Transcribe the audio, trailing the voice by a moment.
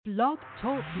Blog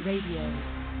Talk Radio.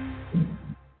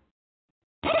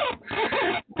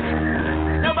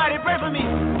 Nobody pray for me.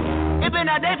 It been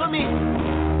a day for me.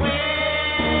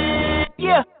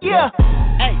 Yeah.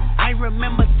 Hey, I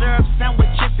remember syrup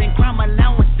sandwiches and crime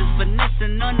allowances,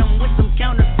 finessing on them with some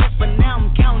counterfeits, but now I'm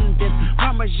counting this.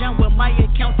 Parmesan with my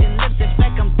accountant lips, in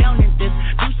fact I'm down in this.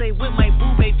 You say with my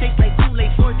boo babe, tastes like too late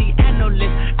for the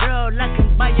analyst. Girl, I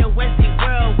can buy your Westie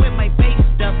world with my base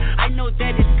stuff. I know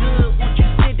that it's good, won't you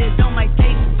sit it on my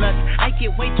taste buds? I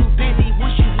get way too petty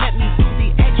once you let me do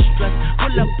the extras.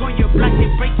 Pull up on your block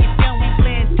and break it down, we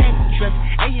playing Tetris.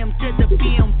 AM to the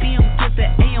PM, PM to the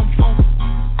AM phone.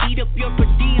 Eat up your per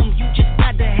diem, you just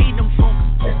gotta hate them phone.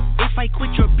 If I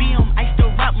quit your BM, I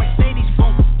still rock Mercedes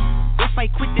phone. If I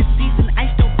quit this season,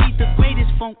 I still be the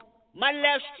greatest phone. My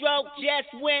left stroke just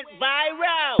went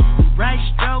viral. Right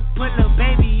stroke put a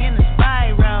baby in a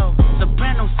spiral.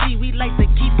 Soprano C, we like to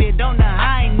keep it on the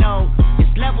high note.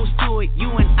 It's levels to it,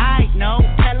 you and I know.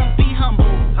 Tell them be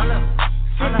humble.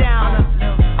 Sit down.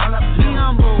 Be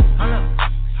humble.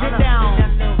 Sit down.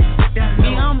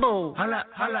 Be humble.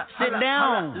 Sit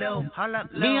down.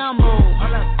 Be humble.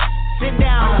 Sit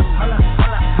down.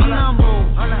 Be humble.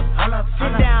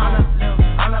 Sit down.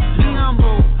 Be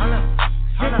humble.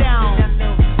 Sit down.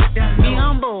 Be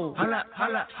humble.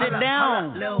 Sit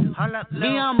down. Be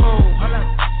humble.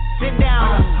 Sit down.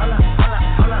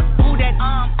 Who that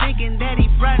thinking that he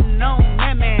frontin' on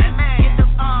that man? Get the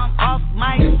off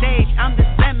my stage, I'm the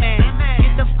same man.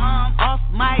 Get the off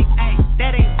my, ay,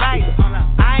 that ain't right.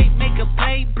 I make a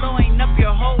play blowing up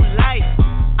your whole life.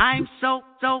 I'm so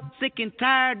sick and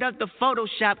tired of the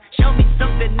Photoshop. Show me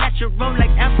something natural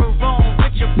like Afro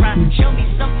with your pride. Show me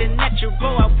something natural,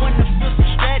 I wanna feel some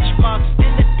stretch marks.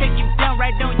 Then let's take you down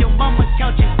right on your mama's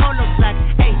couch in polo socks.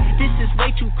 Hey, this is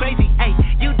way too crazy, hey.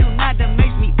 You do not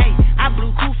amaze me, hey. I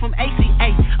blew cool from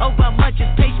ACA. Obama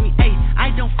just page me, hey. I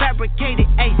don't fabricate it,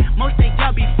 hey. Most of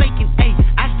y'all be faking, hey.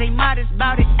 I stay modest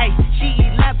about it, hey. She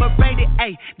elaborated,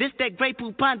 hey. This that great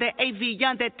poop on that AV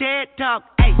on that TED Talk,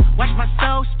 hey. Watch my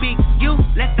soul speak, you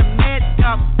let the med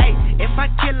talk, hey. If I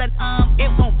kill an it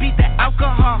won't be the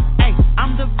alcohol, hey.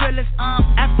 I'm the realest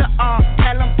after all.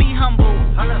 Tell them be humble.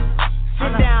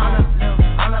 Sit down.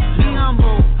 Be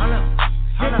humble.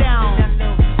 Sit down.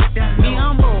 Be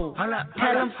humble.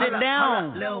 Tell them sit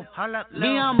down.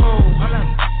 Be humble.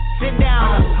 Sit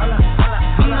down.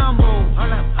 Be humble.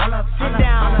 Sit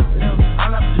down.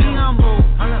 Be humble.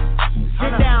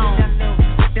 Sit down.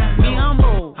 Be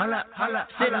humble.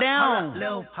 Sit down.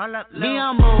 Be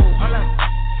humble.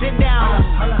 Sit down.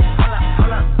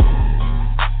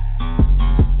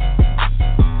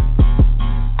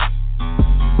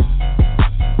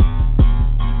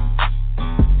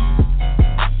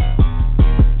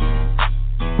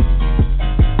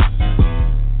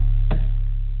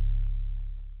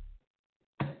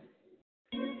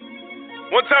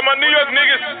 One time my New York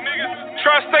niggas,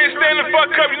 Tri-State stand the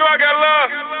fuck up, you know I got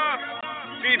love.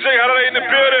 DJ Holiday in the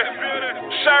building,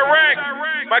 Chirac,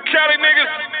 my Cali niggas.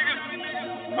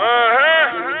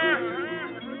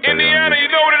 Indiana, you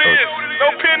know what it is.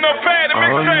 No pen, no pad, the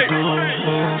mixtape.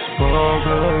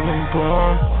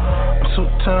 I'm so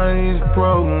tired of these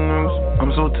broke niggas.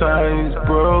 I'm so tired of these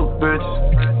broke bitches.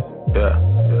 Yeah.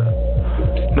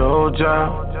 No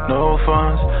job, no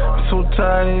funds. I'm so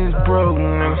tired of these broke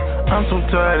niggas. I'm so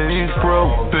tired of these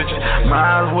broke bitches.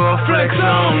 Might as well flex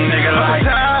on nigga like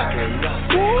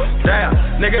damn,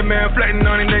 nigga man flexing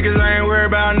on these niggas. I ain't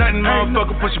worried about nothing.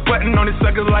 Motherfucker push a button on these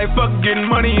suckers like fuck getting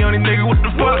money on these niggas. What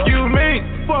the fuck you mean?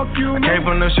 I came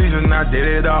from the streets and I did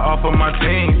it all off of my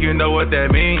team. You know what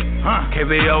that mean?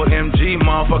 KVOMG,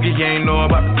 motherfucker, you ain't know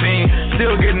about the team.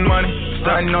 Still getting money,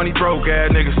 starting on these broke ass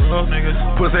niggas.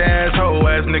 Pussy asshole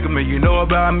ass nigga, man. You know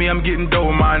about me, I'm getting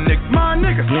dope, my nigga.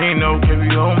 You ain't no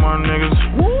KVO, my niggas.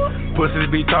 Pussies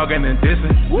be talking and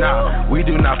dissing. Nah, we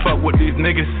do not fuck with these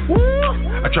niggas.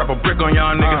 I drop a brick on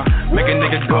y'all niggas, make a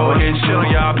nigga go ahead and shit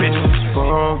on y'all bitches.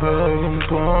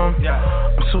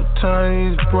 I'm so tired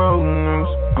of these broke niggas.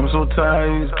 I'm so tired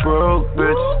of these broke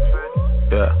bitches.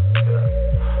 Yeah.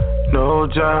 No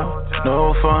job,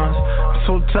 no funds. I'm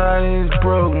so tired of these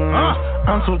broke niggas.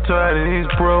 I'm so tired of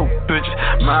these broke bitches.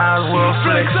 Might as well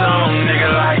flex on nigga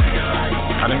like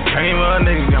I done came up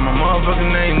nigga, got my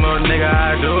motherfucking name up, nigga,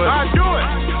 I do it.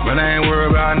 But I ain't worried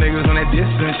about niggas when they diss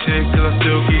and shit, cause I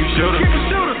still keep shooting.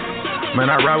 Man,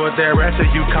 I ride with that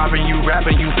ratchet, you copping, you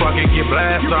rapping, you fucking get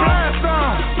blast on.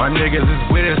 My niggas is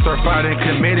with it, start fighting,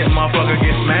 committed, motherfucker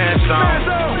get smashed on.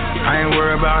 I ain't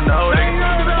worried about no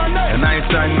nigga, and I ain't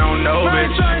starting on no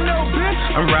bitch.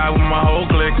 I'm riding with my whole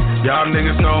clique. Y'all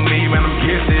niggas know me when I'm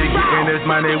kissing. Getting this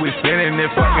money, we spending it.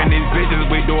 Fucking these bitches,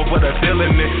 we do it for the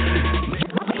feeling it.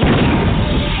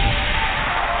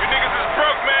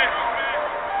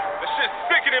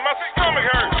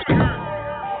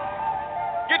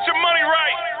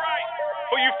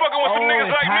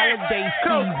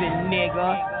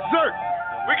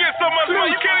 so much money.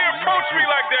 You can't even approach me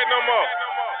like that no more.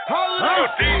 No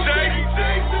DJ.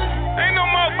 Ain't no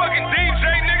motherfucking DJ,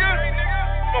 nigga.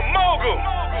 I'm a mogul.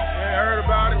 I heard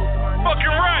about it.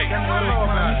 Fucking right.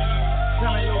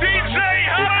 DJ,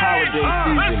 holiday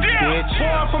season, bitch.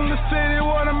 Far from the city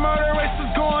where the murder race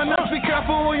is going up. Be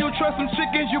careful when you trust some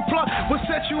chickens you pluck. Will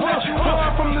set you up.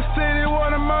 Far from the city where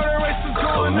the murder race is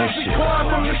going up. Far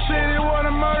from the city where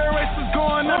the murder race is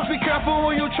going up. Be careful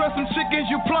when you trust some chickens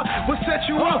you pluck. Will set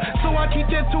you up. So I keep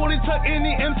that toolie tucked in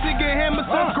the MC. Get hammers,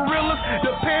 some gorillas,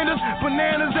 the pandas,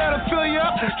 bananas that'll fill you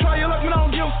up. Try your luck, man, I don't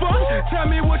give a fuck. Tell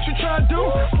me what you try to do.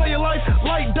 Play your life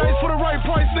like dice for the right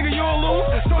price, nigga. You don't lose.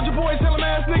 Soldier boys, tell them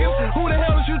ass niggas. Who the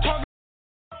hell is you talking?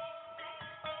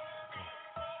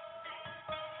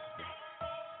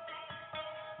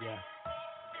 Yeah.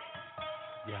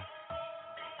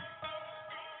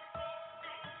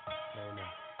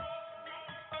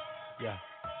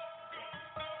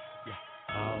 Yeah.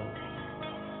 Oh,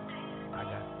 I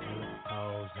got hella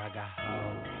hoes. I got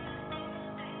hoes.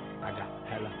 I got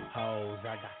hella hoes. I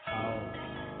got hoes.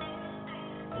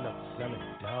 And I'm selling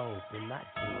dope and not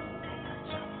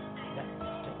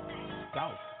go.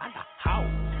 I got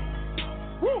hoes.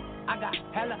 Woo! I got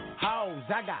hella hoes.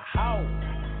 I got hoes.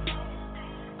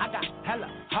 I got hella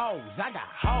hoes. I got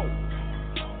hoes.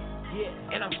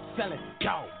 Yeah, and I'm selling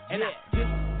dope. And I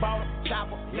just bought a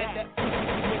chopper. Let that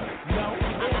know.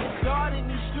 I'm started in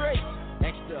these streets.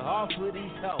 Extra hard for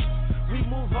these hoes. We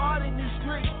move hard in these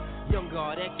streets. Young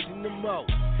guard X in the mo.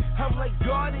 I'm like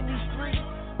God in these streets.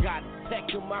 Got a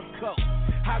tech in my coat.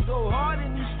 I go hard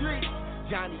in these streets.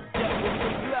 Johnny Depp with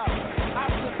the blow. I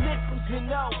flip nickels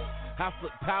and O's. I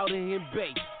flip powder and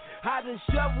base. I done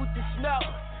shoveled the snow.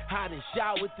 I done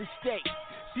showered the steak.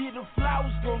 See the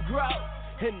flowers gon' grow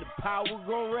and the power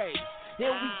gon' raise.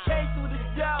 And we came through the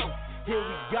dough. And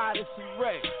we got us a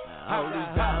race. All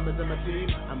these diamonds in my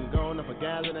teeth, I'm going up a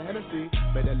gal in a Hennessy.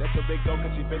 Better let the big go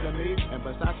cause she feelin' me. And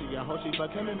Versace, I hope she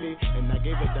fuckin' me. And I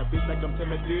gave it that beat like I'm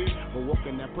Timothy. But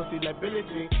walking that pussy like Billie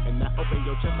Jean. And I open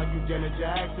your chest like you Janet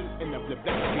Jackson. And I flip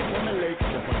that like you Timberlake.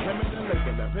 If I'm chemist in lake,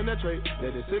 and I penetrate.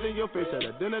 Let it sit in your face at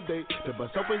a dinner date. To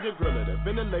bust open your grill, let it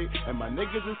ventilate. And my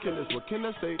niggas is killers, what can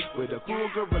I say? With the cool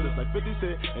gorillas like 50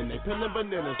 Cent. And they peeling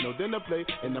bananas, no dinner plate.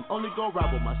 And I'm only gon'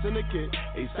 ride with my syndicate.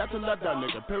 A satellite down,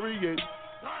 nigga, period.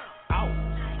 Oh,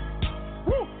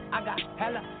 woo! I got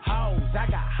hella hoes. I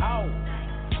got hoes.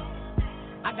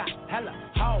 I got hella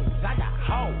hoes. I got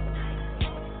hoes.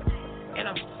 And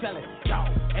I'm selling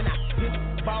dope. And I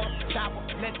just bought a chopper.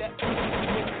 Let that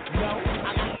know.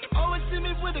 Always see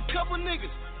me with a couple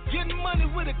niggas. Getting money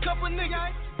with a couple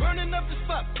niggas. Burning up the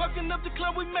spot. Fucking up the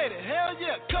club. We made it. Hell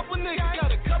yeah. Couple niggas.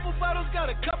 Got a couple bottles. Got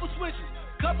a couple switches.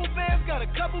 Couple bands, got a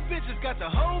couple bitches, got the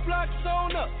whole block sewn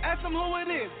up. Ask them who it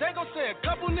is, they gon' say a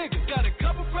couple niggas. Got a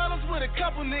couple problems with a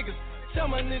couple niggas. Tell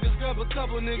my niggas grab a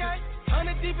couple niggas.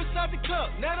 100 deep inside the club.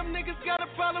 Now them niggas got a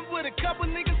problem with a couple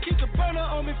niggas. Keep the burner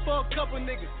on me for a couple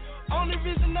niggas. Only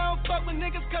reason I don't fuck with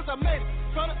niggas cause I made it.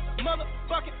 From the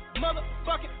motherfucking,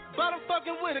 bottom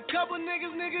fucking with a couple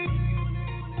niggas, nigga.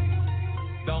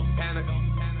 Don't panic.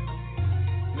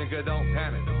 Nigga, don't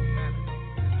panic.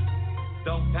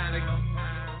 Don't panic.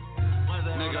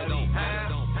 Nigga, don't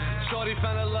panic. Shorty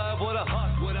fell in love with a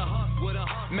hus.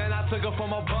 Man, I took her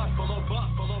from a bus.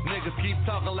 Niggas keep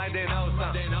talking like they know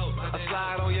something. I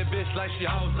slide on your bitch like she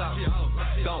hoes something.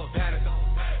 Don't panic.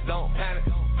 Don't panic.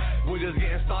 We just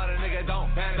getting started, nigga.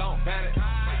 Don't panic.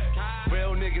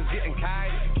 Real niggas getting kite.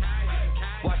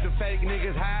 Watch the fake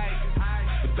niggas hide.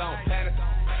 But don't panic.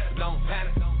 Don't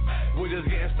panic. We just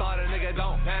getting started, nigga.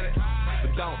 Don't panic.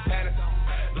 But don't panic.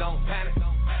 Don't panic.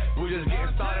 We just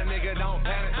getting started, nigga, don't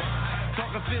panic.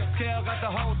 Talking fifth scale, got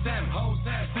the whole ten.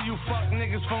 See you fuck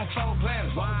niggas from 4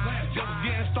 planets. Just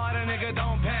getting started, nigga,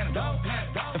 don't panic.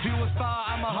 If you a star,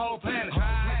 I'm a whole planet.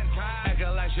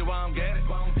 Acting like you won't get it.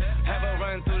 Have a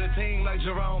run through the team like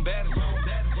Jerome Bettis.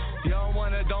 You don't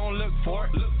want it, don't look for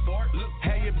it.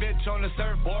 Have your bitch on the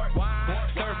surfboard.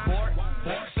 Surfboard.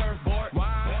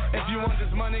 If you want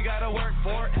this money, gotta work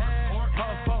for it.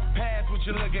 Puff, pass what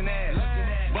you looking at.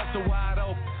 Bust a wide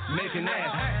open, making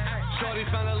ass. Shorty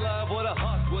fell in love with a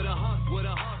hus.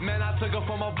 Man, I took her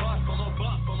from a bus.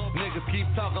 Niggas keep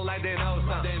talking like they know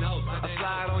something. I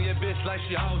slide on your bitch like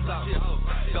she hoes something.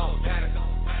 Don't panic.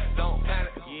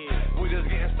 We just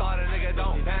getting started, nigga,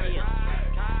 don't panic.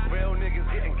 Real niggas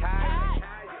getting kite.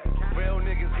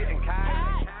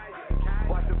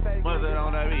 Watch the face. What's that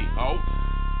on that beat? Oh.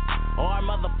 Or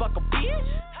motherfucker bitch.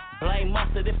 Blame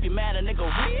mustard if you mad a nigga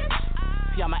rich.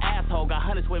 See, I'm an asshole, got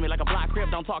hundreds with me like a block crib.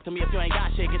 Don't talk to me if you ain't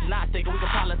got shit, get your knot stick and we can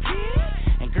politic.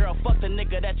 And girl, fuck the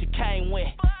nigga that you came with.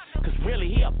 Cause really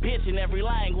he a bitch in every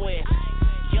language.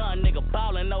 young nigga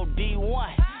ballin' no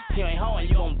D1. You ain't hoeing,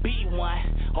 you gon' be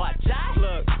one. Or I die.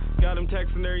 Look, got him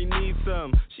texting her, he needs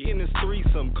some. She in his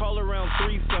threesome, call around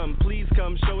threesome. Please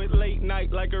come, show it late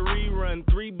night like a rerun.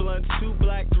 3 blunts, 2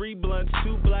 black, 3 blunts,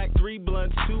 2 black, 3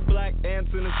 blunts, 2 black,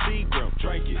 ants in a Seagram.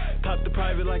 Drink it, pop the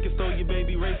private like it stole your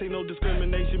baby. Race ain't no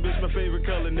discrimination, bitch, my favorite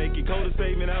color naked. Coldest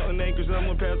statement out in Anchorage,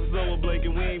 someone passes over Blake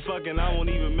and we ain't fucking, I won't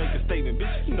even make a statement.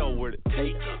 Bitch, you know where to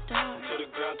take it. To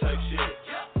the ground type shit.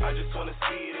 I just wanna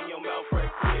see it in your mouth right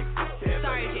quick.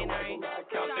 Sorry, January.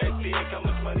 Count that dick, how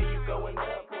much money you going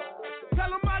up? Tell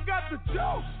him I got the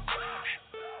juice.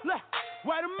 Look,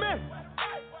 wait a minute.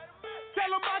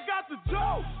 Tell him I got the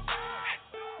juice.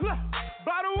 Look,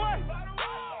 by the way.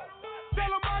 Tell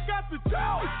him I got the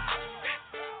juice.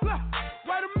 Look,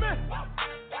 wait a minute.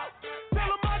 Tell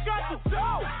him I got the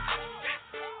juice.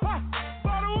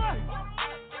 By the way.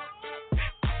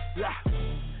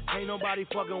 Yeah. Ain't nobody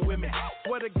fucking with me.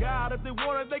 Swear to God, if they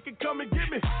want it, they can come and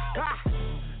get me.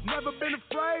 Never been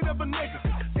afraid of a nigga.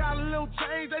 Got a little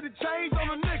change, they done change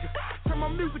on a nigga. Turn my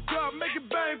music up, make it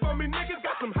bang for me, niggas.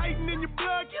 Got some hating in your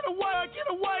blood, get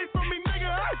away from me, nigga.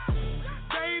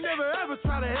 They ain't never ever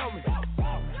try to help me.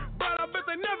 But I bet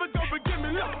they never gon' forgive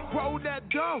me. Look, roll that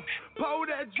dough, pull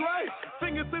that Dre.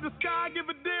 Fingers to the sky, give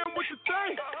a damn what you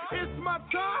think. It's my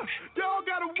time, y'all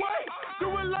gotta wait.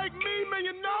 Do it like me, man,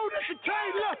 you know that you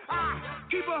can't. Look, I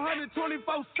keep 124/7,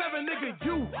 nigga.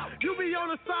 You be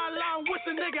on the sideline with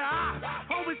the nigga. I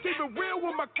always keep it real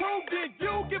with my crew. Then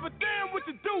you give a damn what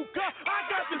you do, cause I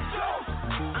got the show.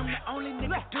 I'm the only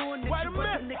nigga doing it. Wait a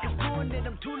minute. Niggas doing it.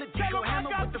 I'm too legit. Go hammer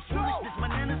with the foolishness. My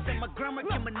nana said my grandma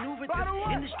can maneuver this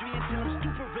industry until I'm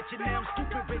stupid rich, and now I'm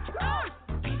stupid rich.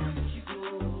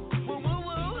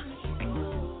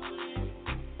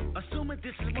 Assuming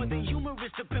this is more than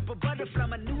humorous, the pepper butterfly,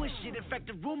 my newest shit. In fact,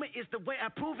 the rumor is the way I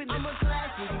prove it. I'm a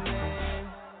classic man.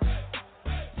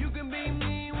 You can be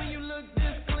me when you look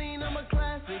this clean. I'm a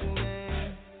classic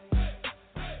man.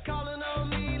 Calling on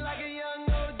me like a young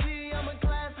OG. I'm a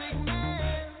classic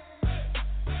man.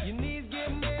 Your knees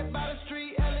get met by the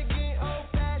street, elegant,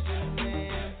 old-fashioned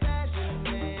man. Fashion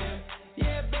man.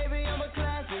 Yeah, baby, I'm a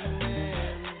classic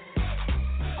man.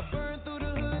 I burn through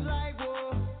the hood like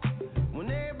war. When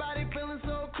everybody feeling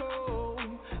so cold,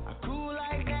 I cool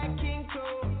like that King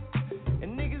Cole.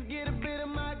 And niggas get a bit of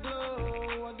my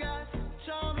glow. I got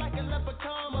charm like a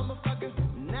leprechaun, motherfucker.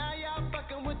 Now y'all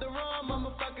fucking with the wrong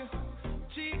motherfucker.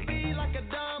 Cheap be like a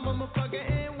dumb motherfucker.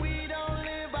 And we don't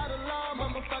live by the law,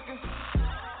 motherfucker.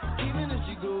 Even if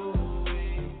she go away,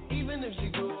 even if she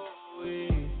go away,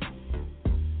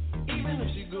 even if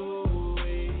she go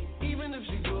away, even if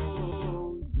she go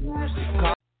away.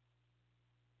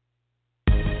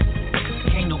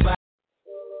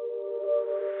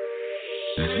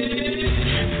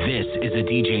 This is a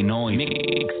DJ Noise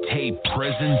mixtape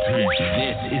presentation.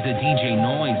 This is a DJ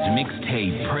Noise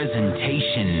mixtape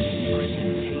presentation.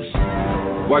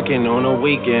 Working on a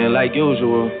weekend like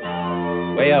usual.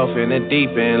 Way off in the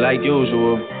deep end like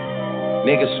usual.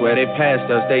 Niggas swear they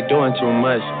passed us, they doing too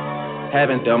much.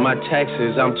 Haven't done my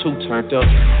taxes, I'm too turned up.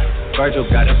 Virgil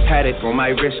got a paddock on my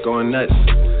wrist going nuts.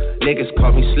 Niggas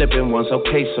caught me slipping once,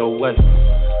 okay, so what?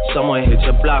 Someone hit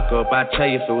your block up, I tell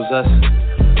you if it was us.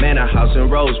 Man, a house in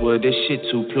Rosewood, this shit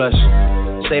too plush.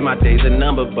 Say my day's a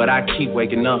number, but I keep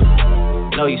waking up.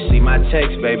 Know you see my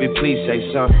text, baby, please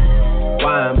say something.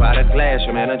 Wine by the glass,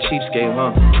 your man a cheapskate,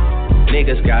 huh?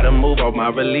 Niggas gotta move on my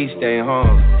release day, huh?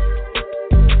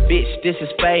 Bitch, this is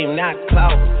fame, not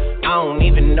clout. I don't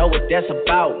even know what that's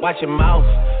about, watch your mouth.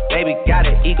 Baby got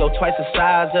an ego twice the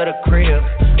size of the crib.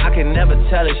 I can never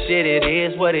tell a shit, it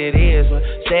is what it is.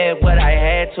 Said what I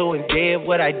had to and did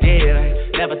what I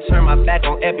did. Never turn my back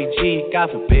on FBG, God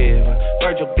forbid.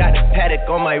 Virgil got a paddock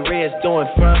on my wrist, doing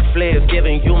front flips.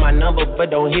 Giving you my number, but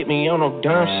don't hit me on no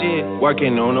dumb shit.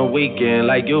 Working on a weekend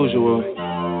like usual.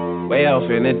 Way off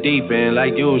in the deep end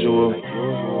like usual.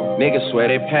 Niggas swear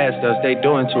they passed us, they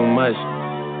doing too much.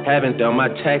 Haven't done my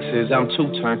taxes, I'm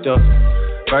too turned up.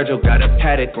 Virgil got a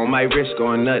paddock on my wrist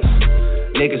going nuts.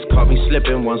 Niggas caught me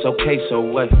slipping once, okay, so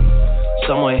what?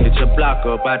 Someone hit your block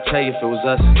up, I tell you if it was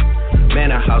us.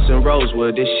 Man, a house in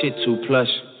Rosewood, this shit too plush.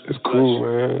 It's cool,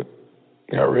 man.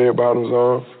 Got red bottoms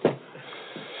on.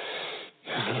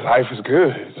 Life is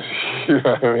good. You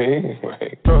know what I mean?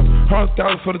 Like,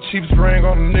 $100,000 for the cheapest ring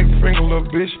on the nigga finger, little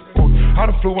bitch. Ooh, I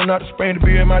done flew one out to Spain to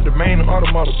be in my domain, an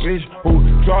automata, bitch. Ooh,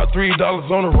 dropped $3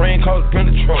 on the rain, cause it's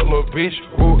been the truck, little bitch.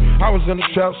 Ooh, I was in the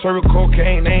trap, serving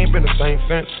cocaine, they ain't been the same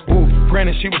since. Ooh,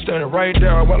 granted, she was standing right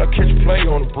there while I catch a play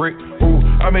on the brick. Ooh,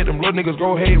 I made them little niggas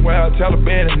go haywire,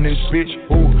 Taliban in this bitch.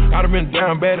 Ooh, I done been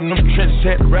down bad in them trenches,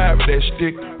 had to ride with that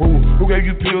stick. Ooh, who gave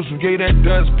you pills, who gave that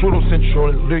dust? Pluto sent you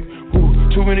on the lick. Ooh,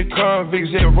 too many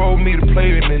convicts that rolled me to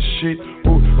play in this shit.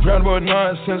 Ooh, round about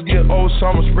nonsense, get old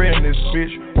summer spraying this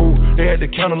bitch. Ooh, they had the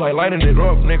counter like lighting it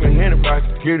up, nigga, anybody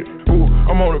could get it. Ooh,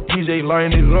 I'm on a PJ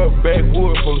lighting it up,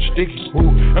 backwood full of sticky.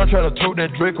 Ooh, I'm trying to tote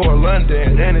that Draco in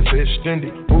London, and it's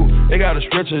extended. Ooh, they gotta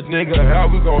stretch a nigga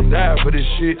out, we gon' die for this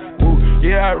shit. Ooh,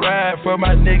 yeah, I ride for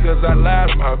my niggas, I lie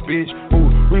to my bitch. Ooh,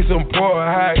 we some poor,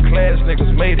 high class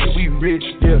niggas made it, we rich.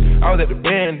 Yeah, I was at the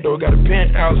band though, got a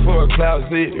penthouse for a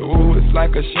closet. Ooh, it's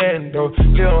like a shando,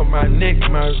 clear on my neck,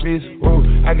 my wrist. Ooh,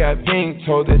 I got pink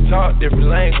toes that talk different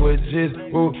languages.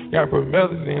 Ooh, got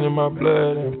promethazine in my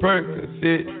blood and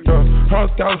Percocet.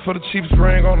 $100,000 for the cheapest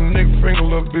ring on the nigga finger,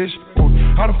 little bitch. Ooh,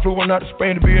 I done flew one out to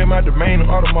Spain to be in my domain,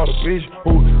 automata, bitch.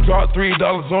 Ooh, dropped $3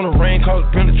 on the rain, cause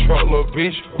it's been the truck, little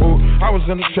bitch. Ooh, I was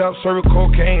in the trap, serving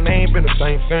cocaine, they ain't been the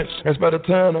same since. That's by the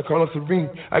time I call her Serene.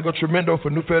 I go tremendo for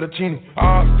new fettuccine.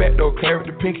 All fat though, claret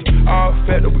the pinky. All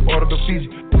fat though, we ordered the Fiji.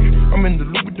 I'm in the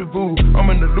loop with the voo, I'm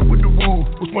in the loop with the woo.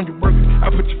 Which one you working? I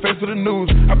put your face to the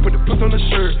news, I put the puss on the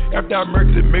shirt. After I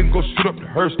murked it, make him go shoot up the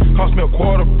hearse. Cost me a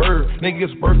quarter bird,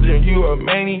 nigga's birthday and you a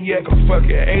maniac. I'm fucking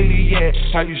alien.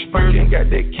 How you spurting? Got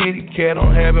that kitty cat,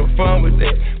 I'm having fun with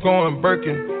that. Going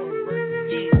Birkin.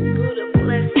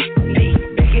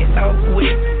 Back it out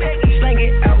with, slang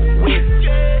it out with,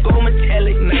 go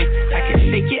metallic knife, I can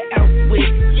shake it out with.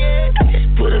 I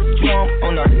just put a drum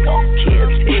on a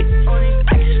no-kill stick.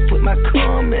 I just put my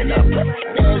cum in a bus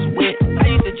with. I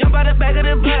used to jump out the back of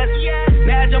the bus,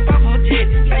 now I jump off of a jet.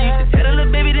 I used to tell a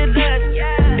little baby to lust,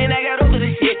 then I got over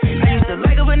the shit. I used to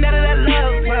like her, but now that I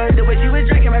love her, the way she was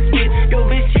drinking my spit. Yo,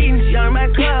 bitch cheating, she on my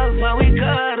club, while we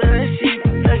cut her and shit.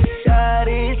 The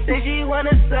shawty say she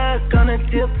wanna suck on a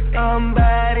tip.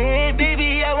 Somebody,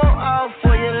 baby, I want all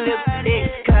for your lips.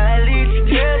 Ex-college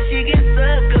girl, she can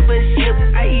suck up a ship.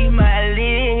 I eat my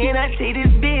leg and I take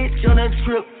this bitch on a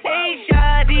trip. Hey,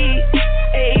 shawty,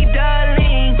 hey,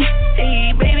 darling,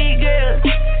 hey, baby girl,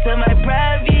 to my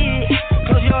private.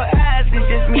 Close your eyes, it's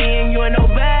just me and you and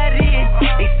nobody.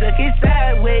 They suck it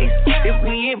sideways. If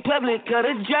we in public, cut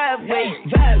a driveway.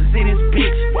 Vibes in this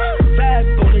bitch,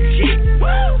 vibe on the chick,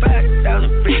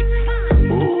 5,000 feet.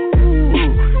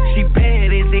 She bad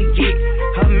as they get,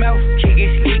 her mouth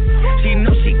kicking sleep. She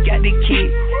know she got the kid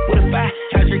with a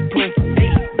 500 plus.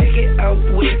 Hey, back it out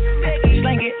with,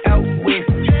 slang it out with,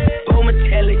 go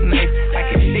metallic knife, I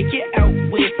can shake it out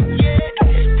with.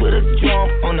 I just put a drum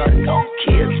on a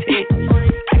no-kill stick.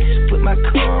 I just put my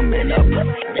cum in a bus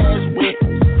with.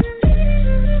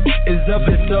 It's up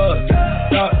and up.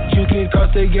 Thought you can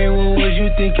cross the game, what was you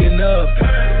thinking of?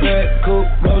 Red coupe,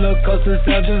 roller coaster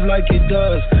sound just like it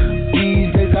does.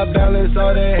 These days I balance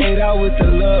all the hate out with the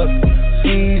love.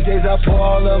 These days I pour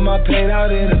all of my pain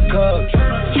out in a cup.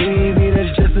 Dreaming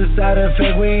is just a side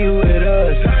effect when you with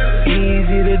us.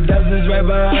 Easy, the dozens right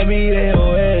behind me, they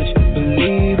on edge.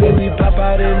 Believe it, we pop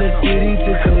out in the city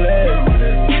to collect.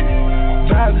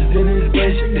 Vibes in this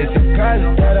bitch, it's a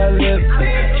project that I live.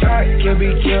 Try can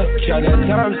be killed, try that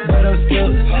times, but I'm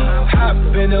still hop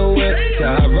in the whip,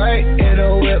 top right in the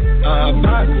whip,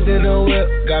 box in the whip,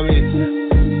 got me.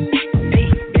 Hey,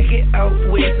 back it out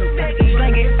with,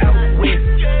 slang it out with,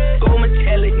 go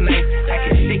metallic knife, I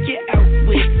can shake it out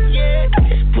with. I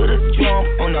just put a drum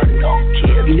on a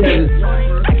no-kill stick.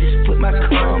 I just put my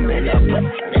cum in a bus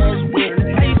with.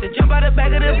 I used to jump out the back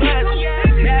of the bus,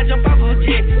 now I jump off of a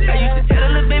jet. I used to tell a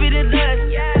little baby to lust,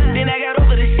 then I got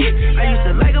over the shit. I used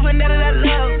to like her, but now that I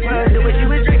love her, the way she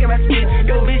was drinking my spit.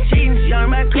 Yo, bitch cheating, she on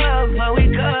my club, while we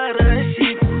cut her and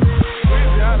shit.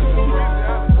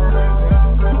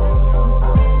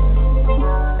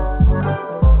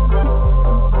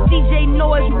 DJ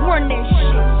Noise run that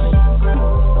shit.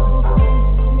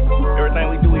 Everything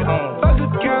we do, we own. Fuck the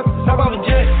cap, hop off a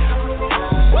jet.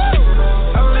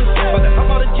 Hop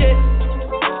on a jet.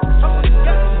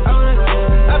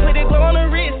 I put that glow on the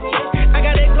wrist. I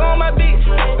got that glow on my bitch.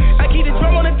 I keep the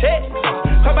drum on the tech.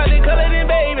 How about the color then,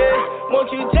 baby?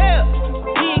 Won't you tell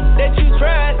me that you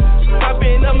tried? Hop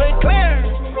in a McLaren.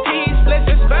 Please, let's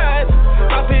just vibe.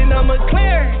 Hop in a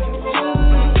McLaren.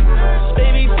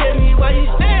 Baby, tell me why you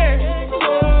stare.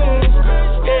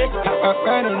 I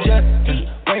ride on jet,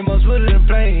 way more smoother than a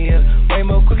plane, way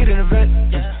more quicker than a vet.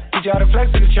 Teach you how to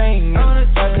flex to the chain. I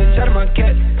can shut my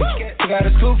cat. I got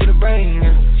a school for the brain.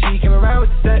 She came around with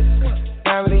the set.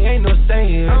 Now really ain't no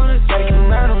saying. Gotta keep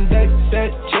around on deck,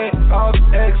 set, check, off,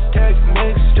 X, tech,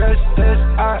 mix, stress, test.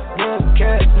 I look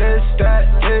cat list, stat,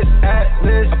 hit,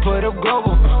 atlas. I put up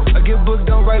global. I get booked,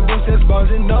 don't write books, that's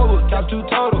Barnes and Noble. Top 2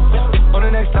 total. On the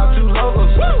next top 2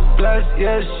 logos. blessed,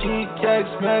 yeah, she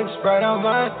text Max right on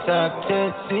my top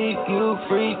 10. See you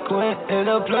frequent in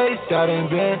a place out in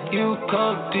bed. You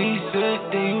come decent,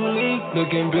 then you leave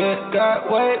looking bad. Got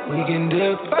weight, we can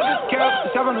dip. Fuck the cap,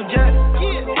 stop on the jet.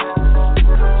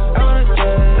 Stop on the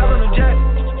jet, stop on the jet.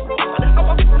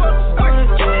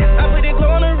 I put that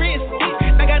glow on the wrist.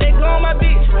 I got that glow on my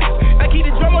bitch. I keep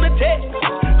the drum on the tech.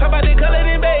 How about the color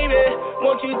then, baby?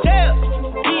 Won't you tell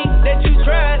me that you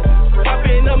tried? Hop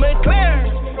in a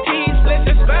McLaren. He's less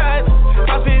inspired.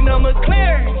 Hop in a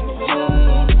McLaren.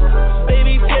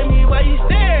 Baby, tell me why you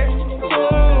stare.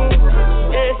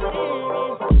 Yeah.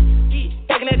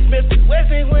 Talking that Smith &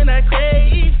 Wesson when I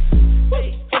crave.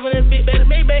 Having a big better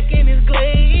Maybach in his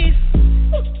glaze.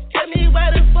 Tell me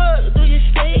why the fuck do you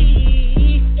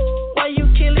stay? Why you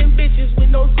killing bitches with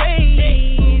no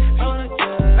grave?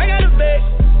 I got a bag,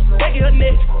 back in her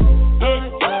neck. Yeah,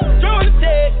 drawing the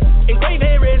tag, engraved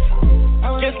head wrist.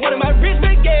 Just one of my wrist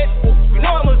baguettes. You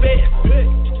know I'm a vet.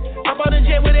 I bought a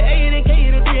jet with an A and a K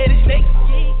and a three-headed snake.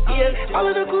 Yeah, all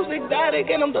of the acoustic died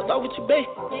and I'm ducked off with your bae.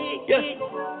 Yeah,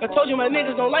 I told you my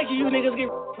niggas don't like you niggas get.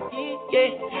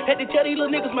 Yeah, had to tell these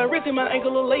little niggas my wrist and my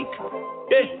ankle a lake.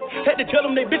 Yeah, had to tell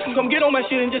them they bitch can come get on my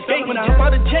shit and just skate. When I hop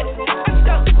out the jet, I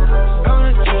stop.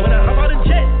 When I hop out the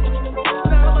jet,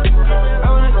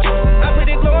 I put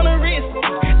that glow on the wrist.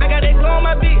 I got that glow on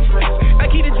my bitch. I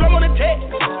keep the drum on the tech.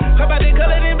 How about that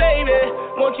color then, baby?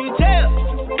 Won't you tell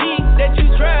me that you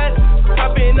tried?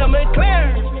 Hop in a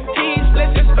McLaren. He's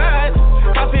less inspired.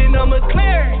 Hop in a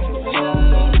McLaren.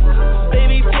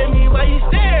 Baby, tell me why you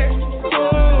stare.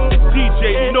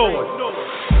 DJ Noise.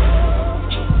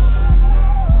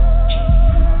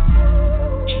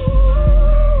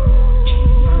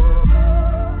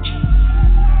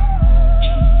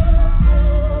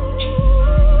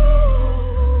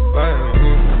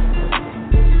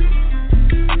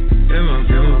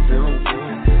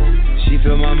 She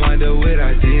fill my mind up with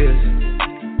ideas.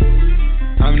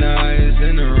 I'm the highest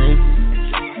in the room.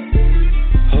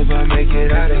 Hope I make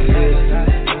it out of here.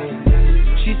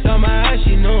 She saw my eyes,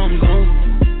 she know I'm gone.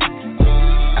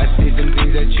 I see some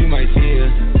things that you might fear.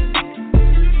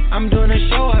 I'm doing a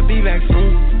show, I'll be back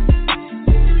soon.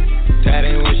 That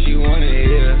ain't what she wanna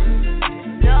hear.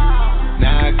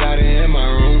 Now I got it in my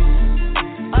room.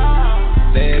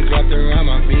 Legs wrapped around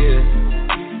my beard.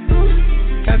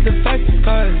 Got the fastest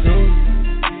car Zoom.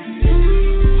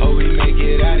 Hope we make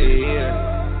it out of here.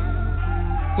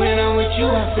 When I'm with you,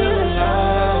 I feel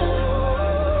alive.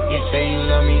 You say you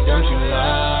love me, don't you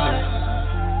lie?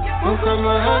 Won't come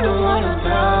around, don't wanna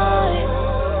die.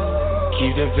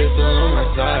 Keep the pistol on my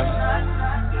side.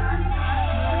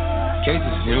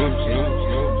 Cases new.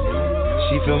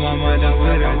 She fill my mind up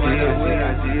with ideas.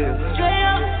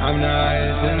 I'm the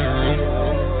highest in the room.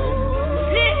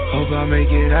 Hope I make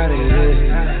it out of here.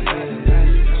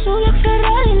 Sube a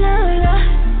Ferrari, la verdad.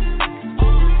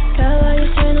 Caballos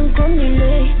suenan con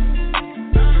delay.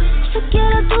 Si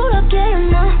quieres tú la quieres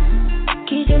más.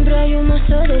 Aquí siempre hay un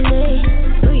mazo de ley.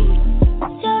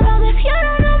 Si ahora me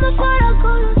fiero, no me fuera a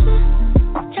conocer.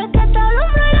 Chaqueta al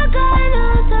hombro y la cadena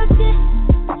hasta el pie.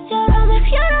 Si ahora me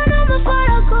fiero, no me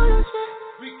fuera a conocer.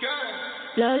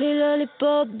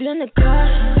 Lollipop, bien de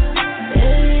cash.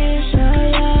 Ella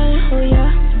ya dejó ya.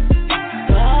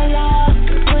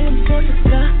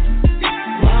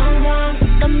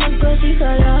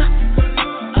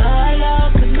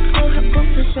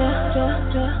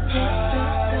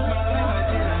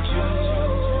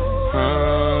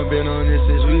 Been on this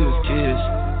since we was kids.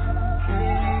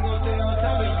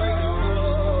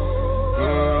 I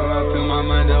fill my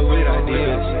mind up with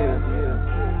ideas.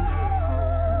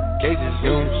 Cases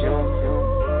new.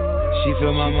 She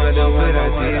fill my mind up with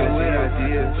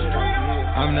ideas.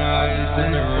 I'm the highest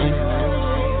in the room.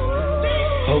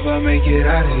 Hope I make it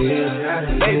out of here.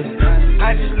 Baby,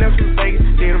 I just left from Vegas.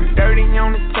 Did them dirty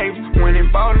on the table. Went and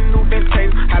bought a new bent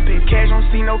table. I paid cash, don't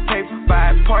see no paper.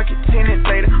 Buy a park it 10 minutes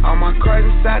later. All my cars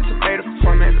inside tomato.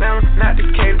 From Atlanta, not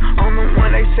Decatur. I'm the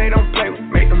one they say don't play with.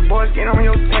 Make them boys get on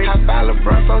your table. I buy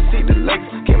LeBron, so see the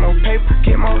Lakers. Get more paper,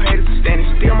 get more haters. Standing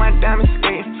still, my diamonds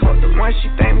skating. Fuck the one she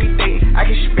think we dating. I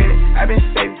can spend it, I been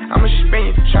saving. I'ma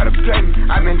spend it, try to play me.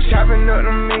 I been chopping up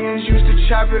them millions, used to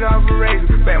chop it off a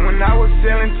razor. Back when I was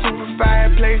selling 2 for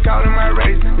 5, place calling my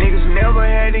razor. Niggas never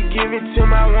had to give it to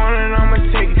my one and I'ma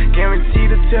take it. Guaranteed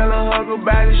to tell a hug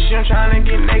about this shit, I'm tryna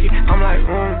get naked. I'm like,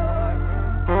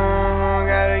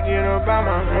 gotta get up out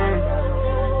my room.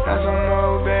 Got some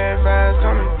more bad vibes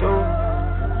coming through.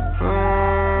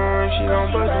 She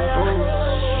gon' bust the food,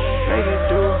 make it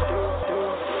do.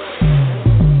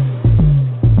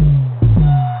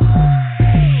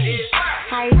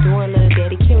 How you doing, little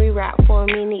daddy? Can we rap for a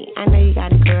minute? I know you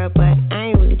got a girl, but I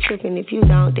ain't really tripping. tripping. If you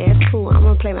don't, that's cool.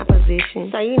 I'ma play my position.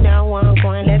 So you know where I'm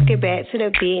going. Let's get back to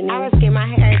the business. I was getting my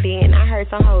hair did, I heard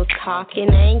some hoes talking.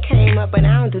 They ain't came up, but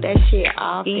I don't do that shit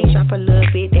often. Eavesdrop a little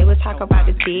bit. They was talk about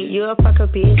the dick. You a fuck a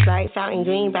bitch, lights out and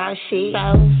green about shit. So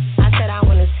I said I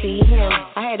wanna see him.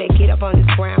 I had to get up on his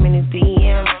gram in his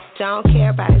DM. Don't care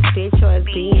about his bitch or his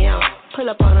BM. Pull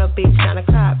up on a bitch 9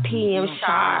 o'clock PM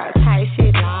sharp. Tight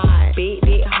shit live. Big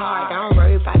dick hard. Don't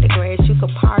worry about the grass. You can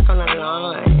park on the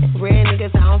lawn. Real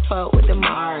niggas don't fuck with the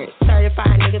marks.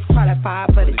 Certified niggas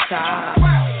qualified for the job.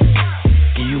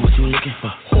 Give you what you looking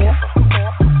for.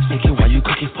 Stick it while you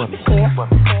cooking for me.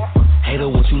 Hater,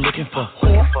 what you looking for?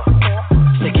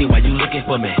 Stick it while you looking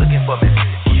for me.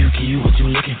 Give you what you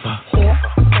looking for.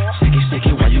 Stick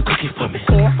it while you cooking for me.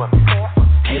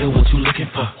 Hater, what you looking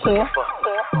for?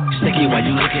 Stick it while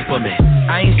you looking for me.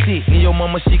 I ain't sick, and your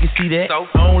mama, she can see that. I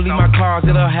don't leave my cars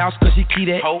at her house, cause she key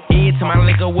that. Every time I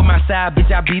link up with my side,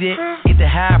 bitch, I beat it. It's the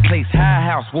high place, high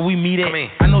house, where we meet at.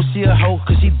 I know she a hoe,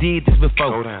 cause she did this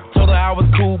before. Told her I was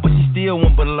cool, but she still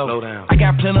went below. I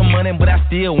got plenty of money, but I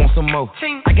still want some more.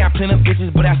 I got plenty of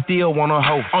bitches, but I still want a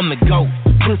hoe. On the go,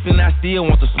 pussy, and I still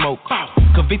want to smoke.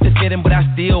 Convicted fitting, but I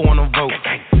still want to vote.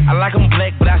 I like them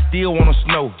black, but I still want to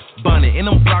snow. Bunny, in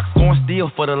them blocks, going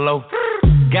still for the low.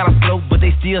 Got a flow, but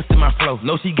they still see my flow.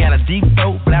 Know she got a deep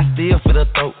throat, but I still feel the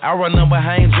throat. I run number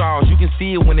behind draws, you can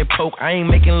see it when it poke. I ain't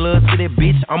making love to that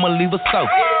bitch, I'ma leave her so.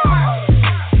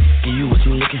 Give you what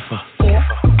you looking for.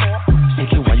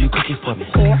 Stick it while you cooking for me.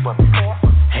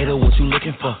 Hater, what you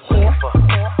looking for?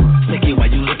 Stick it while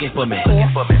you looking for me.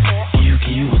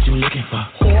 Give you what you looking for.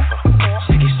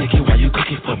 Stick it while you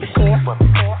cooking for me.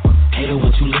 Hater,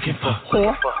 what you looking for?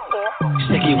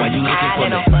 Stick it while you looking for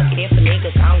me. I don't fuck it if a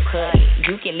nigga gon' cut it.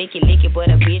 You can lick it, but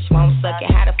a bitch won't suck it.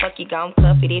 How the fuck you gon'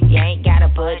 cuff it if you ain't got a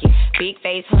budget? Big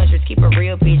face hundreds, keep a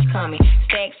real bitch coming.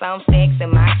 Stacks on stacks in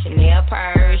my Chanel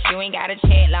purse. You ain't got a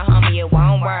chat, la homie, it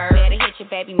won't work. Better hit your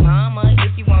baby mama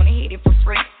if you wanna hit it for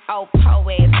free. Oh, po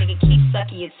ass nigga, keep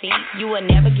sucking your teeth. You will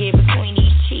never get between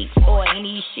these cheeks or in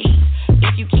these sheets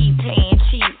if you keep playing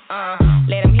cheap.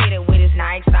 Let him hit it with his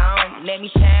Nikes on. Let me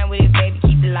shine with it, baby,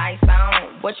 keep the lights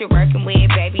on. What you working with,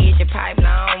 baby, is your pipe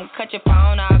long. Cut your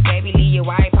phone off, baby, leave your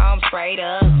wife home straight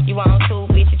up. You want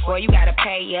 2 bitches, boy, you gotta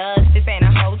pay us. This ain't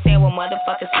a hotel where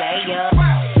motherfuckers lay up.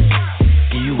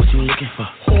 Give you what you looking for.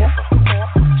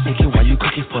 Stick it while you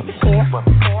cooking for me.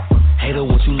 Hater,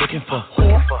 what you looking for?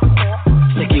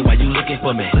 Stick it while you looking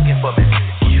for me.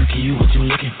 Give you what you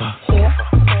looking for.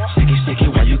 Stick it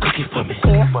while you cooking for me.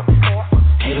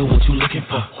 Hater, what you looking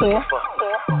for?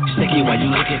 Stick it while you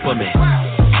looking for me.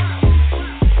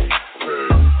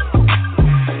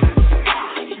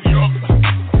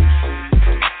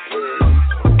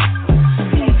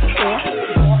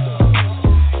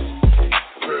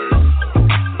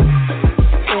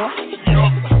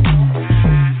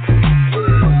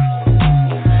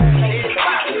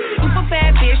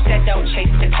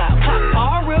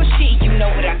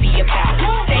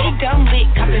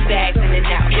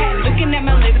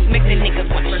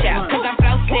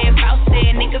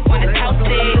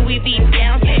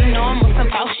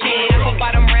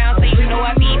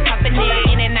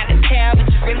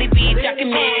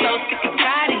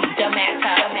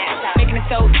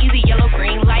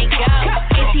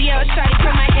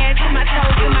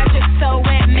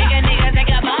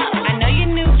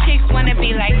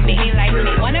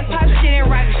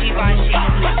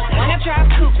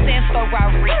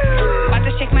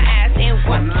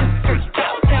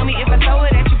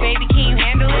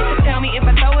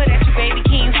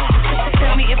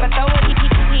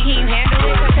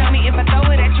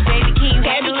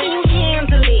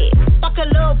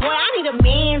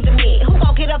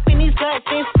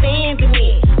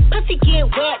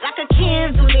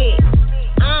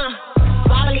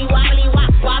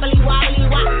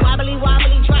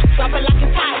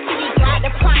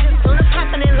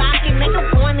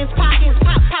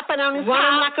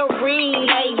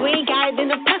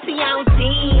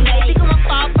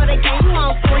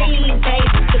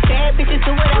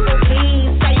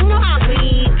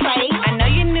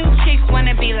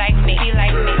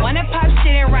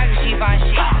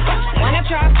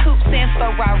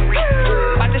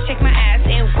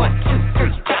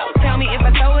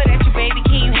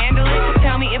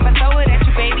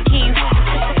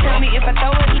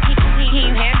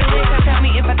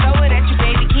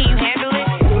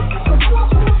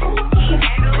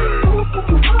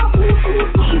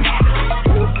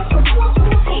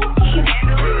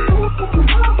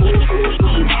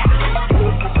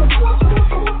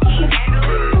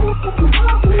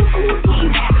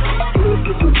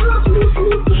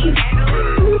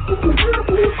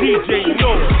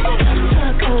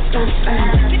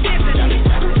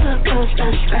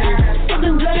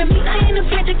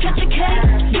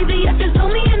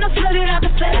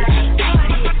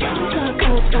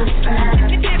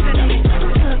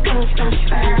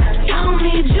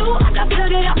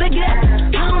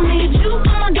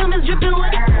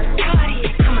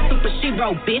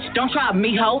 know, bitch. Don't try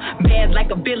me, ho. Bad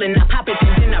like a villain, I pop it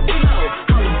and then I reload.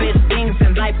 All the best things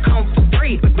in life come for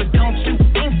free, but don't you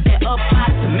think that apply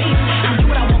to me? I do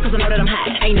what I want 'cause I know that I'm hot.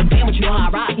 Ain't a damn, but you know how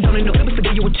I rock. Don't need no evidence to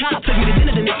give you a chop. Plug you to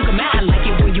dinner, then you come out. I like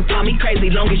it when you call me crazy,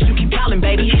 long as you keep calling,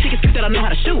 baby. You think it's good that I know how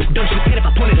to shoot. Don't you care if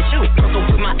I pointed at you? Broke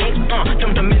up with my ex,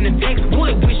 dumped them in the text.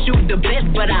 Would wish you the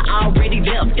best, but I already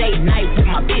left date night with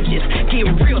my bitches.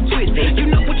 Getting real twisted. You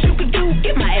know what you can do?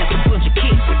 Get my ass a bunch of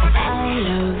kisses. I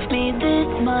love me this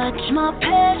much, my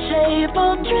pear shape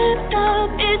all dripped up,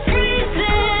 it's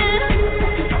freezing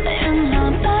in my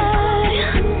body.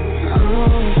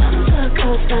 I'm the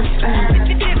coast best friend.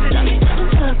 I'm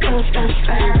the coast best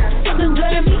friend. Something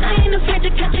dirty me, I ain't afraid to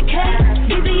catch a case.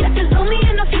 BBS is on me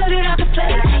and I flooded out the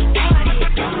face.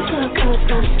 I'm the coast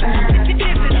best friend.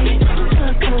 I'm the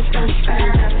coast best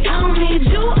friend. I don't need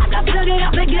you, I got flooded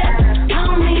out the gate. I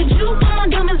don't need you, all my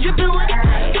diamonds dripping wet.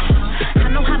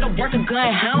 Work a gun,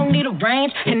 I don't need a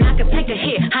range, and I can take a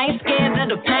hit. I ain't scared of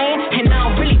the pain, and I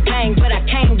don't really bang, but I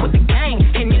came with the gang.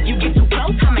 And if you get too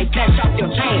close, I may snatch off your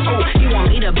chain. Oh, you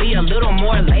want me to be a little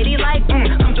more ladylike?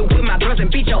 Come through with my girls and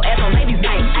beat your ass on ladies'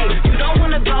 night. Hey, you don't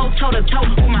wanna go toe to toe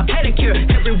with my pedicure.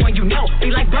 Everyone you know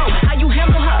be like, bro, how you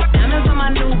handle her? Diamonds on my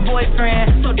new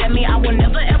boyfriend, so that mean I will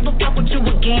never ever fuck with you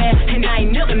again. And I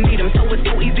ain't never need him, so it's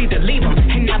so easy to leave him.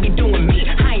 And I be doing me,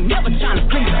 I ain't never trying to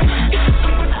please him.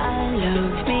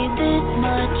 Love me this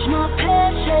much, my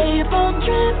pear shape all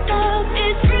dripped up,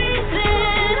 it's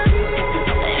freezing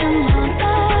in my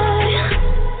body.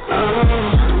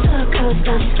 I'm the coast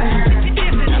best friend.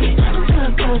 I'm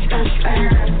the coast best friend.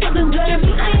 Something dirty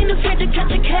me, I ain't afraid to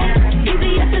catch a case.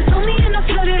 BBS is on me and I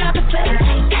flooded out the place.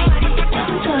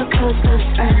 I'm the coast best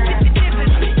friend.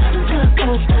 I'm the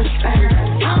coast best friend.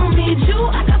 I don't need you,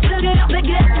 I got flooded out the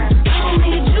gate. I don't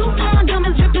need you, all my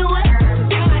diamonds dripping wet.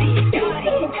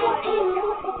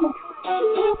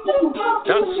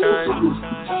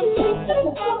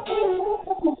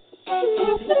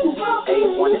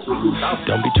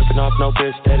 Don't be tripping off no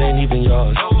bitch that ain't even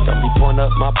yours. Don't be pouring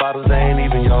up my bottles that ain't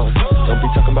even yours. Don't be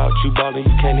talking about you ballin',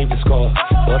 you can't even score.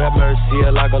 Lord have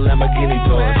mercy, like a Lamborghini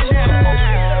doors.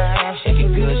 Shake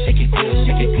it good, shake it good,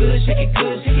 shake it good, shake it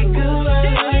good, shake it good,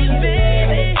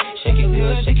 baby. Shake it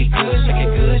good, shake it good, shake it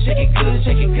good, shake it good,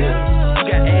 shake it good. You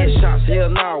got ass shots, hell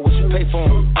nah, what you pay for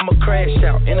 'em? I'ma crash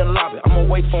out in the lobby, I'ma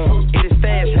wait for 'em. It is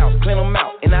stash house, clean 'em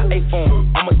out, and I ate for 'em.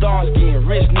 I'm a dark skin,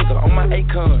 rich nigga on my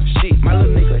Akon. Shit, my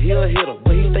little nigga, he a hitter,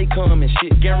 but he stay calm and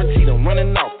shit. Guaranteed I'm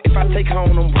running off if I take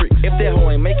home them bricks. If that hoe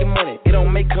ain't making money, it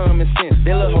don't make common sense.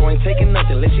 That little hoe ain't taking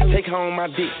nothing, let she take home my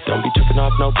dick. Don't be tripping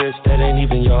off no bitch that ain't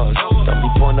even yours. Don't be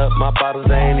pouring up my bottles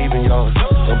that ain't even yours.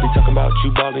 Don't be talking about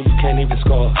you ballin', you can't even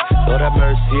score. Lord have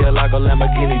mercy, like a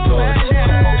Lamborghini doors.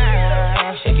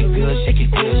 Shake it good, shake it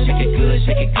good, shake it good,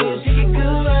 shake it good, shake it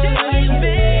good,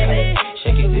 baby.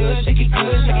 Shake it good, shake it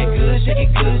good, shake it good, shake it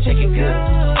good, shake it good.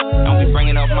 Don't be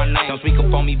bringing up my name, don't speak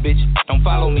up on me, bitch. Don't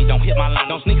follow me, don't hit my line,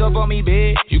 don't sneak up on me,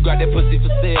 bitch. You got that pussy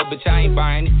for sale, bitch, I ain't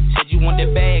buying it. Said you want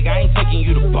that bag, I ain't taking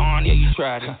you to barn, yeah, you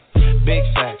tried it. Big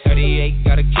facts, 38,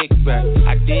 got a kickback.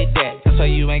 I did that, that's why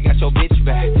you ain't got your bitch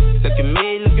back. Look at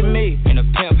me, in a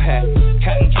pimp hat.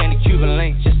 Cotton candy, Cuban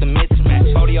link, just a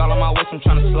mismatch. 40 all on my waist, I'm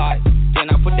tryna slide. Then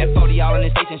I put that 40 all in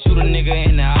his face and shoot a nigga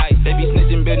in the eye. They be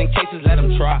snitching, building cases, let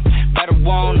them try. Better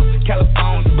warn them,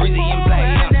 California, breezy and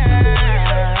black.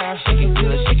 Shake it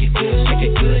good, shake it good, shake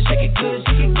it good, shake it good,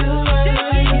 shake it good,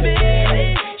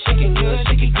 baby. Shake it good,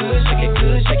 shake it good, shake it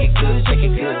good, shake it good, shake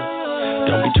it good.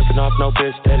 Don't be tripping off no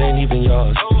bitch that ain't even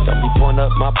yours. Don't be pouring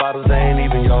up my bottles that ain't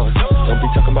even yours. Don't be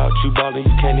talking about you ballin',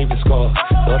 you can't even score.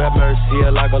 Lord have mercy,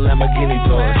 like a Lamborghini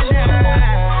doors.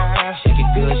 Shake it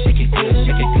good, shake it good,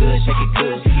 shake it good, shake it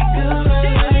good, shake it good,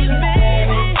 baby.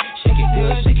 Shake it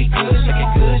good, shake it good, shake it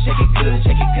good, shake it good,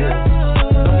 shake it good.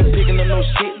 Don't be picking up no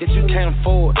shit that you can't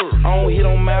afford. I don't hit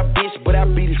on my bitch, but I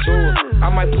beat it short. I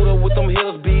might put up with them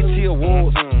hills, BET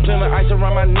awards. Plenty ice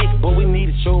around my neck, but we need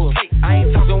it yours. I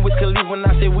ain't talking with Khalif when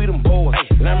I say we them boys.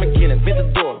 Lamborghini,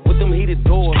 Ventador, with them heated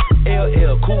doors.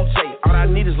 LL, Cool J, all I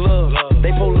need is love.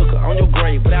 They pull looker on your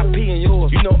grave, but I pee in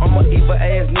yours. You know I'm a evil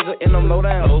ass nigga and I'm low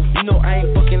down. You know I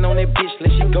ain't fucking on that bitch, let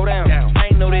she go down.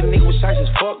 I ain't know that nigga was shy as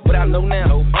fuck, but I know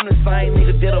now. I'm the same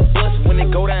nigga that'll bust when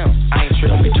it go down. I ain't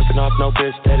tripping. Don't be tripping off no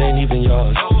bitch that ain't even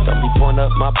yours. Don't be pouring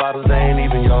up my bottles that ain't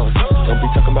even yours. Don't be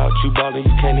talking about you ballin',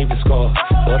 you can't even score.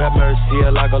 Lord have mercy,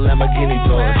 like a Lamborghini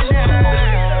doors.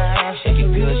 Shake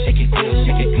it good, shake it good,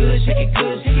 shake it good, shake it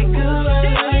good, shake it good,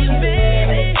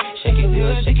 baby. Shake it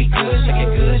good, shake it good, shake it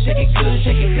good, shake it good,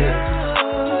 shake it good.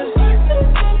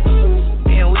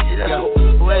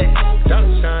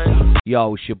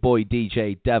 Yo, it's your boy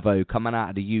DJ Devo coming out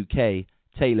of the UK.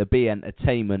 Taylor B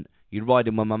Entertainment. You're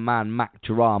riding with my man Mac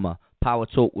Jarama. Power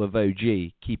Talk with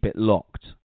OG. Keep it locked.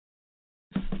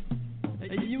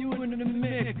 Hey, you in the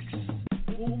mix.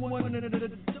 One of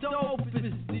the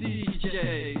dopest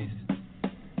DJs.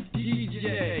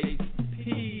 DJ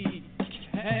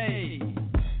PK.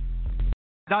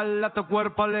 Dale a tu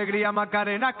cuerpo alegría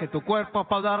Macarena, que tu cuerpo es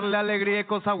para darle alegría y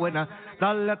cosas buenas.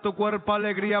 Dale a tu cuerpo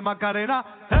alegría Macarena,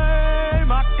 hey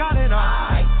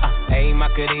Macarena. Hey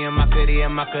Macarena, Macarena,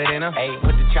 Macarena. Hey,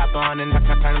 put the chopper on and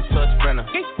turn him to a sprinter.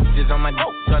 Just on my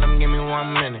dope, tell them give me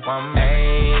 1 minute.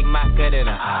 Hey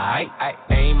Macarena, aight.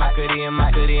 Hey Macarena,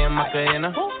 Macarena,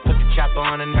 Macarena. Put the chopper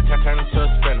on and turn him to a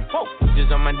sprinter.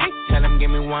 Just on my dick, tell him give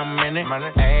me 1 minute.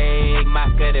 Hey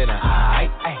Macarena,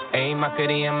 aight. Hey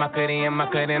Macarena, Macarena,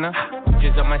 Macarena.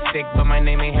 Just on my stick, but my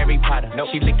name ain't Harry Potter. Nope.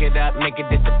 She lick it up, make it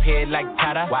disappear like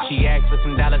Tata. Wow. She asked for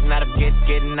some dollars, not a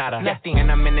getting out of.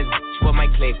 And I'm in this bitch with my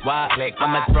click. Why?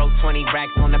 I'ma throw 20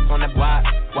 racks on the block.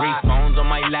 3 phones on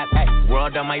my lap,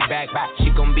 world on my back. She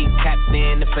gon' be tapped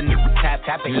in if a nigga tap.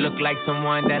 You look like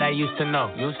someone that I used to know.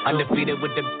 Undefeated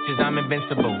with the bitches, I'm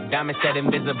invincible. Diamond said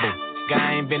invisible.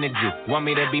 Sky ain't been a Jew. Want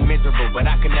me to be miserable, but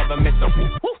I can never miss them.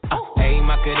 Hey,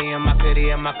 Macarena,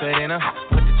 Macarena, Macarena.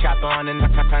 Put the chopper on and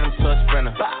turn him to a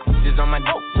sprinter. Just on my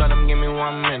dope, tell them give me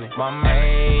 1 minute.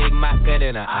 Hey,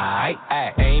 Macarena, aight.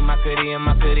 Hey, Macarena,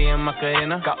 Macarena,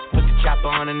 Macarena. Put the chopper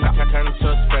on and turn him to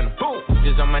a sprinter.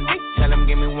 Just on my dick, tell them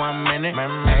give me 1 minute.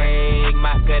 Hey,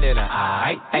 Macarena,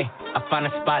 aight. I find a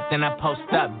spot, then I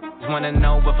post up. Just wanna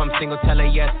know if I'm single, tell her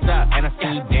yes up. And I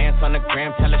see you dance on the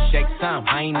gram, tell her shake some.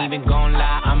 I ain't even gon'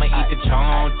 lie, I'ma eat the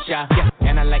choncha.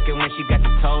 And I like it when she got the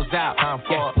toes out.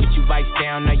 Get you vice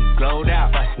down, now you glowed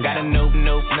out. Got a new,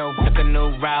 took a new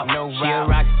route. She a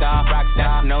rock star,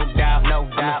 that's no doubt. I'm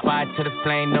the fire to the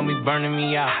flame, don't be burning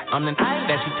me out. I'm the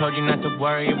that she told you not to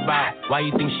worry about. Why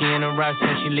you think she in a rush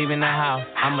when she leaving the house?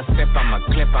 I'ma sip, I'ma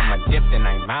clip, I'ma dip, then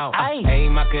I'm out. Hey,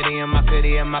 Macarena,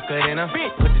 Macarena, Macarena.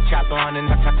 Put the chopper on and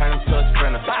turn him to a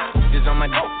sprinter. Just on my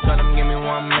dope, tell them give me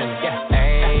 1 minute.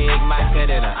 Hey,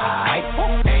 Macarena, aight.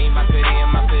 Hey, Macarena,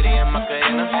 Macarena,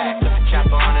 Macarena. Put the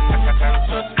chopper on and turn him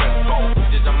to a sprinter.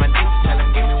 Just on my dick, tell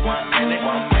him give me 1 minute.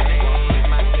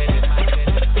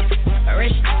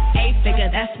 Rich, 8-figure,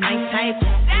 that's my type.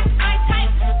 That's my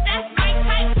type. That's my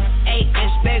type.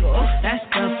 8-inch bagel, that's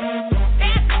the.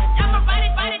 I'ma ride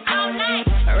it all night.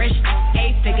 Rich,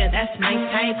 8-figure, that's my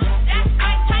type. That's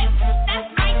my type. That's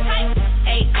my type.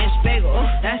 8-inch bagel,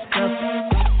 that's the.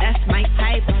 That's my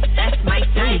type. That's my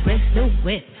type. New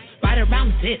whip, right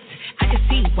around zips. I can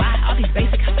see why all these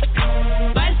basic.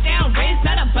 Bust down wrist,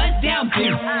 not a bust down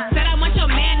bitch. Said I want your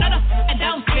man, not a I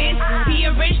don't fit. He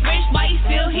a rich, why he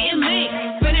still hitting lick?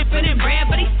 Spinning bread,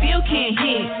 but he still can't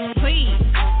hit. Please,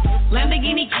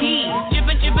 Lamborghini keys,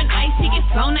 drippin' ice, he get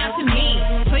flown out to me.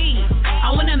 Please,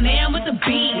 I want a man with a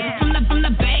beat. From the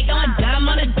bag, I want dumb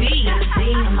on a D.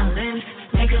 See on my lips,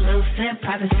 make a little sip,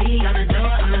 privacy on the door.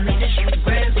 I'ma make the shoes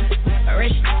grip.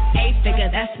 Rich,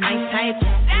 8-figure, that's my type.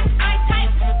 That's my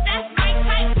type. That's my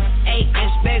type.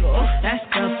 8-inch bagel, that's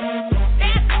the.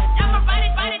 I'ma ride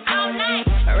it all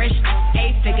night. Rich,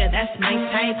 8-figure, that's my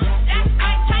type. That's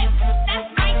my type.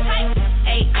 That's my type.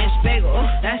 8-inch bagel,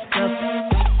 that's the.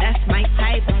 That's my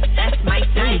type. That's my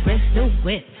type. New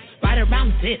whip, right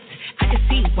around zips. I can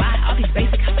see why all these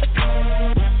basic.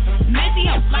 Messy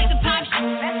up like the pop shit.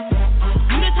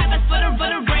 You the type of for the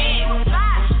red.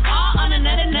 All on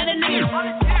another nigga.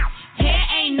 Hair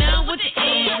ain't none with the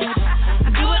edge.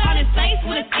 Do it on his face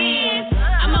with a thin.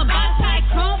 I'm a boss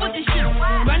tycoon with the shit.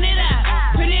 Run it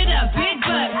up, print it up, big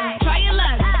butt. Try your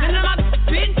luck, none of my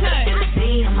big touch.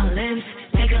 See on my lips,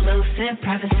 take a little sip,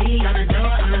 privacy on the door.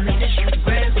 I'ma make the shoes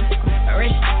grip.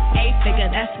 Rich, 8-figure,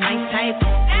 that's my type.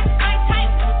 That's my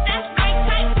type. That's my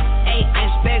type.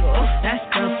 8-inch bagel, that's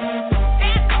the.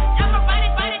 I'ma ride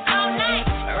it all night.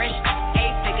 Rich,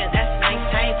 8-figure, that's my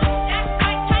type. That's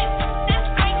my type. That's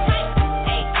my type.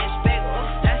 8-inch bagel,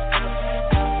 that's the.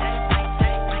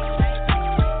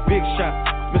 Big shot,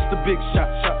 Mr. Big Shot,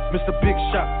 Mr. Big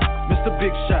Shot, Mr.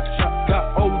 Big Shot. Got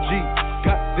OG,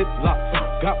 got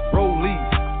Ziplocs, got rollies,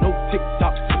 no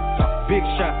TikTok. Big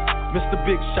shot, Mr.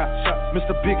 Big Shot,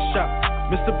 Mr. Big Shot,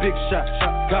 Mr. Big Shot.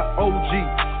 Got OG,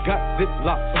 got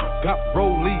Ziplocs, got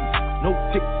rollies, no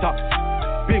TikTok.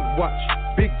 Big watch,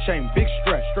 big chain, big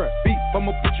strap. Beef,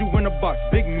 I'ma put you in a box.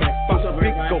 Big Mac, box,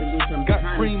 big ghost. Got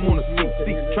cream on the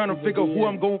seat. Trying to figure who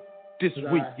I'm gon' this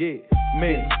week. Yeah,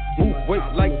 man, move weight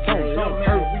like Tone.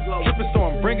 Trippin', so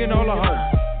I'm bringing all the home.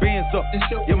 Bands up,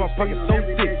 yeah, my pocket so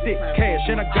thick cash,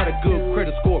 and I got a good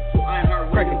credit score.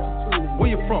 Crackin', where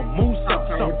you from? Move south,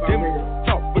 some them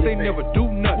talk, but they never do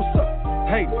nothing.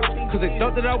 Hey, cause they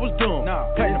thought that I was dumb.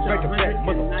 Platinum back to back,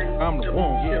 mother, I'm the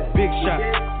one. Big shot,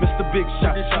 Mr. Big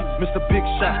Shot, Mr. Big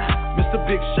Shot, Mr.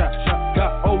 Big Shot.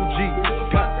 Got OG,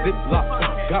 got Ziploc,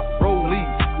 got Rollies,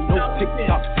 no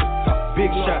TikTok.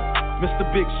 Big shot, Mr.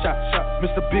 Big Shot,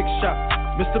 Mr. Big Shot,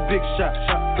 Mr. Big Shot.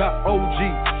 Got OG,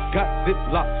 got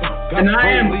Ziploc, got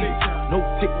Rollies, no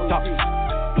TikTok.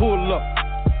 Pull up.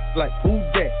 Like who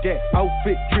that?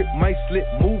 Outfit drip, might slip,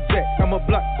 move that. I'm a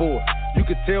block boy. You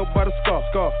can tell by the scar.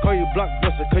 Call you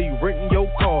blockbuster, cause you renting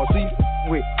your car. So you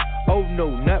with? Oh no,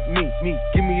 not me.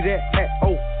 Give me that hat.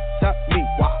 Oh, top me.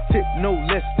 Tip no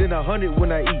less than 100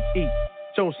 when I eat.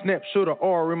 Don't snap, show the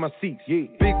R in my seats.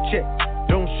 Yeah, big check,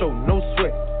 don't show no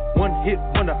sweat. One hit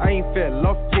wonder, I ain't fell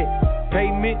off yet.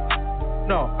 Payment?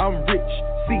 No, I'm rich.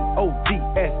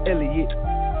 CODS Elliot.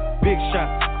 Big shot,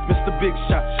 Mr. Big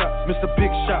Shot, Mr.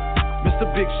 Big Shot, Mr.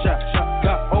 Big Shot.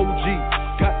 Got OG,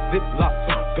 got Ziploc,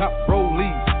 got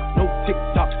Rollies, no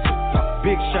TikTok.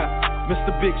 Big shot,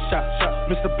 Mr. Big Shot,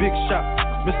 Mr. Big Shot,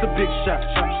 Mr. Big Shot.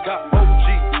 Got OG,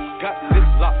 got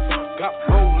Ziploc, got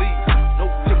Rollies, no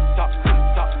TikTok.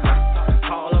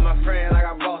 All of my friends, I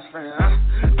got boss friends.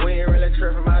 We ain't really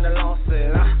tripping about the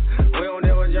losses. We don't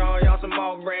deal with y'all some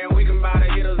off brand. We can buy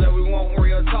the hitters that we want,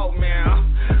 real talk, man.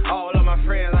 All of my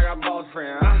friends, I got boss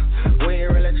friends. We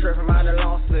ain't really tripping about the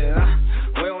losses.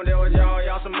 We don't deal with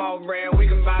y'all some off brand. We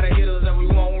can buy the hitters that we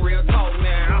want, real talk,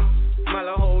 man. My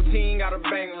little whole team got a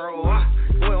bankroll.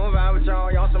 We don't vibe with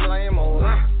y'all some lame-os.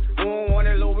 We don't want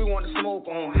it low, we want the smoke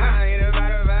on. Ain't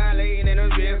nobody violating in the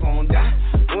vehicle on that.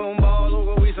 We don't ball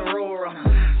over, we some roll runners.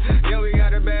 Yeah, we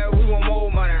got it bad, we want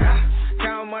more money.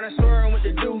 Count money, swearing what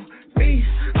to do. Me,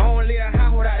 I don't leave a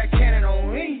house without a cannon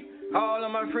on me. All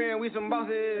of my friends, we some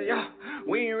bosses, yeah.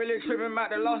 We ain't really tripping about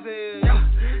the losses,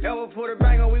 yeah. Ever put a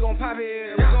banger, we gon' pop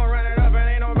it. We gon' run it up and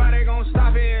ain't nobody gon'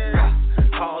 stop it,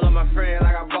 yeah. All of my friends,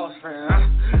 I got boss friends,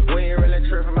 we ain't really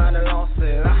tripping about the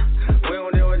losses, We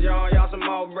don't deal with y'all some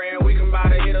off brand. We can buy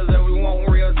the hitters that we want,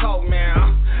 real talk,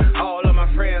 man. All of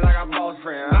my friends, I got boss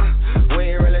friends, we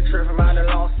ain't really tripping about the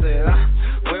losses,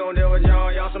 We don't deal with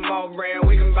y'all some off brand.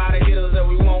 We can buy the hitters that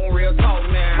we want, real talk,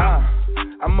 man.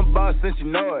 I'm a boss since you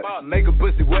know it. Make a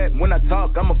pussy wet when I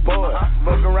talk, I'm a boy.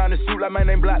 Fuck around and shoot like my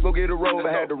name Block, go get a robe.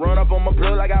 I had to run up on my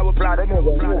plug like I was plot. She sit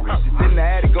in the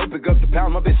attic, go pick up the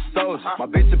pound. My bitch is soldier. My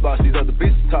bitch a boss, these other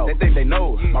bitches talk. They think they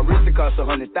know it. My wrist it cost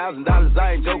 $100,000.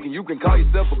 I ain't joking. You can call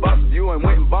yourself a boss if you ain't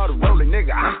went and bought a rolling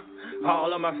nigga.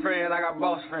 All of my friends, I got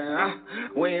boss friends.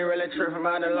 We ain't really tripping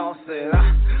about the losses.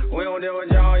 We don't deal with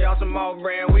y'all some off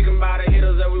brand. We can buy the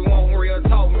hitters that we want, real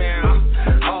talk, man.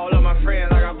 All of my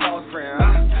friends, I got boss friends.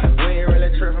 We ain't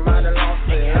really tripping about the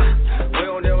losses. We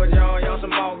don't deal with y'all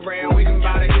some off brand. We can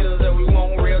buy the hitters that we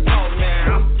want, real talk,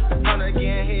 man. 100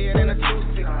 again here, then a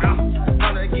 2-6.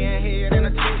 100 again here, then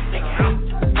a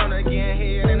 2-6. 100 again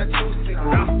here, then a 2-6.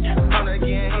 100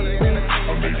 again here, then a 2-6.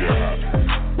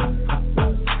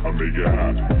 I'll make it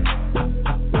hot.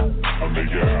 I'll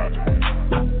make it hot.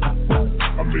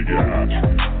 I'll make it hot.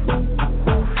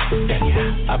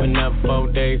 I've been up 4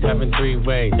 days, having 3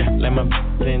 ways. Let my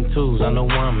in twos, I know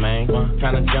one, man.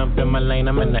 Tryna jump in my lane,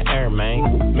 I'm in the air,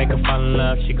 man. Make her fall in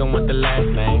love, she gon' want the last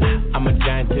name. I'm a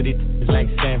giant to these like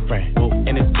San Fran.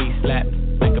 And it's beat slap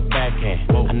like a backhand.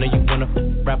 I know you wanna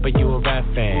rapper, you a rap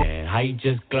fan. How you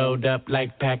just glowed up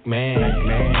like Pac-Man?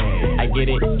 I get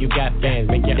it, you got fans.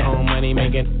 Make your own money,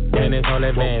 making tennis whole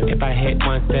advance. If I hit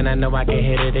once, then I know I can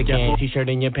hit it again. T-shirt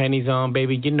and your panties on,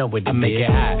 baby, you know what it is. I make it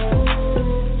hot.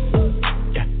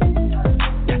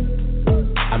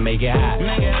 I make it hot.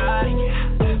 Make it hot.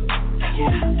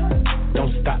 Yeah.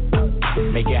 Don't stop.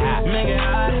 Make it hot. Make it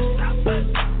hot.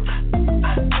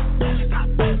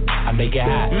 I make it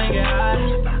hot. Make it hot.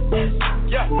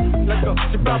 Yeah, let's go.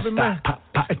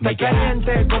 Está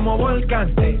caliente como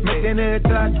volcán. Me tiene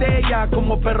detrás de ella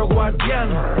como perro guardián.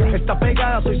 Está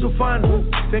pegada, soy su fan.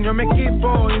 Señor mi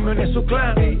equipo y me une su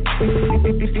clan. Y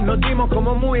nos dimos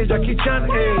como muy Jackie Chan.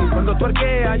 Cuando tu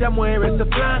arquea ya mueve ese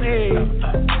plan.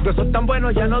 Besos tan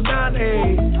buenos ya no dan.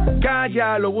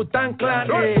 Calla, lo Wu-Tang Clan.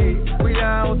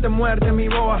 Cuidado, te muerde mi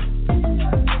boa.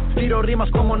 Tiro rimas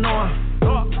como Noah.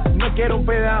 No quiero un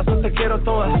pedazo, te quiero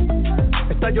toda.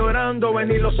 Está llorando,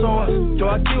 ven y lo sobas. Yo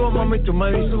activo, mami, tú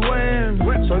me dices buen.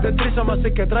 Soy de Trisoma,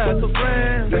 así que trae a tu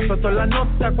friend. Le suelto la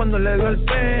nota cuando le doy el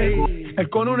pay. Él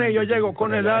con una y yo llego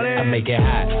con el arena. I make it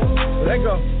hot. Let's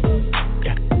go.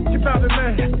 Yeah. Keep out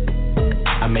man. Yeah.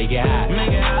 I make it hot.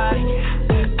 Make it hot.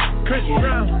 Chris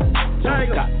Brown.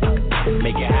 Tiger.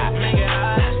 Make it hot. Make it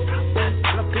hot.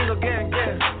 Latino gang,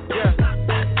 yeah.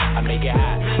 I make it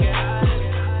hot. Make it hot.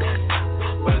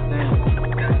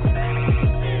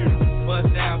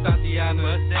 Bust down,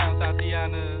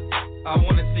 Tatiana. I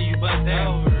wanna see you bust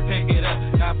down. Pick it up,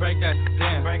 now break that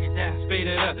down. Break it down, speed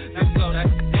it up, now slow that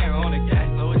down on the gas.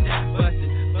 Slow it down, bust it,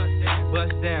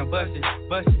 bust down, bust it,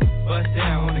 bust it, bust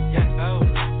down on the gas.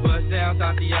 Bust down,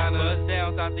 Tatiana, bust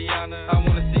down, Tatiana. I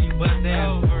wanna see you bust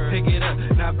down. Pick it up,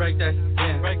 now break that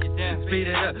down. Break it down, speed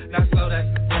it up, now slow that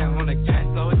down on the gas.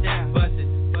 Slow it down, bust it,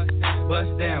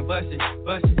 bust down, bust it,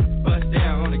 bust it, bust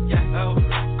down on the gas.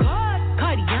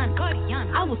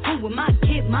 Cardiana, I was home with my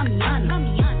kid,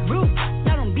 Mamiana. Rude,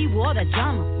 I don't be with all that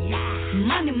drama.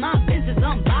 Money, my business,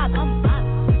 I'm bothered.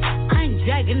 I ain't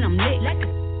dragging, I'm lit. Like a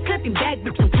clapping back,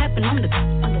 bitch, I'm clapping on the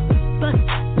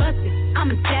bust it,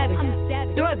 I'm a savage.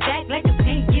 Throw it back like a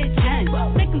 10-year challenge.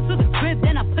 Take him to the crib,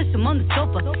 then I push him on the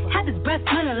sofa. Have his breath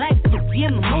smelling like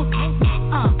Sophia Mimosa.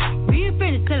 We ain't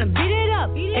finished, tell him beat it up.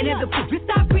 And if the pussy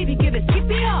stop breathing, give it, keep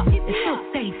it up. It's so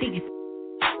safe, think it's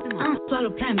I don't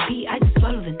swallow plan B, I just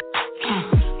swallow them.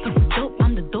 For the dope,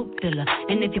 I'm the dope dealer.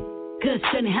 And if you're good,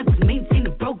 shouldn't have to maintain the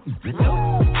broke.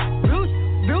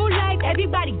 Real life,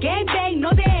 everybody gang bang,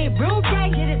 no they ain't real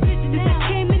right. Since I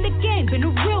came in the game, been a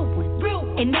real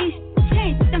one. And they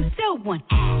changed, I'm still one.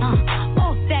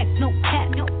 All facts, no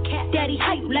cap. Daddy,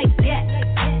 how you like that?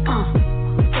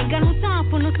 Ain't got no time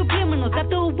for no subliminals.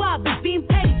 After a while, bitch being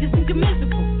paid, just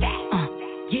incommensurable.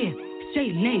 Yeah,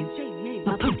 straight name.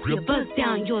 My pussy a buzz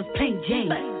down, yours plain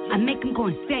Jane. I make him go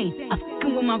insane. I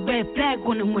fucking with my red flag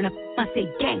on him when I say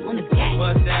gang on the gang.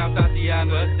 Bust down,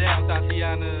 Tatiana, bust down,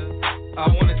 Tatiana. I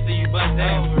wanna see you bust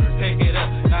down. Pick it up,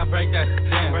 now break that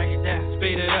down. Break it down,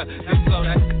 speed it up, now slow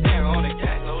that down on the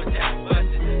gas. Slow it down, bust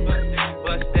it,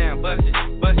 bust down, bust it,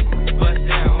 bust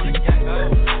down on the gas.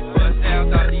 Bust down,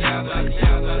 Tatiana.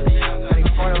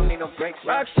 I don't need no breaks.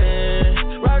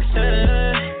 Roxanne,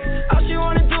 all she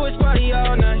wanna do is party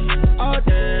all night. Oh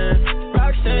damn,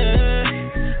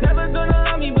 Roxanne, never gonna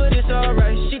love me, but it's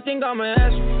alright. She think I'm an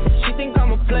ass, she think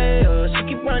I'm a player. She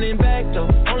keep running back though,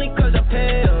 only cause I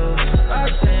pay her.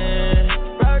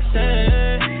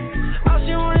 Roxanne, all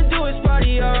she wanna do is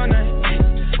party all night.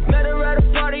 Met her at a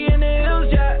party in the hills,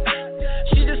 yeah.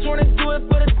 She just wanna do it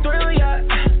for the thrill, yeah.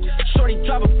 Shorty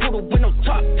drive a poodle with no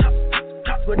top.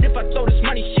 But if I throw this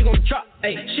money, she gon' drop.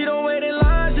 Ay, she don't wait in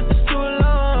lines if it's too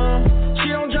long. She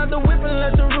don't drive the whip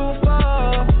unless the roof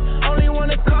fall. Only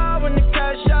wanna call when the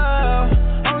cash out.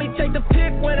 Only take the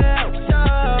pic when the house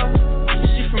out.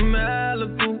 She from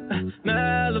Malibu.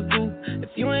 If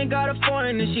you ain't got a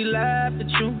foreign, then she laugh at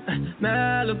you.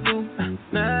 Malibu.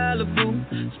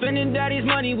 Spending daddy's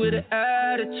money with an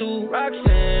attitude.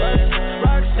 Roxanne,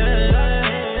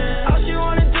 all she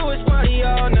wanna do is party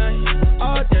all night.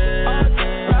 All day.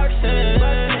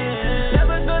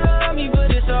 Never gonna love me, but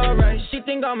it's alright. She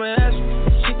think I'm an ass,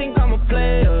 she think I'm a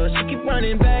player. She keep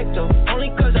running back though, only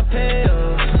cause I pay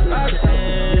her.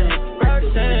 Roxanne,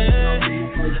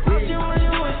 all she wanna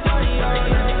do is party all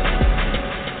night.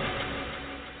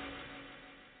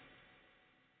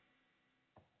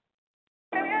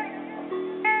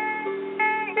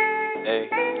 Hey,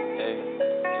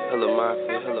 hella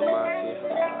mafia.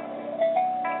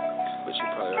 But you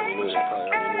probably already knew that.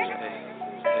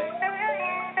 Hey.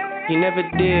 He never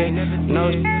did, no,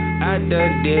 I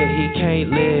done did. He can't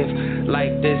live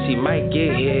like this, he might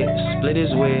get hit, split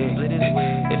his wig.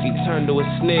 If he turned to a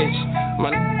snitch,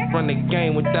 my run the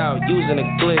game without using a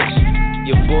glitch.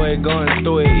 Your boy going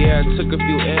through it, yeah, I took a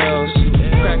few L's.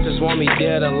 Crackers want me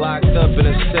dead or locked up in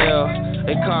a cell.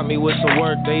 They caught me with some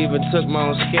work, they even took my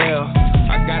own scale.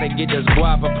 I gotta get this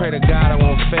guap, I pray to God I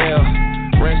won't fail.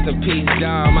 Rest in peace,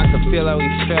 Dom, I can feel how he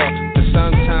felt. But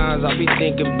sometimes I'll be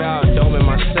thinking about doming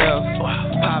myself.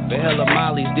 Popping hella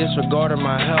mollies, disregarding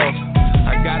my health.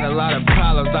 I got a lot of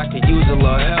problems, I could use a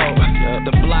little help.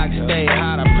 The block stay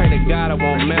hot, I pray to God I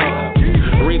won't melt.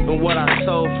 Reaping what I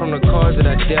sold from the cards that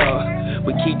I dealt.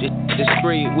 We keep it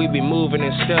discreet, we be moving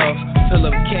in stealth.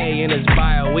 Philip K in his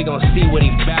bio, we gon' see what he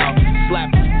bout.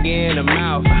 Slap in the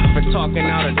mouth for talking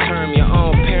out a term. Your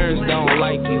own parents don't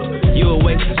like you. You a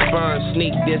waste of sperm,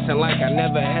 sneak dissing like I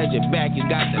never had your back. You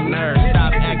got the nerve.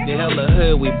 Stop acting hella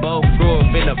hood. We both grew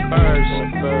up in the birds.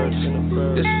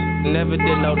 This never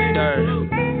did no dirt.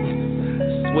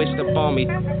 Switched up on me,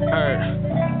 hurt.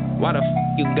 Why the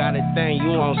you got a thing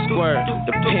you won't squirt?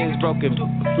 The pin's broken,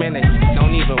 man, it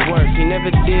don't even work. He never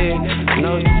did,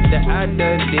 no that I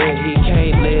done did. He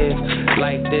can't live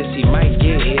like this, he might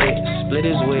get hit, split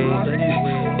his wig.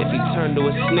 If he turned to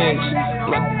a snitch,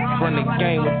 run the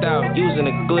game without using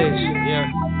a glitch. Yeah,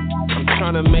 I'm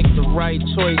trying to make the right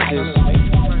choices,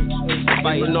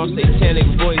 fighting off satanic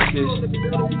voices.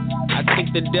 I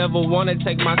think the devil wanna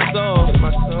take my soul,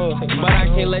 but I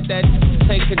can't let that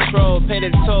take control. Pay the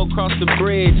toll, cross the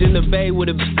bridge in the bay with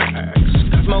a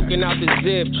Smoking out the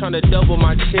zip, tryna double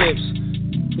my chips.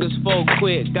 This folk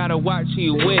quick, gotta watch who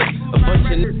you with. A bunch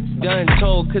of done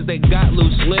told cause they got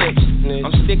loose lips.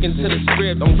 I'm sticking to the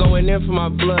script, I'm going in for my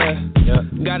blood.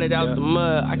 Got it out the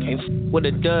mud, I can't with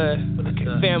a dud.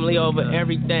 Family over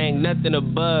everything, nothing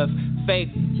above.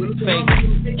 Fake,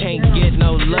 can't get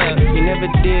no love. He never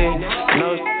did,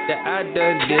 no that I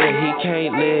done did. He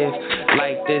can't live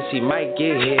like this, he might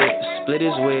get hit. Split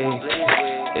his wig,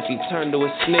 if he turned to a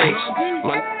snitch.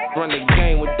 My run the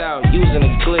game without using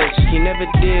a glitch. He never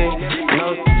did,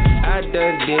 no I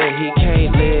done did. He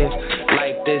can't live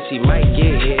like this, he might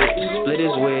get hit. Split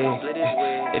his wig,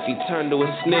 if he turned to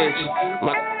a snitch.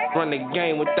 My run the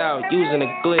game without using a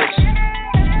glitch.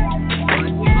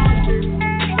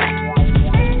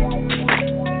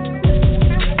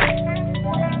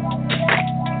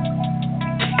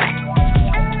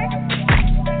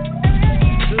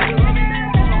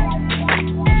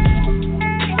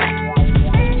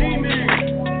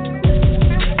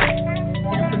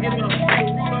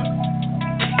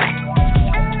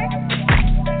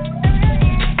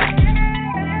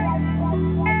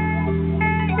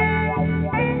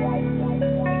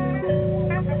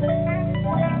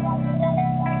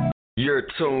 You're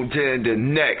tuned in to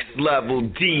Next Level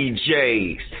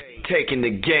DJs, taking the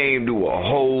game to a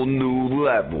whole new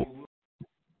level.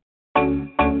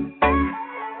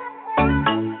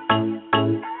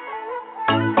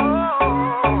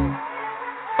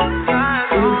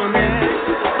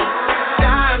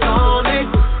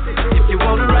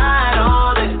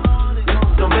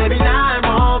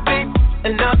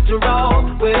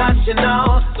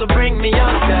 So bring me your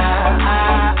time,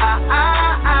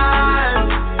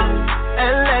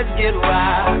 and let's get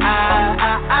wild,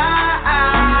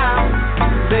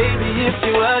 baby, if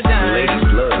you are down.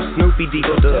 Ladies love Snoopy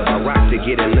Deagle Dub. I rock to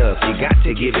get enough, you got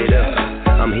to give it up.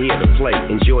 I'm here to play,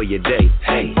 enjoy your day.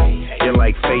 Hey, you're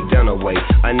like Faye Dunaway,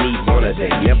 I need one a day,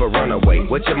 never run away.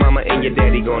 What your mama and your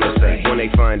daddy gonna say when they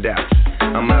find out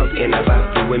I'm out and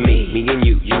about? You and me and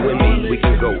you and me. We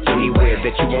can go anywhere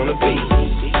that you wanna be.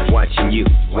 Watching you,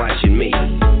 watching me.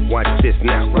 Watch this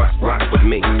now, rock with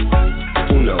me.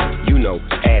 Uno, you know,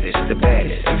 Addis the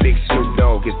baddest. And Big Snoop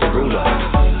Dogg is the ruler.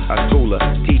 A schooler,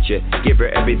 teacher, give her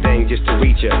everything just to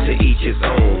reach her. To each his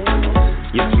own.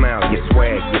 Your smile, your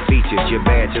swag, your features, your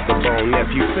badge of the bone.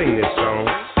 Nephew, sing this song.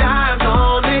 Dive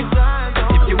on it,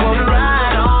 if you wanna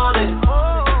ride on it.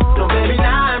 So baby,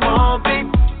 9 more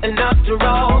beats, enough to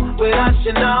roll with us,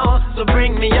 you know. So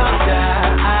bring me your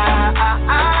time.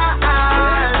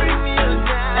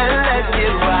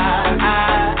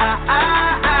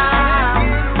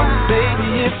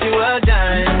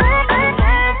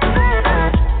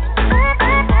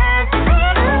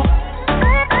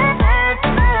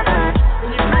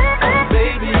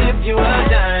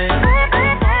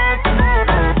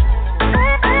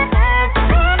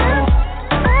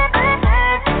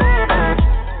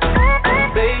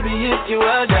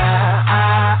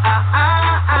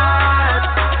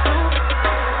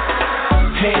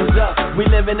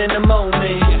 In the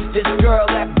moment, this girl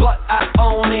that butt, I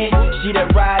own it. She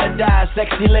that ride or die,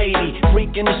 sexy lady.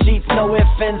 Freak in the sheets, no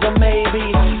ifs, ands, or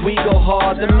maybe. We go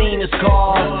hard, the meanest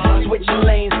cars. Switching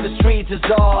lanes, the streets is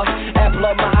ours. Apple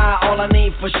of my eye, all I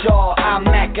need for sure. I'm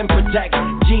Mac and protect,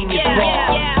 genius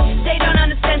ball. They don't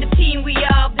understand the team we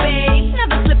are, babe.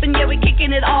 Never slipping, yeah, we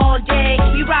kicking it all day.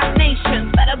 We rock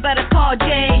nations, better call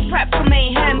Jay. Prep for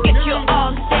mayhem, get your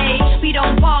all day. We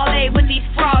don't parlay with these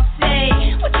frauds, say.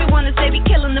 What you wanna say, we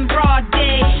killing them broad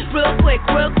day. Real quick,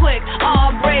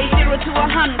 all brave. 0 to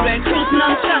 100, cruising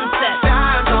on sunset.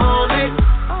 Dive on it,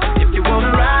 if you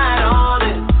wanna ride on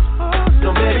it.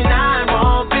 So baby, 9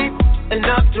 more beats,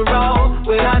 enough to roll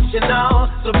with us, you know.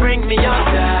 So bring me your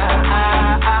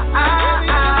time,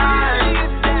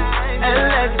 and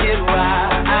let's get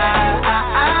wild,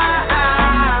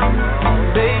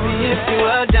 baby, if you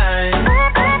are dying.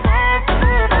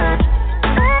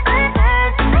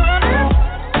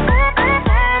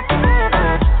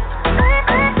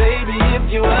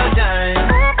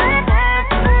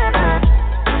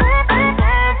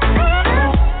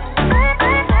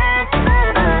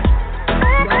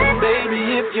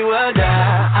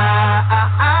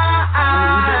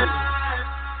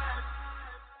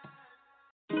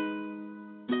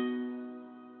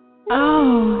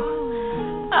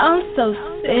 I'm so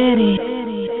city.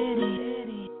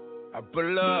 I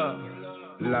pull up,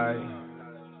 like,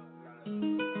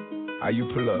 how you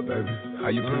pull up, baby? How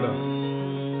you pull up?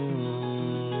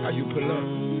 How you pull up?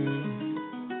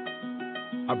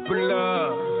 I pull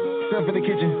up. Step in the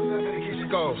kitchen.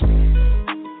 Let's go.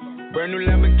 Brand new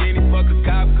Lamborghini, fuck a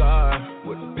cop car.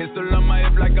 With a pistol on my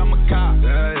hip like I'm a cop.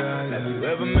 Have you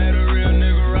ever met a real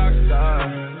nigga rock star?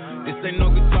 This ain't no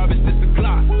guitar, bitch, this a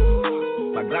Glock.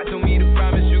 My Glock told me to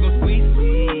promise you gon' squeeze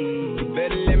me. You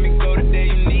better let me go the day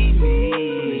you need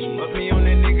me. Put me on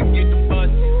that nigga, get the bus.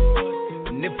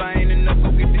 And if I ain't enough,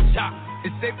 go get the chop.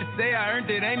 It's safe to say I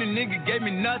earned it, ain't a nigga gave me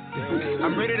nothing.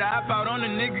 I'm ready to hop out on a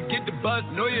nigga, get the bus.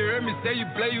 Know you heard me say you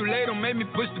play, you late, don't make me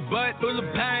push the butt. Full of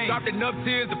pain, dropped enough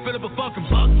tears to fill up a fucking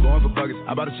bucket. Going for buckets,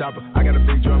 I bought a chopper. I got a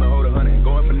big drum to hold 100.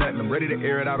 Going for nothing, I'm ready to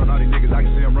air it out on all these niggas. I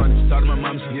can see them running. Talk to my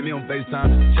mom, she hit me on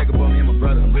FaceTime. Check up on me and my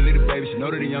brother. I'm really the baby. She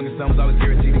know that the youngest son was always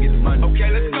guaranteed to get the money.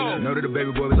 Okay, let's go. She know that the baby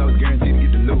boy was always guaranteed to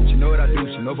get the loot. She know what I do.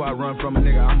 She know if I run from a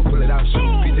nigga, I'ma pull it out.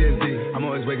 Shoot. PTSD. I'm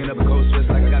always waking up in cold sweats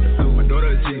like I got the flu. My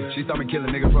daughter is G. She saw me kill a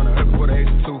nigga in front of her before the age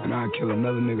of 2. And I'd kill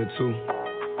another nigga too.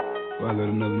 Or I let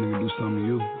another nigga do something to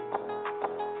you.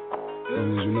 As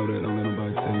long as you know that, don't let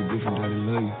nobody tell you different that they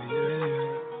love you.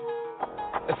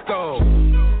 Let's go.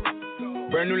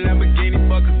 Brand new Lamborghini,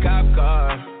 fuck a cop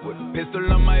car. With a pistol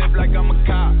on my hip like I'm a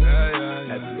cop.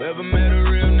 Have you ever met a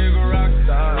real nigga rock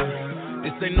star?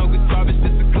 This ain't no guitar, bitch,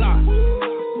 this a Glock.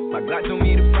 My Glock told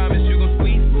me to promise you gon'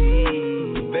 squeeze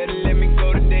me. You better let me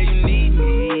go the day you need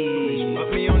me.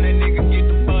 Put me on that nigga, get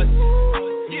the bus.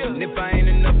 And if I ain't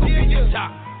enough, I'll get your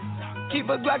top. Keep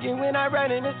a Glockin' when I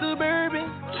ride in the Suburban.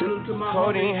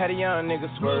 Codeine had a young nigga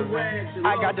swerving.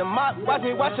 I got the mop, watch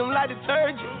me wash him like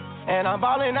detergent. And I'm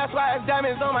ballin', that's why it's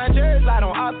diamonds on my jersey. Slide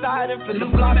on outside and flip the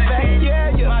block back, yeah.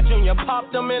 My junior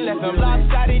popped them and left them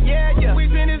lopsided, yeah. We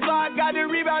spin his block, got the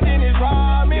rebound in his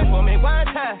ramen. For me one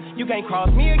time, you can't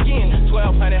cross me again.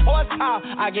 1,200 horsepower,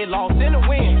 I get lost in the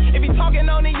wind. If he talking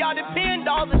on it, y'all depend,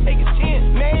 dogs will take a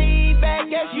chin. Maybach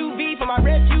SUV for my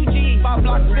refugee. 5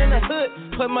 blocks in the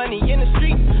hood, put money in the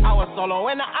street. I was solo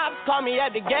and the ops called me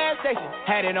at the gas station.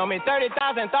 Had it on me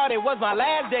 30,000, thought it was my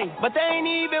last day. But they ain't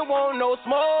even want no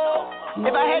smoke.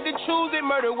 If I had to choose it,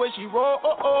 murder would she roll?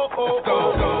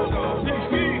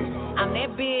 I'm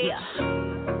that bitch.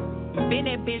 Been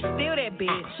that bitch, still that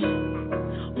bitch.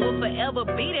 Will forever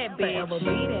be that bitch.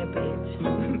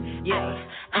 Yeah,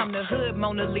 I'm the hood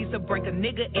Mona Lisa. Break a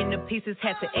nigga into pieces.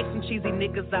 Had to X some cheesy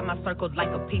niggas out my circle like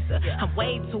a pizza. I'm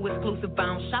way too exclusive. I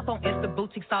don't shop on Insta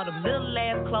boutiques. All them little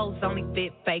ass clothes only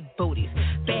fit fake booties.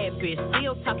 Bad bitch,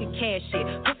 still talking cash shit.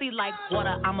 Pussy like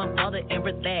water, I'm a mother and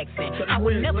relaxing. I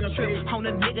would never trip on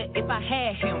a nigga if I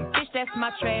had him. Bitch, that's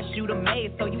my trash, you the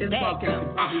maid, so you bagged him.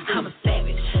 I'm a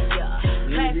savage, yeah.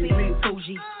 Classy,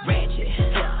 bougie, ratchet,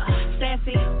 yeah.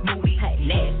 Sassy, moody,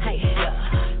 nasty,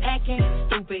 yeah. Acting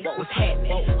stupid, what's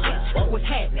happening? What's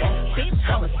happening? Bitch,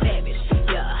 I'm a savage,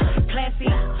 yeah. Classy,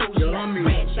 bougie,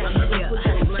 ratchet, yeah.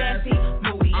 Sassy,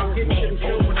 moody, nasty,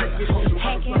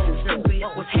 hacking stupid,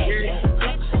 what's happening?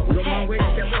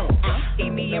 Eat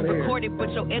me and record it,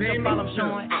 but your edge up all I'm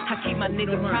showing. I keep my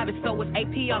niggas private, so it's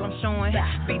AP all I'm showing.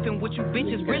 Beefing with you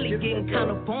bitches really getting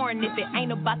kinda boring. If it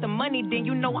ain't about the money, then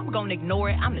you know I'm gonna ignore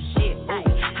it. I'm the shit.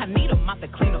 I need a mop to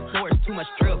clean the floors, too much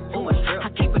drip. I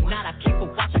keep a knot, I keep a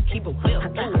watch, I keep a whip.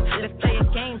 Let's play a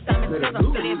game, Simon says I'm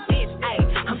still that bitch.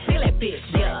 I'm still that bitch,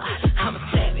 yeah. I'm a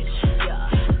savage, yeah.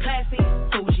 Classy,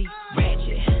 bougie,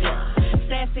 ratchet, yeah.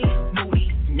 Sassy,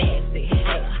 moody, nasty,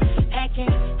 yeah. Acting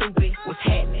stupid, what's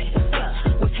happening?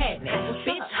 What's happening?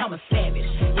 Bitch, I'm a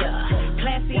savage, yeah.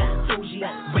 Classy, bougie,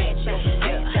 ratchet,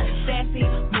 yeah. Sassy,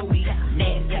 moody,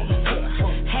 nasty, yeah.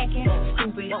 Hacking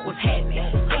stupid, what's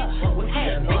happening? What's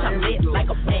happening? Bitch, I'm lit like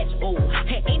a match, ooh.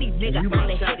 Hey, any nigga on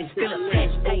the head is still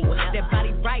attached, ooh. That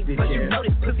body right, but you know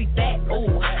this pussy fat,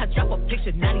 ooh. I drop a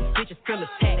picture, now these bitches still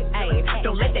attacked, ayy.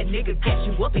 Don't let that nigga catch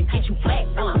you up and get you whacked,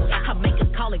 I make a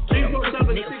call and get a pussy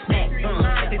nigga smack,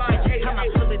 This bitch is time I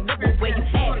pull it up where you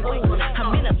at, ooh.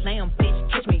 I'm in a lamb,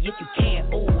 bitch, catch me if you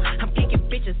can, ooh. I'm kicking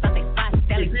bitches out they 5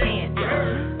 Sally can.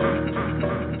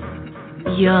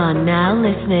 You're now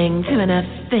listening to an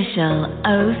official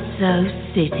Oh So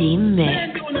City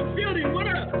mix.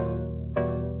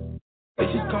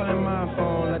 Bitches calling my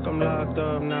phone like I'm locked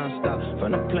up non-stop.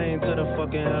 From the plane to the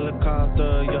fucking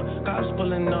helicopter, yeah. Cops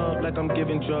pulling up like I'm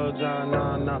giving drugs,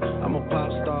 nah. I'm a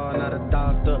pop star, not a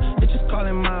doctor. Bitches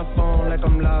calling my phone like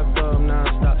I'm locked up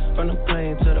non-stop. From the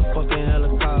plane to the fucking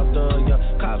helicopter, yeah.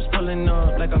 Cops pulling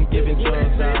up like I'm giving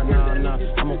drugs, nah.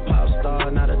 I'm a pop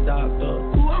star, not a doctor.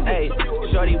 Hey,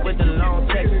 shorty with the long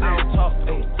text, I don't talk,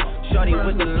 hey. Shorty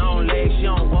with the long legs, she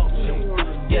don't walk, hey.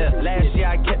 Yeah, last year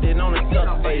I kept it on the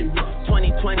tuck, ayy.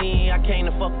 2020, I came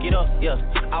to fuck it up, yeah.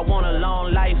 I want a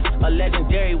long life, a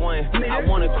legendary one. I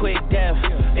want a quick death,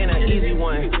 and an easy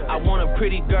one. I want a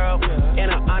pretty girl,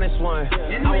 and an honest one.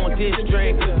 I want this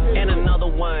drink, and another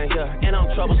one, yeah. And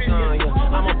I'm troublesome,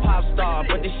 yeah. I'm a pop star,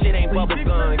 but this shit ain't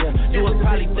bubblegum, yeah. You would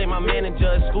probably say my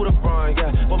manager is Scooter Braun,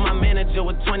 yeah. But my manager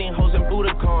with 20 hoes and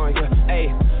Budokan, yeah.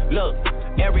 Ayy, look.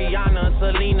 Ariana,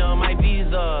 Selena, my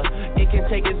visa. It can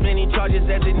take as many charges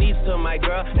as it needs to, my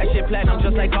girl. That shit platinum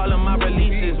just like all of my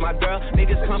releases, my girl.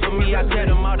 Niggas come for me, I tear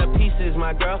them all to pieces,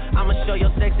 my girl. I'ma show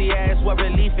your sexy ass what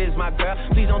relief is, my girl.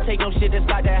 Please don't take no shit that's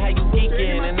like that, how you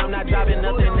geeking. And I'm not driving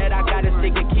nothing that I gotta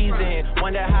stick the keys in.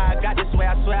 Wonder how I got this way,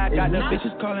 I swear I got the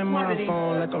bitches calling my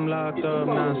phone like I'm locked up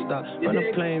non-stop. From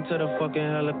the plane to the fucking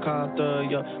helicopter,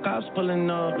 yo. Cops pulling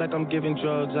up like I'm giving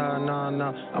drugs,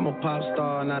 nah. I'm a pop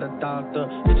star, not a doctor.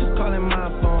 Bitches calling my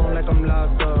phone like I'm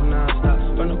locked up non-stop.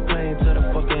 From the plane to the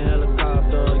fucking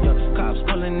helicopter, yo. Cops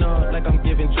pulling up like I'm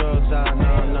giving drugs, nah.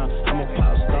 I'm a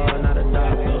pop star, not a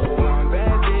doctor. One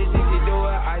bad bitch, if you do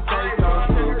it, I say so.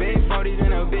 Two big 40s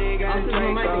and a big ass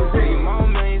Draco. 3 more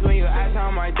millions when you ask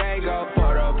how my day go.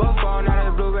 Put up a phone, not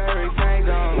a blueberry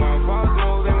fango. One false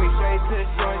move and we straight to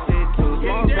short shit. 2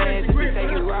 small bands, if we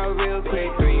take you out real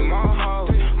quick. 3 more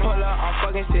hoes, pull up on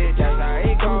fucking shit, that's how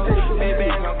it goes.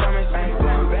 Baby, I'm coming straight.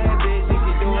 One bad bitch, if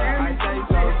you do it, I say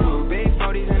so. 2 big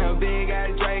 40s and a big ass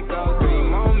Draco.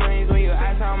 3 more millions when you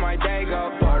ask how my day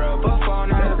go. Put up a phone,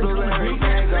 not a blueberry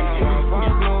fango. One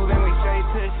false move and we straight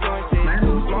to short shit.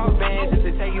 2 small bands just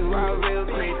to take you out real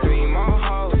quick. 3 more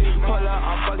hoes, pull up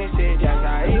on fucking shit, that's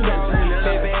how it goes.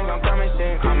 Baby, I'm coming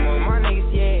straight. I'm with my niggas,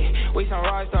 yeah. We some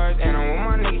rock stars and I'm with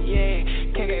my niggas,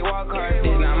 yeah. KK walk hard,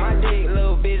 this not my dick,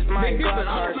 little bitch, my Glock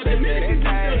hard. Straight to the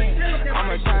tag, I'm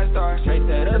a shot star, straight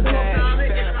to the bag.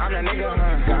 I'm the nigga,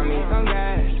 got me some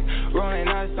gas, rolling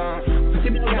up some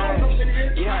cash.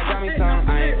 Yeah, I got me some,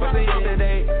 I ain't fucking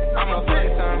yesterday, I'ma fuck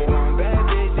some. One bad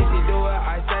bitch, if you do it,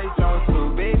 I say so.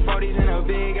 2 big 40s and a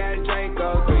big ass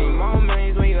Draco. 3 more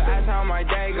millions when you ask how my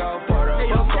day go. Put up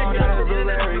a phone, not a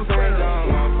blueberry fango.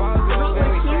 One false move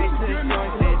and we straight to short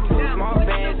shit. 2 small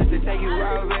bands just to take you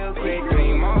out real quick.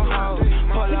 3 more hoes,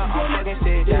 pull up on fucking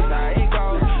shit, that's how it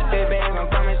goes. Baby, I'm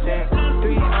coming shit.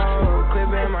 3-0,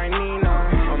 clipping my Nina.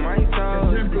 On my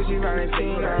toes, Gucci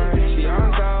Valentina. She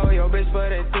on go, yo bitch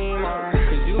put a team on.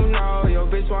 Cause you know, your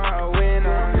bitch want a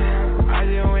winner. I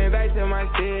just went back to my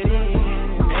city.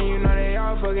 And you know they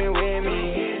all fucking with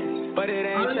me. But it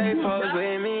ain't safe, pose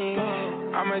with me.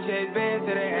 I'ma chase bands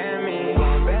to the enemy.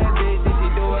 One bad bitch, if you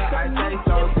do it, I say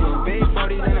so. 2 big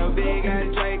 40s and a big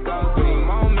ass Draco. 3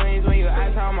 more millions when you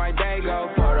ask how my day go.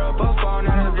 Put up a phone,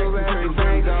 not a blueberry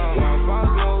fango. One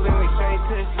false move and we straight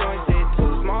to short shit.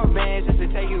 2 small bands just to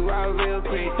take you out real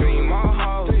quick. 3 more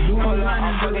hoes, pull up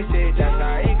on fucking shit, that's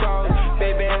how it goes.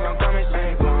 Baby, I'm coming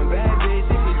straight. One bad bitch,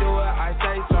 if you do it, I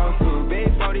say so. 2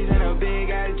 big 40s and a big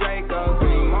ass Draco.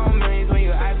 3 more millions when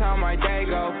you ask how my day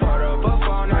go. Put up a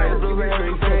phone, not a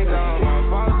blueberry fango. One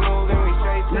false move and we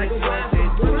straight to short shit.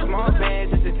 2 small bands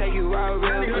just to take you out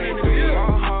real quick. 3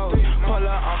 more hoes, pull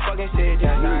up on fucking shit,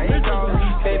 that's how it goes.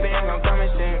 Baby, I'm coming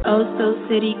straight. Oh, so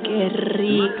city, que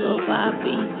rico,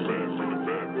 papi.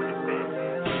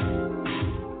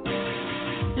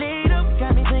 Lead up,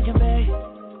 got me thinking, babe.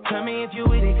 Tell me if you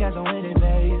with it, cause I'm with it,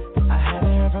 babe. I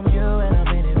haven't heard from you and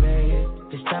I'm in it, babe.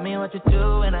 Just tell me what to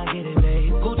do and I get it,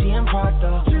 babe. Gucci and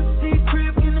Prada. Gypsy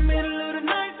crib in the middle of the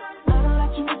night. I don't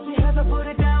let you miss it, have to put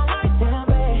it down right down,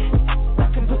 babe.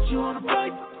 I can put you on a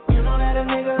flight. You know that a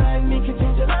nigga like me can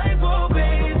change your life, oh,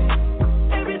 babe.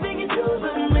 Everything you do is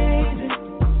amazing.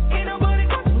 Ain't nobody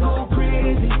gonna go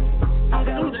crazy. I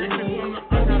got what you need.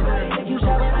 Everybody take you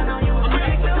shower, I know you a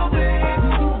freak, oh, babe.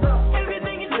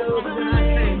 Everything you do is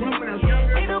amazing.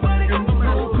 Ain't nobody gonna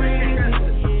go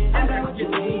crazy. I got what you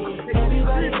need.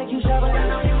 Everybody take you shower, I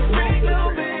know you a freak,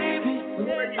 oh, baby.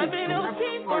 I've been OT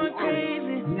going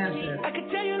crazy. I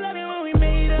could tell you love it when we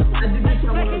made up.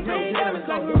 Black and gray diamonds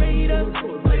like a radar.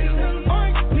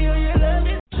 Orange peel, your love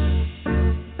is.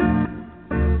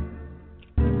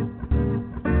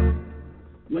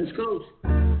 West Coast.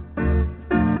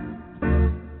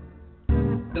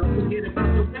 Don't forget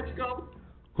about the West Coast.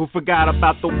 Who forgot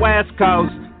about the West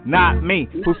Coast? Not me.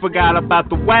 Who forgot about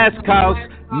the West Coast?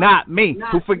 Not me.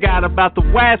 Who forgot about the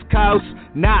West Coast?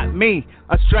 Not me.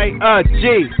 A straight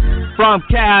G from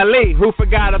Cali. Who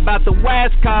forgot about the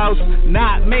West Coast?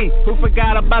 Not me. Who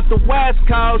forgot about the West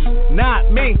Coast?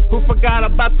 Not me. Who forgot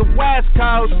about the West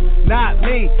Coast? Not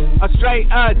me. A straight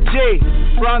G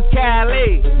from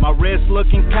Cali. My wrist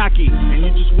looking cocky, and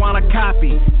you just wanna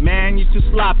copy. Man, you too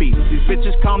sloppy. These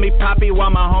bitches call me Poppy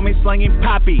while my homies slinging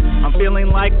Poppy. I'm feeling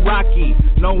like Rocky.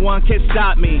 No one can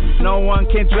stop me. No one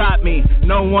can drop me.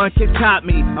 No one can top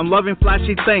me. I'm loving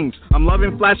flashy things. I'm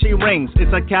loving flashy rings.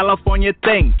 It's a California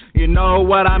thing. You know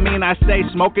what I mean? I stay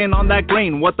smoking on that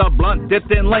green with a blunt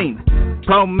dipped in lean.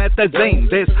 Promethazine,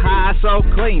 this high so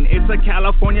clean. It's a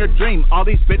California dream. All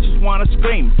these bitches wanna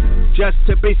scream just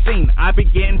to be seen. I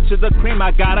begin to the cream.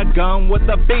 I got a gun with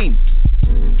a beam.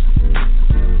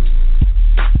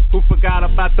 Who forgot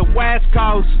about the West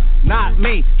Coast? Not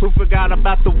me. Who forgot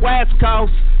about the West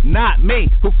Coast? Not me.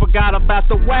 Who forgot about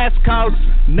the West Coast?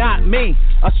 Not me.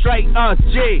 A straight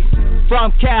G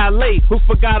from Cali. Who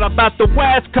forgot about the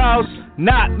West Coast?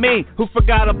 Not me. Who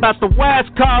forgot about the West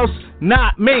Coast?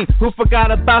 Not me. Who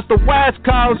forgot about the West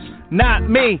Coast? Not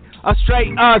me. A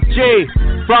straight G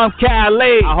from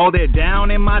Cali. I hold it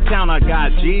down in my town. I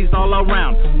got G's all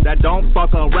around that don't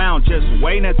fuck around, just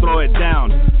waiting to throw it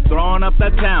down. Throwing up the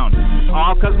town,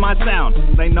 all cause my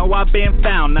sound. They know I've been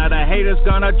found, now the haters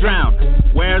gonna drown.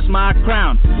 Where's my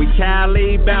crown? We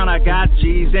Cali bound, I got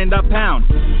G's in the pound.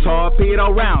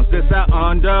 Torpedo rounds, this a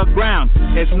underground.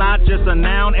 It's not just a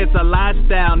noun, it's a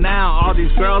lifestyle now. All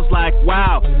these girls like,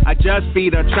 wow, I just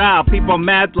beat a child. People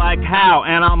mad like how,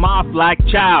 and I'm off like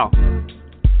chow.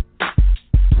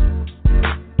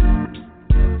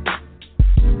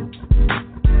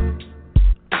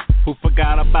 Who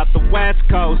forgot about the West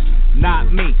Coast?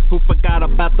 Not me. Who forgot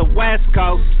about the West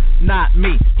Coast? Not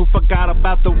me. Who forgot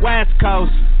about the West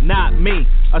Coast? Not me.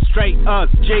 A straight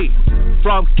G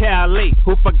from Cali.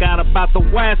 Who forgot about the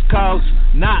West Coast?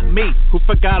 Not me. Who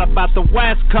forgot about the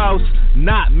West Coast?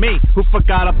 Not me. Who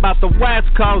forgot about the West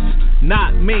Coast?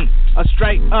 Not me. A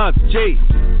straight G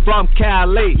from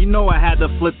Cali. You know I had to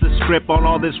flip the script on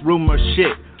all this rumor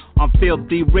shit. I'm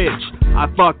filthy rich. I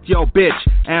fucked your bitch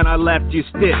and I left you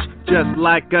stitched just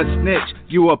like a snitch.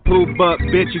 You a poop buck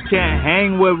bitch, you can't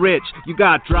hang with Rich. You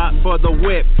got dropped for the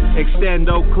whip,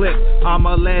 extendo clip.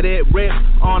 I'ma let it rip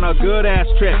on a good ass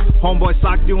trip. Homeboy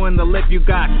socked you in the lip, you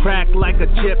got cracked like a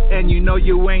chip, and you know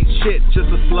you ain't shit, just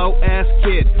a slow ass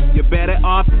kid. You're better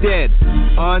off dead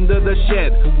under the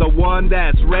shed, the one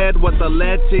that's red with the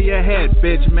lead to your head.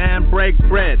 Bitch, man, break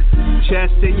bread,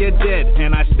 chest to your dead,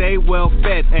 and I stay well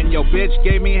fed, and your bitch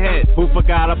gave me head. Who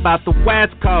forgot about the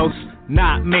West Coast?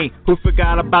 Not me. Who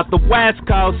forgot about the West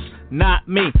Coast? Not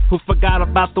me. Who forgot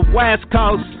about the West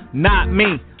Coast? Not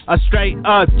me. A straight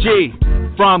G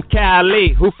from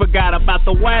Cali. Who forgot about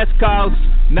the West Coast?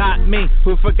 Not me.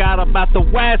 Who forgot about the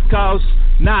West Coast?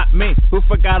 Not me. Who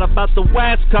forgot about the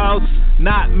West Coast?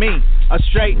 Not me. A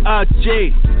straight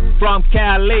G from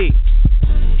Cali.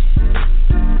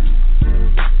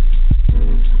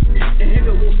 And here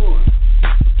go one more.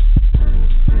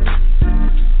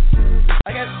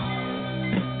 I guess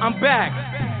I'm back.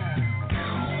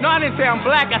 No, I didn't say I'm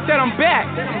black. I said I'm back.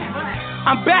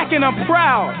 I'm back and I'm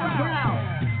proud.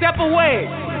 Step away.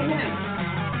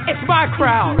 It's my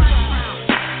crowd.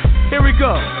 Here we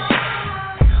go.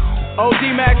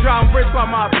 OGMack driving Bridgeport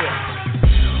Mafia.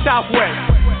 Southwest.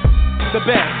 The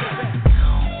best.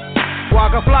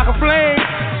 Waka Flocka Flame.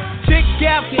 Chick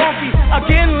Gap Funky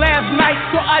again last night,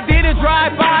 so I did a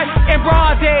drive-by in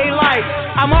broad daylight.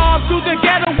 I'm all through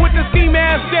together with the ski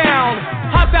mask down.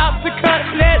 Hop out to cut,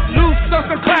 let loose on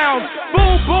some clowns.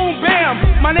 Boom, boom,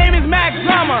 bam. My name is Mac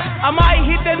Drummer. I might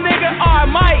hit the nigga or I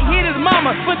might hit his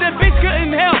mama, but the bitch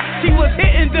couldn't help. She was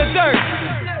hitting the dirt.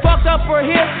 Fucked up her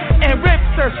hip and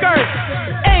ripped her skirt.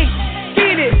 Ain't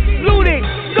get it, looted,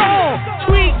 gone,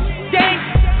 tweet, dank,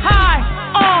 high.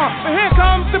 But here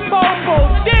comes the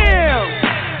popo, damn!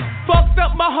 Fucked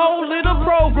up my whole little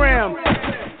program.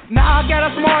 Now I got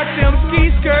a smart them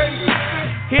ski skirt.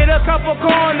 Hit a couple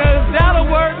corners, that'll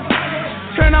work.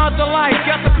 Turn out the lights,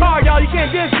 got the car, y'all, you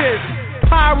can't diss this.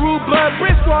 Pyro Blood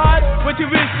Brick Squad, what you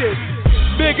wish this?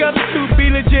 Big up to Be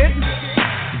Legit.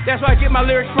 That's where I get my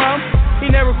lyrics from. He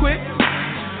never quit.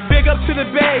 Big up to the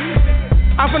Bay.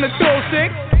 I'm from the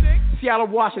 206. Seattle,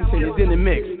 Washington is in the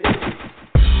mix.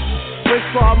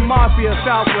 Bridgeport Mafia,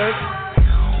 Southwest.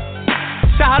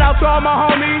 Shout out to all my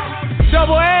homies.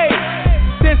 Double A,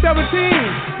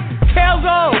 1017.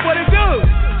 Kelzo, what it do?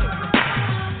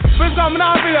 Bridgeport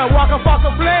Mafia, Waka Flocka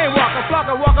Flame, Waka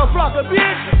Flocka,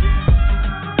 bitch.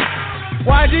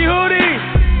 YG Hoodie,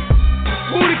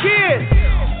 Who the Kid.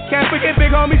 Can't forget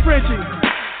big homie Frenchie.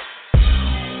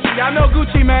 Y'all know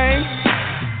Gucci, man.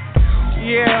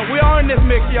 Yeah, we all in this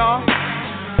mix, y'all.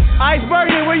 Iceberg,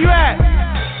 where you at?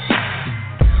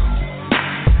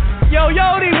 Yo,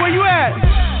 Yodi, where you at?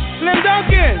 Slim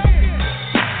Duncan,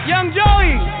 Young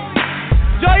Joey,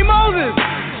 Joey Moses,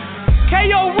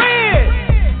 K.O. Red,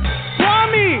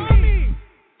 Kwame,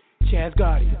 Chaz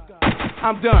Gotti.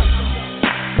 I'm done.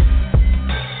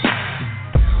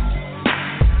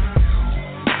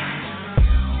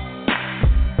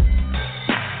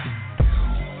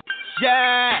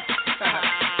 Yeah,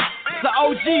 it's the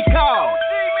OG call.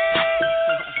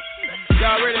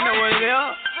 Y'all already know what it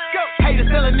is. Haters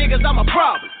telling niggas I'm a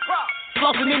problem.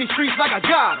 Flossing in these streets like I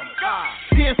got them.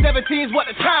 10-17's what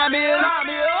the time is.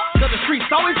 Cause the streets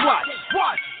always watch.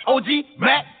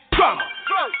 OGMack drama.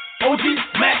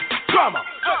 OGMack drama.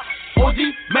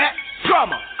 OGMack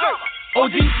drama.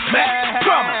 OGMack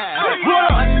drama.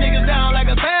 Hunting niggas down like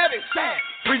a savage.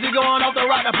 Breezy going off the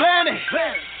rock the planet.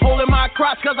 Holding my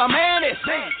crotch cause I'm managed.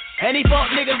 And these fuck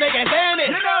niggas, they can't stand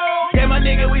it. Damn, my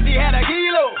nigga, we see had a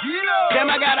kilo. Damn,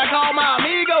 I gotta call my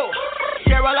amigo.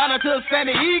 Carolina to San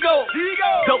Diego.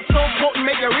 Dope so potent,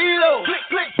 make it reload.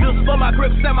 Just for my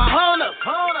grips and my hunters.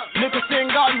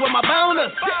 Nicholson Gardens with my bounders.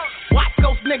 West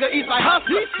Coast nigga eat like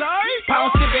hustlers.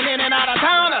 Pound sipping in and out of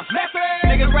towners.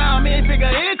 Niggas round me, figure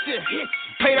itching.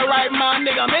 Pay the right mind,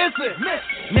 nigga missing.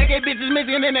 Naked bitches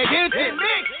missing in their kitchen.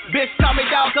 Bitch call me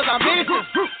dog cause I'm vicious.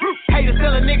 Haters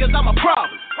telling niggas I'm a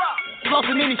problem.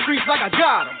 Flossing in these streets like I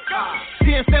got them.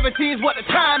 10-17's what the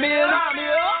time is.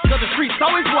 Cause the streets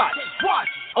always watch.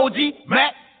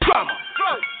 OGMack drama.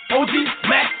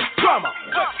 OGMack drama.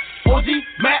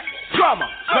 OGMack drama.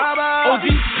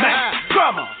 OGMack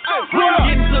drama.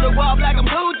 Getting to the wall like I'm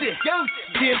Gucci.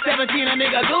 10-17 a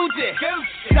nigga Gucci.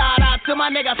 Shout out to my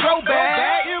nigga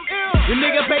Throwback. The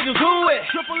nigga pages who it.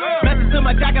 Message to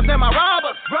my jackets and my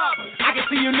robbers. I can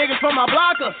see you niggas from my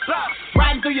blockers.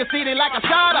 Riding through your city like a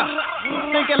shotter.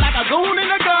 Thinking like a goon in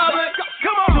the garbage.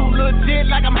 Too legit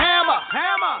like I'm Hammer.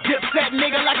 Dip set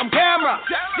nigga like I'm Camera.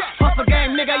 Hustle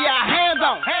game nigga, yeah, hands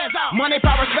on. Money,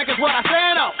 power, respect is what I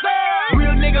stand on.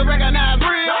 Real nigga recognize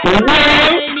real.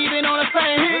 Ain't even on the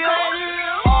same hill.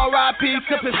 R.I.P.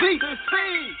 to P.C.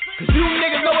 Cause you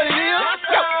niggas know what it is.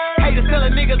 Haters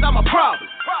telling niggas I'm a problem.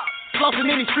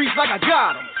 Flossing in these streets like I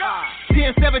got them.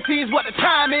 10-17's what the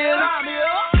time is.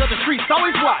 Cause the streets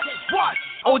always watch.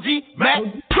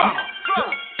 OGMack drama.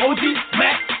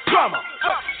 OGMack drama.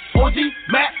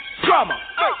 OGMack drama.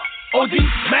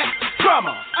 OGMack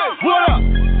drama. What up?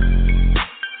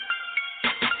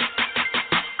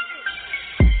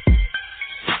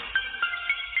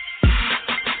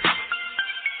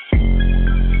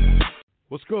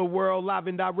 What's good, world? Live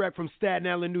and direct from Staten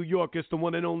Island, New York. It's the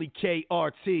one and only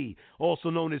KRT, also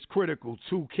known as Critical,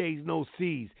 2 Ks, no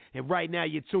Cs. And right now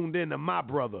you're tuned in to my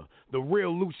brother, the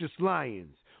real Lucius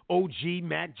Lyons,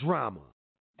 OGMack Drama.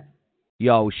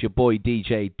 Yo, it's your boy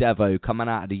DJ Devo coming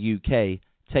out of the UK,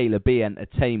 Taylor B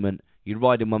Entertainment. You're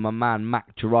riding with my man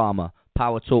Mac Drama,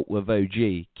 Power Talk with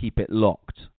OG. Keep it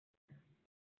locked.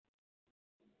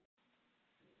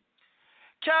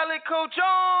 Calico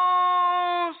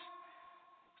Jones!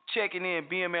 Checking in,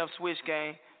 BMF Switch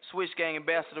Gang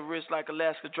ambassador, wrist like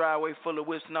Alaska, driveway full of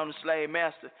whips, known as Slave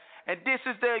Master. And this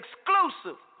is the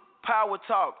exclusive Power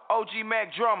Talk,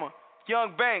 OGMack drummer,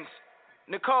 Young Banks,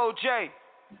 Nicole J.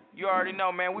 You already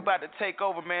know, man, we about to take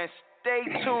over, man. Stay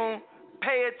tuned,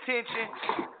 pay attention,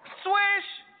 swish!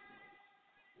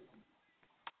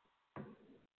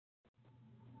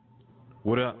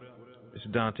 What up? It's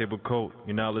Dante Bacote.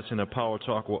 You're now listening to Power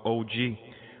Talk with OG.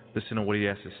 Listen to what he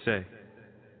has to say.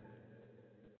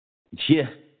 Yeah,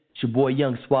 it's your boy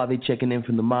Young Suave checking in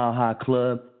from the Mile High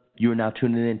Club. You are now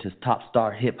tuning in to Top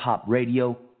Star Hip Hop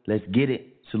Radio. Let's get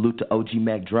it. Salute to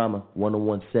OGMack Drama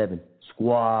 1017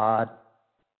 Squad.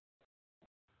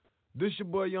 This your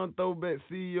boy Young Throwback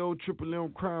CEO, Triple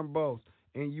M Crime Boss,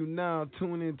 and you now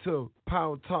tune into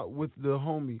Power Talk with the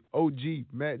homie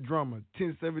OGMack Drama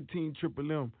 1017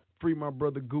 Triple M. Free my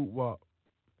brother Goot Wop.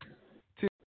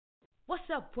 What's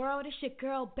up, world? It's your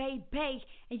girl, Bay Bay,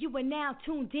 and you are now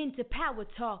tuned in to Power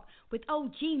Talk with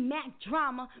OGMack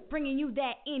Drama, bringing you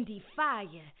that indie fire.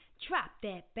 Drop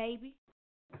that, baby.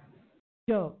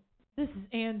 Yo, this is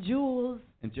Ann Jules.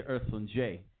 And your Earthling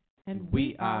J. And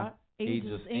we are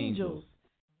Ageless Angels.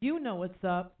 You know what's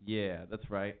up. Yeah,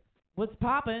 that's right. What's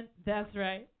poppin'? That's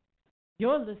right.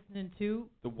 You're listening to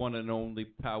the one and only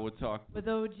Power Talk with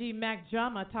OGMack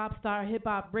Drama, Top Star Hip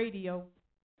Hop Radio.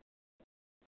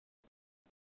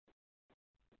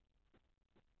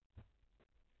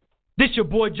 This your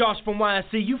boy Josh from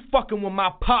YNC. You fucking with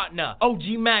my partner,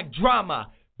 OGMack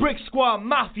Drama, Brick Squad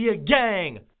Mafia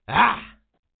Gang.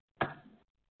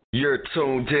 You're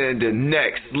tuned in to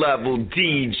Next Level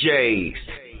DJs,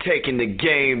 taking the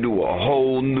game to a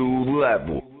whole new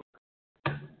level.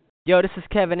 Yo, this is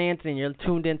Kevin Anthony. You're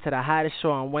tuned in to the hottest show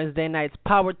on Wednesday nights,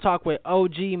 Power Talk with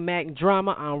OGMack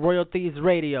Drama on Royal Thieves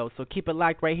Radio. So keep it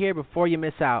locked right here before you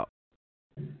miss out.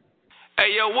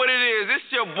 Hey, yo, what it is?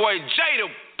 It's your boy Jada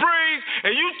Breeze,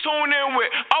 and you tune in with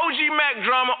OGMack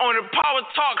Drama on the Power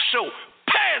Talk Show.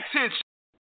 Pay attention.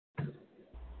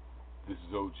 This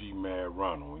is OG Mad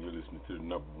Ronald, and you're listening to the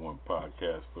 #1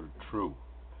 podcast for the true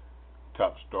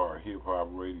Top Star Hip Hop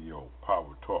Radio,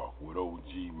 Power Talk with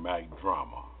OGMack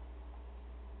Drama.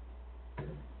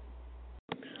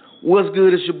 What's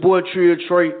good? It's your boy Trill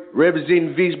Trey,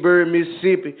 representing Vicksburg,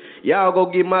 Mississippi. Y'all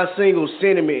go get my single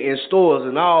Sentiment in stores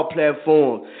and all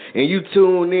platforms. And you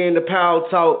tune in to Power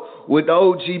Talk with the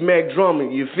OGMack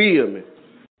Drumming. You feel me?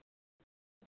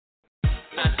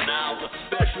 And now a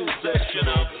special section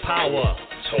of Power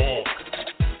Talk.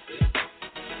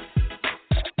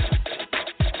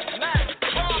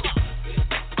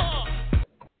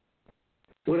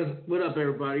 What up,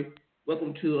 everybody?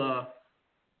 Welcome to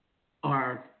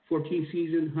our 14th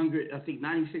season,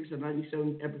 96 or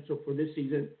 97 episode for this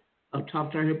season of Top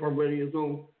Star Hip Hop Radio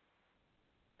Zone.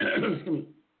 Excuse me,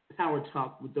 Power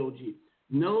Talk with OG.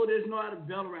 No, there's no other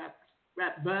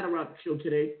battle rap show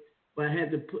today, but I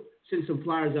had to send some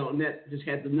flyers out, and that just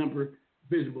had the number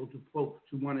visible to folks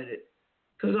who wanted it.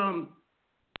 Because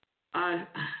I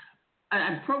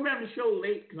programmed the show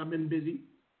late because I've been busy,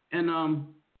 and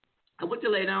I went to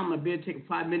lay down in my bed, taking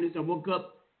 5 minutes. I woke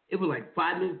up. It was like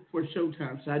 5 minutes before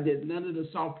showtime, so I did none of the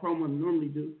soft promo I normally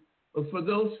do. But for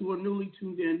those who are newly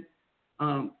tuned in,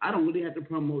 I don't really have to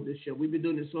promote this show. We've been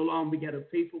doing it so long. We got a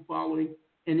faithful following,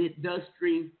 and it does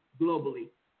stream globally.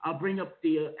 I'll bring up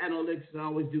the analytics I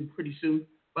always do pretty soon.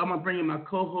 But I'm going to bring in my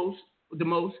co-host with the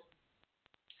most,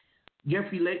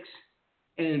 Jeffrey Lakes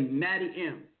and Maddie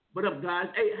M. What up, guys?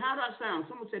 Hey, how do I sound?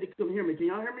 Someone said they couldn't hear me. Can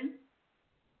y'all hear me?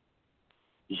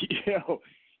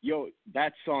 Yo,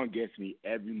 that song gets me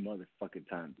every motherfucking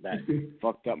time. That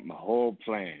fucked up my whole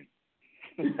plan.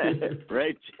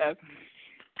 Right, Jeff?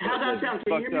 How does that sound?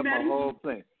 Can you hear me, Fucked up Maddie? my whole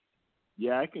plan.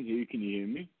 Yeah, I can hear you. Can you hear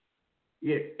me?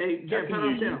 Yeah. Hey, Jeff, how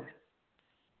does that sound?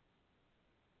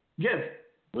 Jeff.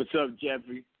 What's up,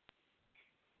 Jeffrey?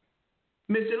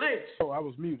 Mr. Lakes. Oh, I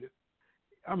was muted.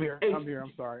 I'm here. Hey, I'm here.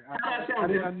 I'm sorry. how does that I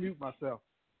sound, didn't Jeff? unmute myself.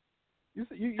 You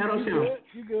How does that sound? good?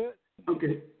 You good?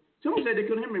 Okay. Someone said they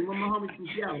couldn't hear me. One of my homies from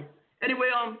Seattle. Anyway,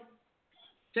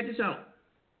 check this out.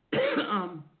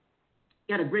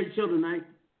 Got a great show tonight.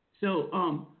 So,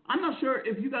 I'm not sure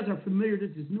if you guys are familiar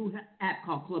with this new app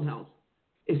called Clubhouse.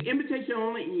 It's invitation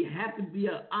only, and you have to be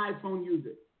an iPhone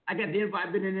user. I got the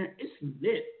invite been in there. It's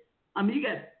lit. I mean,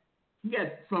 you got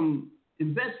from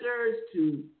investors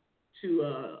to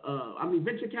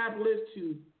venture capitalists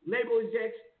to label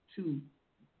execs to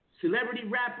celebrity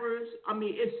rappers. I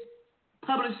mean, it's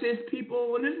publicists,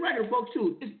 people, and there's regular folks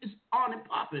too. It's on and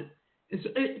popping.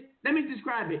 Let me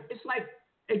describe it. It's like,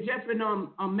 hey, Jeff and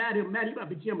Matt, you might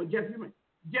be Jim, but Jeff, you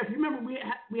remember we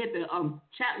had the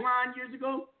chat line years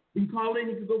ago? You call in,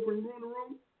 you could go from room to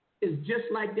room. It's just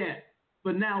like that,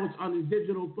 but now it's on the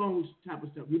digital phones type of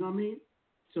stuff. You know what I mean?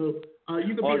 So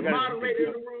you could be a moderator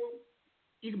in the room.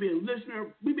 You could be a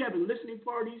listener. We be having listening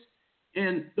parties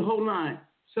and the whole nine.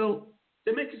 So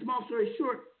to make a small story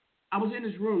short, I was in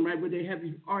this room, right, where they have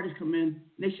these artists come in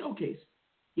and they showcase.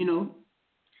 You know,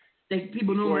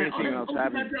 people know.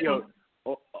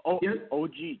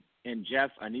 OG and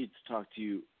Jeff, I need to talk to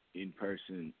you in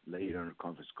person later on a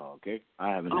conference call, okay?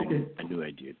 I have a new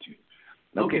idea too.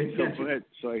 Okay, so go ahead.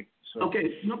 Sorry.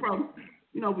 Okay, no problem.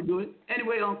 You know we do it.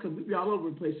 Anyway, because we be all over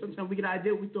the place. Sometimes we get an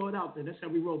idea, we throw it out there. That's how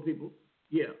we roll, people.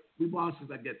 Yeah, we bosses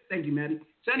like that. Thank you, Maddie.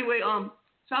 So anyway,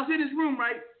 so I was in this room,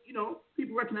 right? You know,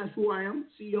 people recognize who I am.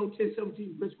 CEO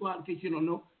 1017 Brick Squad, in case you don't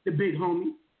know. The big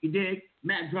homie, you dig?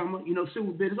 Matt Drummer, you know,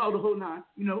 Super Business, all the whole nine.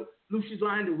 You know, Lucius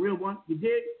Lion, the real one, you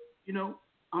dig? You know,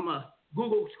 I'm a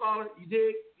Google scholar, you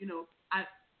dig? You know, I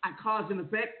cause and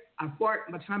effect. I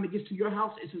fart. By the time it gets to your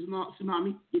house, it's a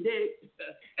tsunami. You dig?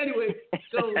 Anyway,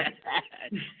 so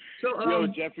yo,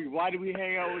 Jeffrey, why do we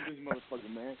hang out with this motherfucker,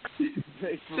 man?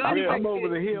 I'm over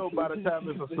the hill by the time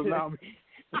it's a tsunami.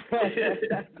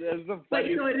 But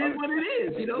you know, it is what it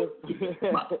is. You know,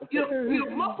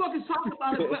 motherfuckers talk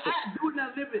about it, but I do it and I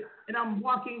live it, and I'm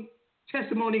walking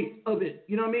testimony of it.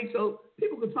 You know what I mean? So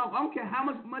people can talk. I don't care how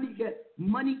much money you get.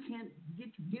 Money can't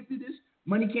give you this.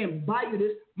 Money can't buy you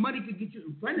this. Money could get you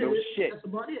in front of this. Shit. That's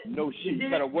about it. No shit. You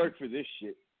gotta work for this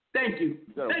shit. Thank you.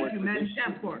 Thank you, man.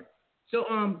 Stand for it. So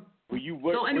you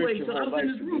work. So anyway, so I was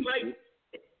in this room, right?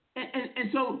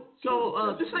 And so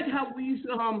just like how we used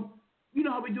to you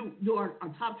know how we do our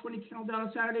top 20 countdown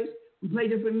on Saturdays? We play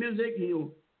different music,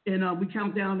 you know, and we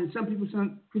count down, and some people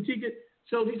critique it.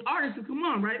 So these artists will come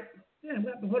on, right? Yeah,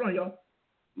 hold on, y'all.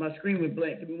 My screen went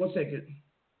blank. Give me 1 second.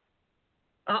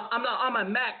 I'm not on my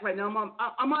Mac right now.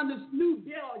 I'm on this new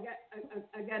Dell.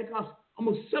 I got it cost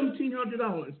almost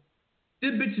 $1,700.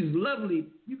 This bitch is lovely.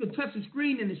 You can touch the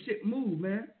screen and the shit move,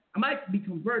 man. I might be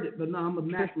converted, but no, I'm a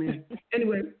Mac man.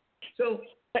 Anyway, so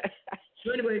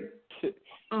anyway,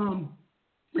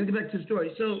 let's get back to the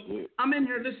story. So I'm in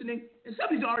here listening, and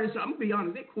some of these artists, I'm gonna be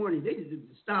honest, they're corny. They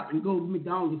just stop and go to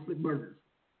McDonald's and flip burgers.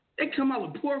 They come out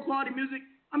with poor quality music.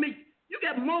 I mean, you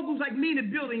got moguls like me in the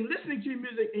building listening to your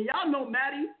music, and y'all know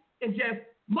Maddie and Jeff.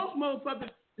 Most motherfuckers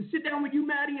to sit down with you,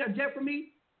 Maddie, or Jeff, or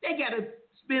me, they gotta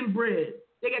spend bread.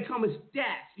 They gotta come with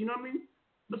stats. You know what I mean?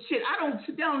 But shit, I don't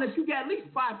sit down unless you got at least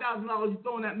 $5,000 you're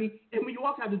throwing at me, and when you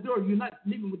walk out the door, you're not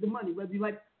leaving with the money, whether you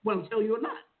like what I'm telling you or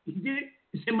not. You get it?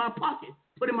 It's in my pocket.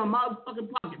 Put it in my motherfucking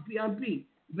pocket. PIP.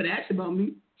 But ask about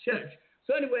me, church.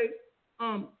 So anyway,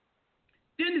 then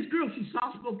this girl, she's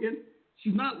soft spoken.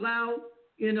 She's not loud.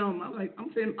 You know,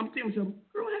 I'm saying to myself,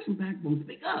 girl, have some backbone.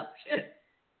 Speak up. Shit.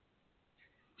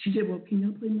 She said, well, can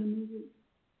y'all play my music?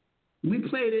 We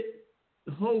played it.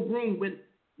 The whole room went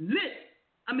lit.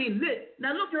 I mean, lit.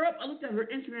 Now look her up. I looked at her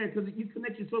Instagram because you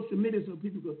connect your social media so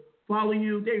people could follow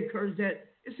you. They encourage that.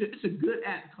 It's a good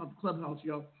app called Clubhouse,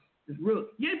 y'all. It's real.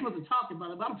 You ain't supposed to talk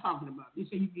about it, but I'm talking about it. They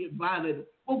say you get violated.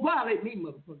 Well, violate me,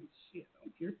 motherfucker. Shit, I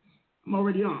don't care. I'm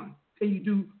already on.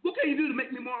 What can you do to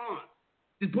make me more on?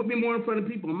 Just put me more in front of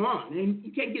people. I'm on. And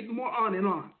you can't get more on and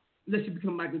on unless you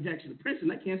become Michael Jackson the Prince,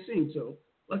 and I can't sing, so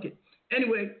fuck it.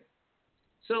 Anyway,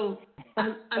 so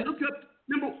I looked up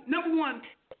number one.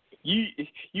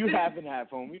 You have and have,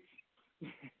 homie.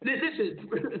 Listen,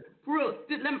 for real.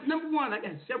 Number one, I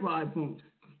got several iPhones,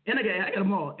 and I got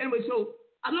them all. Anyway, so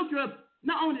I looked her up.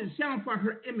 Not only the sound for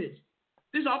her image,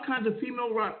 there's all kinds of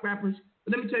female rock rappers.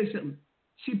 But let me tell you something.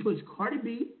 She puts Cardi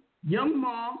B, Young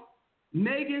Ma,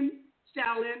 Megan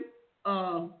Stallion,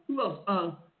 who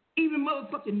else? Even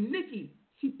motherfucking Nicki.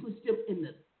 She puts them in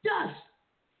the dust.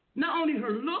 Not only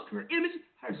her look, her image,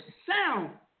 her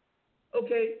sound.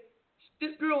 Okay.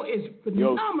 This girl is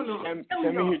phenomenal. Yo,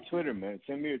 send me your Twitter, man.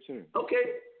 Send me your Twitter. Okay.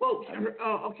 Well,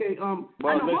 okay. Well,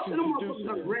 I know most of them motherfuckers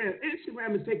are brand.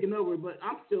 Instagram is taking over, but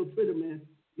I'm still Twitter, man.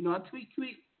 You know, I tweet,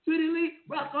 tweetily,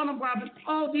 rock on them, Robin,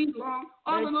 all these long,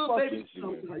 all the little babies.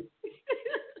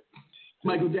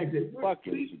 Michael Jackson.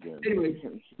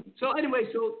 Anyway,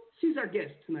 so she's our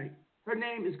guest tonight. Her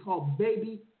name is called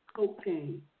Baby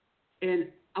Cocaine,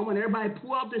 and I want everybody to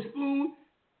pull out their spoon.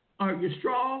 Or your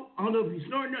straw, I don't know if you're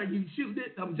snorting or you shoot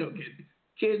it. I'm joking.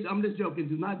 Kids, I'm just joking.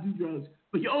 Do not do drugs.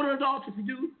 But you're older adults, if you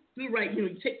do it right. You know,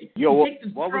 you take the what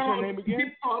straw. Was her name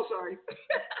again? Oh, sorry.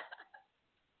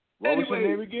 What was her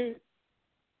name again?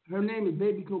 Her name is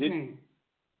Baby Cocaine.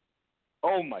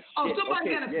 Oh, my shit. Oh, somebody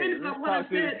got offended by what I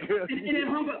said and then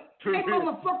hung up. Hey,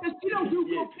 motherfuckers, you don't do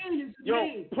cocaine. It's Yo,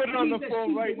 name. put it on the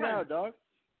phone right now, dog.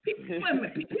 People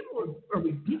are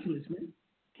ridiculous, man.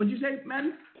 What'd you say,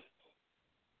 Madden?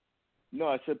 No,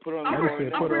 I said put it on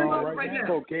the phone. Put it on right now.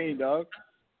 Cocaine, dog.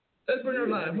 Let's put her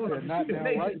live. Hold on. Not now,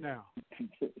 right now.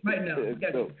 Right now.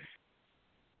 Got you.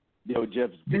 Yo,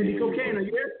 Jeff's Baby Cocaine, are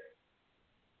you here?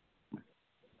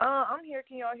 I'm here.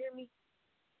 Can y'all hear me?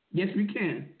 Yes, we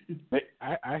can.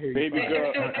 I hear you. Baby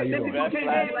girl, Baby Cocaine,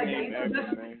 name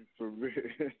ever, man. For real.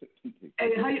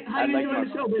 Hey, how you enjoying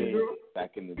the show, baby girl?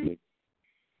 Back in the day.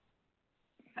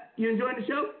 You enjoying the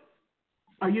show?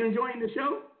 Are you enjoying the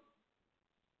show?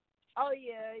 Oh,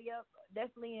 yeah, yep,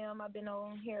 definitely am. I've been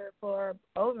on here for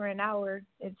over an hour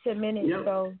and 10 minutes,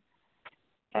 so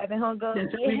haven't hung up. That's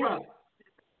what we rock.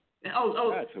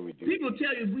 Oh, that's what we do. People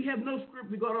tell you we have no script.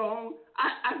 We got our own.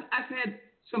 I've had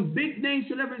some big name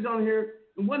celebrities on here,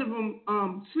 and one of them,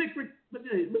 Slick Rick, what's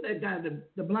that guy,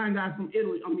 the blind guy from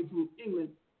from England,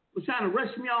 was trying to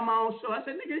rush me on my own show. I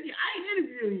said, nigga, I ain't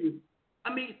interviewing you.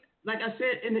 I mean, like I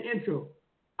said in the intro,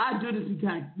 I do this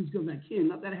because I can,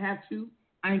 not that I have to.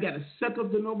 I ain't got to suck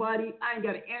up to nobody. I ain't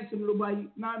got to answer to nobody.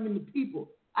 Not even the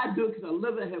people. I do it because I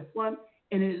love it, I have fun,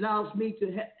 and it allows me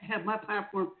to have my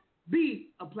platform be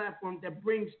a platform that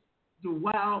brings the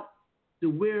wild, the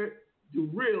weird, the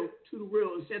real to the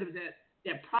real instead of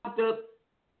that propped up,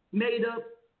 made up,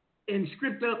 and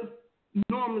script up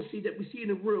normalcy that we see in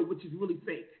the world, which is really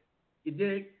fake. You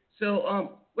dig? So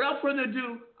without further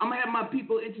ado, I'm going to have my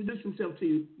people introduce themselves to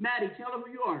you. Maddie, tell them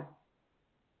who you are.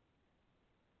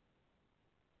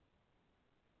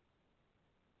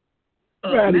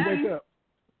 Maddie, wake up.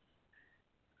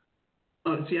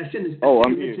 See, I shouldn't have. Oh,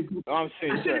 I'm here. I'm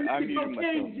saying, I'm muting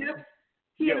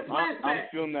myself. I'm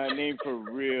feeling that name for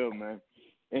real, man.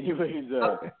 Anyways,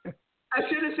 I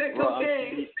should have said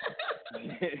cocaine.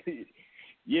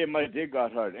 Yeah, my dick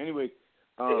got hard. Anyway,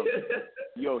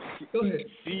 yo,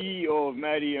 CEO of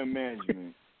Maddie M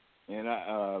Management, and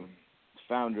I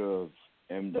founder of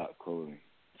M. Clothing.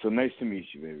 So nice to meet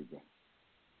you, baby girl.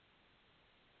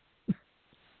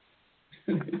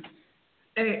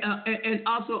 Hey, and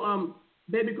also,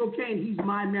 Baby Cocaine, he's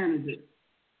my manager.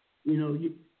 You know,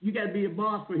 you got to be a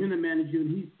boss for him to manage you,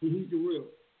 and he's the real.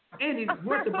 And he's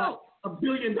worth about $1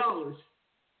 billion.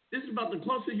 This is about the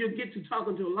closest you'll get to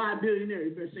talking to a live billionaire.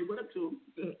 You better say what up to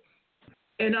him.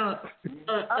 And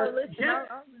listen, Jeff,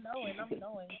 I'm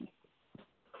knowing.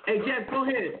 Hey, Jeff, go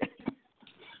ahead.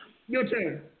 Your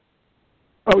turn.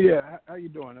 Oh yeah, how you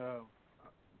doing?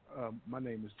 My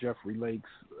name is Jeffrey Lakes.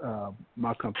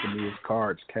 My company is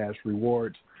Cards Cash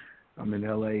Rewards. I'm in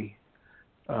LA.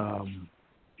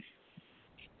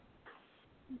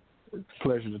 It's a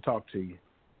pleasure to talk to you.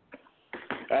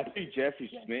 I think Jeffrey's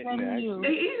smitten. Actually,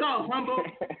 he's all humble.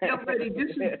 Young lady,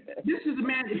 this is a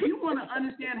man. If you want to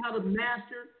understand how to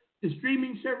master the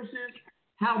streaming services,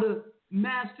 how to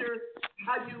master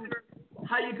how you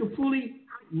can fully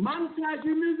monetize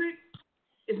your music,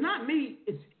 it's not me,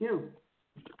 it's him.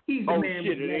 He's the man.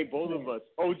 Shit, it ain't both of us.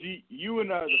 OG, you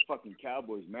and I are the fucking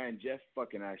cowboys, man. Jeff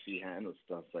fucking actually handles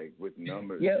stuff like with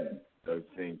numbers and those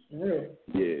things.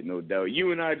 Yeah, no doubt.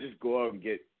 You and I just go out and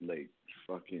get like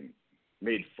fucking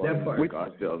made fun of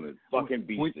ourselves and fucking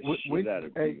beat the shit out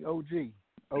of people. Hey, OG.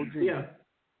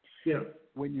 Yeah.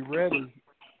 When you're ready,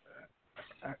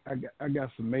 I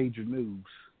got some major news.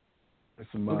 There's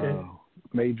some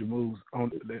major moves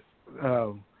on that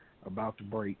about to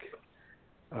break.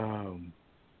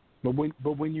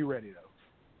 But when you're ready though,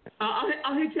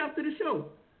 I'll hit you after the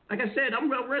show. Like I said, I'm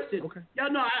well rested. Okay.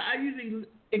 Y'all know I usually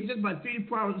exist about 3 to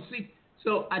 4 hours of sleep.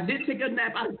 So I did take a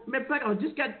nap. Matter of fact, I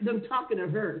just got done talking to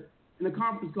her in the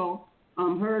conference call.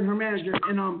 Her and her manager,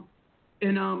 and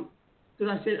because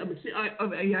I said, I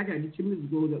gotta get your music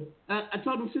going up. I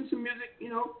told him send some music,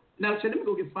 and I said let me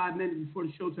go get 5 minutes before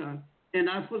the showtime. And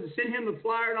I was supposed to send him the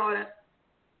flyer and all that.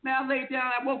 Man, I laid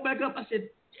down. I woke back up. I said,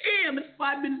 damn, it's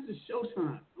 5 minutes to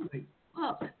showtime. I'm like,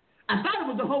 fuck. I thought it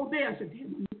was the whole day. I said, damn,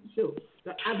 I missed the show.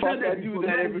 I've done that before. I do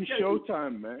that every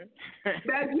showtime, man. Man,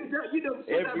 every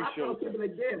showtime.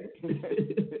 Like, damn.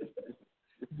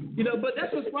 But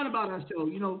that's what's fun about our show.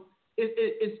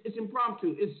 It's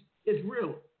impromptu. It's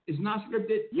real. It's not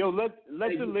scripted. Yo, let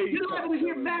the lady. You don't ever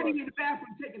hear Maddie in the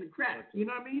bathroom taking a crap. You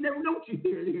know what I mean? You never know what you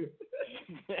hear here.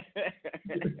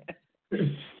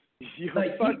 You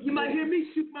might hear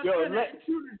me shoot my gun at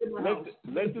intruders in my house.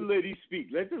 Let the lady speak.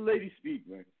 Let the lady speak,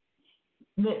 man.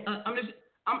 Well,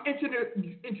 I'm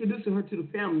introducing her to the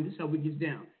family. This is how we get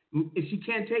down. If she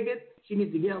can't take it, she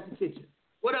needs to get out the kitchen.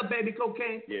 What up, baby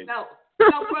cocaine? Yeah. Now,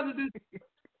 brother,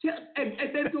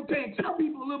 hey, baby cocaine, tell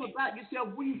people a little bit about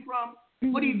yourself. Where you from?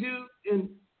 What do you do? And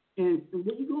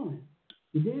where you going?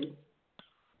 You did?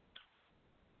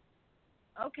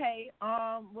 Okay.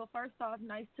 Well, first off,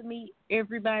 nice to meet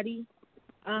everybody.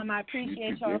 I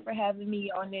appreciate y'all for having me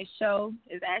on this show.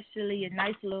 It's actually a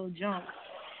nice little jump.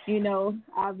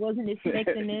 I wasn't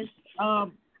expecting this.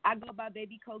 I go by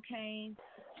Baby Cocaine.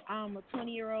 I'm a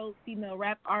 20-year-old female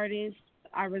rap artist.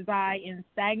 I reside in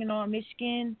Saginaw,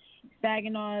 Michigan.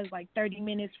 Saginaw is like 30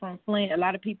 minutes from Flint. A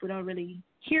lot of people don't really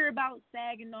hear about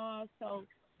Saginaw, so,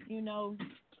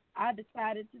 I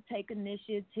decided to take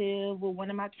initiative with one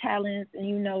of my talents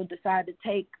and, decide to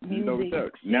take music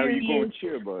serious. Now you're going to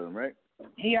cheer about them, right?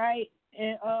 Yeah, right.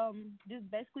 And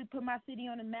just basically put my city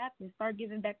on the map and start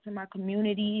giving back to my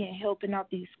community and helping out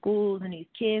these schools and these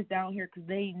kids down here because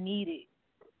they need it.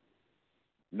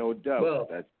 No doubt. Well,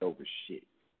 that's dope as shit.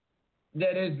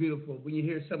 That is beautiful when you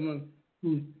hear someone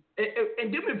who.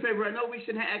 And do me a favor, I know we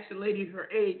shouldn't ask the lady her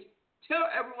age. Tell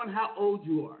everyone how old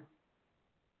you are.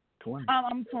 20.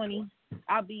 I'm 20.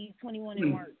 I'll be 21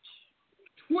 in March.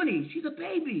 20? She's a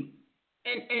baby.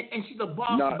 And she's a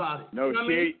boss about it. No, you know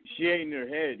she ain't in her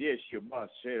head. Yeah, she a boss.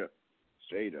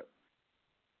 Straight up.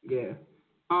 Yeah.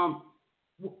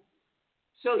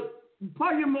 So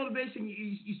part of your motivation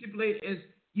you stipulate is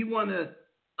you want to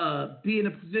be in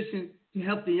a position to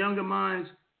help the younger minds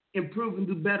improve and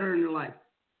do better in their life.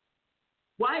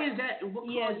 Why is that? What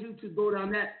caused you to go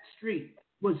down that street?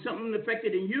 Was something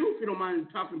affected in you? If you don't mind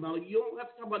talking about it, you don't have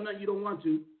to talk about nothing you don't want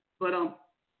to. But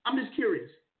I'm just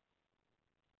curious.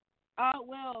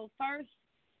 Well, first,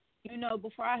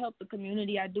 before I help the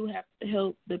community, I do have to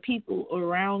help the people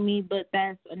around me. But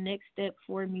that's a next step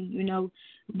for me,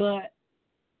 But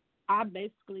I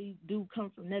basically do come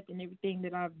from nothing. Everything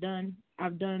that I've done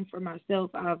for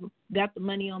myself. I've got the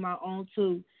money on my own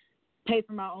to pay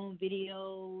for my own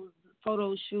videos,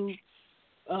 photo shoots,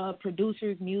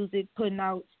 producers, music, putting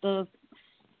out stuff,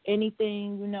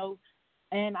 anything,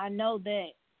 And I know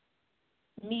that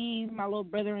me, my little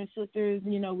brother and sisters,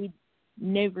 we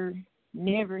never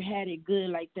had it good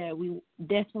like that. We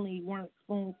definitely weren't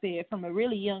spoon-fed from a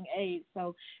really young age.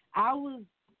 So I was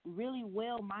really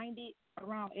well-minded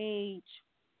around age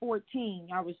 14.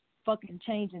 I was fucking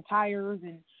changing tires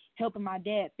and helping my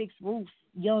dad fix roofs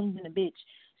young than a bitch.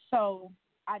 So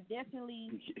I definitely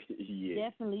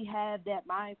have that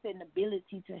mindset and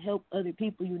ability to help other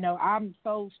people. I'm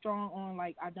so strong on,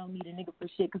 I don't need a nigga for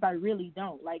shit because I really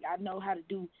don't. I know how to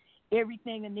do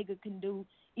everything a nigga can do,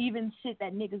 even shit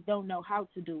that niggas don't know how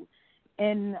to do.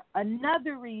 And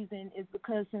another reason is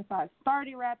because since I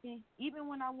started rapping, even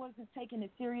when I wasn't taking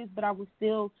it serious, but I was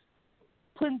still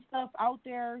putting stuff out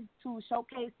there to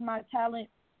showcase my talent,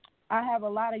 I have a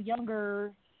lot of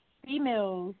younger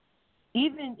females,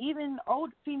 even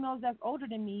old females that's older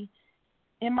than me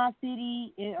in my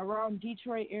city, around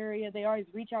Detroit area. They always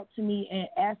reach out to me and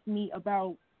ask me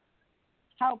about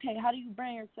how do you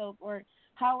brand yourself, or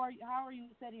how are you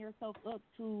setting yourself up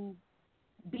to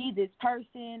be this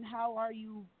person? How are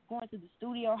you going to the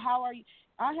studio?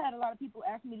 I had a lot of people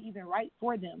ask me to even write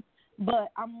for them,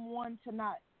 but I'm one to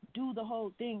not do the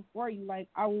whole thing for you. Like,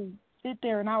 I will sit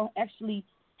there and I'll actually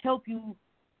help you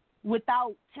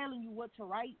without telling you what to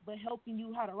write, but helping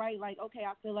you how to write. Like, okay,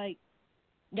 I feel like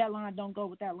that line don't go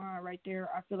with that line right there.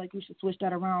 I feel like you should switch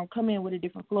that around. Come in with a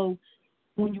different flow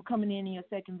when you're coming in your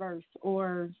second verse,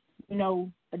 or, you know,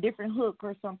 a different hook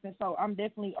or something. So I'm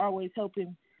definitely always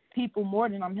helping people more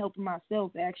than I'm helping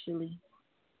myself, actually.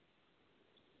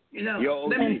 You know,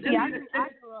 I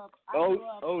grew up.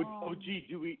 OG,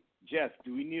 do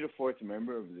we need a fourth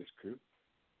member of this crew?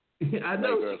 I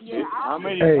know. How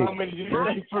many do you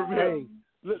think for me? Hey,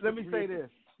 let me say this.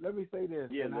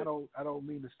 Yeah, and I don't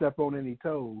mean to step on any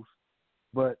toes,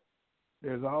 but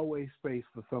there's always space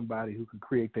for somebody who can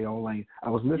create their own lane. I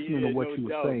was listening to what you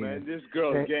were saying. Man. This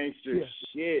girl's gangster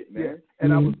shit, man. Yeah.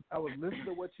 And I was listening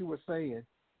to what you were saying,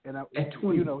 and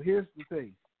here's the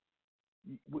thing.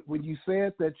 When you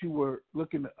said that you were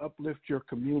looking to uplift your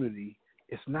community,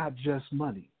 it's not just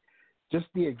money. Just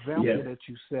the example that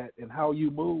you set and how you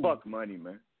move. Fuck money,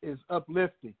 man. Is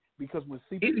uplifting, because when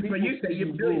people say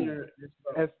you're move,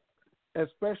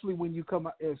 especially when you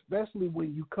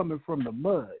coming from the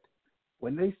mud,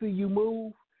 when they see you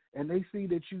move and they see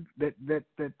that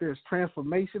there's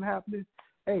transformation happening,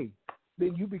 hey,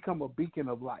 then you become a beacon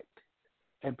of light,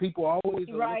 and people always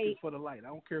are looking for the light. I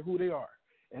don't care who they are,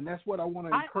 and that's what I want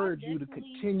to encourage you to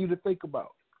continue to think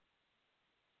about.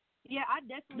 Yeah, I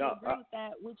definitely agree with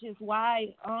that, which is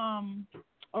why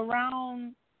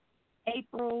around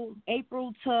April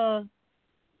to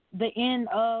the end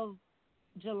of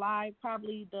July,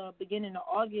 probably the beginning of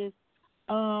August,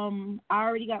 I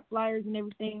already got flyers and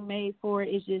everything made for it.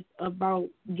 It's just about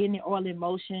getting it all in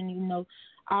motion. You know,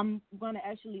 I'm going to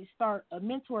actually start a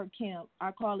mentor camp.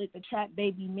 I call it the Trap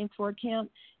Baby Mentor Camp.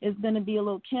 It's going to be a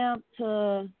little camp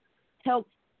to help,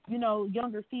 you know,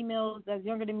 younger females that's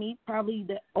younger than me, probably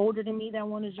the older than me, that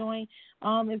want to join.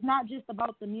 It's not just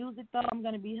about the music, though. I'm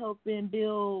going to be helping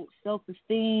build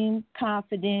self-esteem,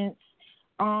 confidence,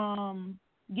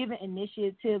 giving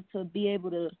initiative to be able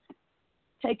to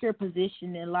take your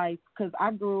position in life, because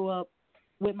I grew up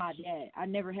with my dad. I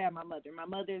never had my mother. My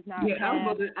mother's not. Yeah, I was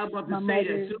about to say that.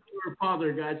 Similar to her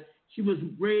father, guys. She was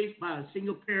raised by a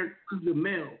single parent who's a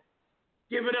male.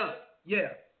 Give it up. Yeah.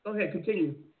 Go ahead.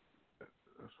 Continue.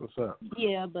 That's what's up.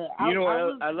 Yeah, but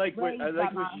I like what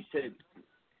you said.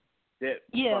 That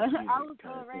I was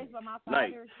raised by my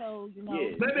father, so you know.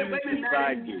 Wait a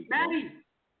minute,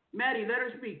 Maddie, let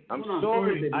her speak. I'm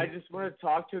sorry. I just want to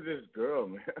talk to this girl,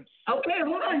 man. Okay,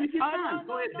 hold on. You get time.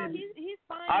 Go ahead, baby. He's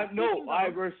fine. I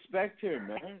respect her,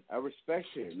 man. I respect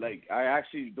her. Like,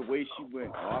 the way she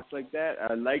went off like that,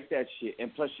 I like that shit.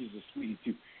 And plus, she's a sweetie,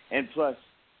 too. And plus,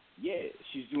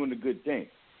 she's doing a good thing,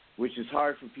 which is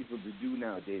hard for people to do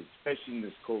nowadays, especially in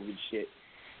this COVID shit.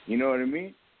 You know what I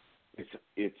mean?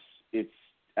 It's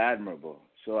admirable.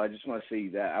 So I just want to say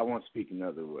that. I won't speak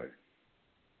another word.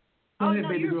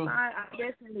 You're fine.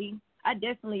 I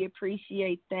definitely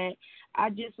appreciate that.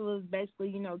 I just was basically,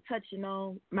 you know, touching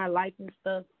on my life and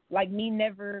stuff. Like me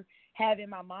never having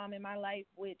my mom in my life,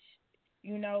 which,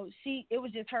 you know, it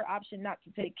was just her option not to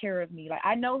take care of me. Like,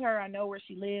 I know her, I know where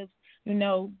she lives. You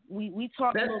know, we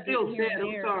talk a little bit here and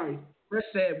there. That's still sad. I'm sorry. That's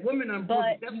sad. Women are,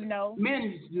 but you know, men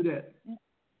used to do that.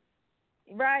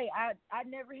 Right. I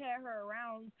never had her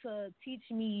around to teach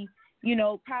me, you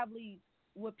know, probably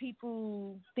what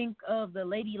people think of the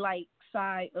ladylike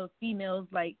side of females,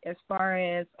 like as far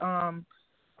as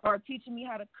or teaching me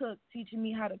how to cook, teaching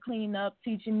me how to clean up,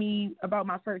 teaching me about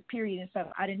my first period and stuff.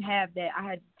 I didn't have that. I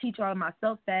had to teach all of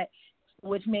myself that,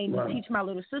 which made me teach my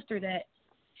little sister that.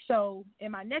 So,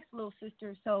 and my next little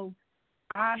sister, so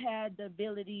I had the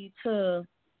ability to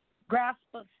grasp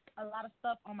a lot of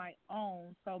stuff on my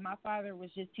own. So my father was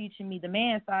just teaching me the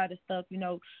man side of stuff, you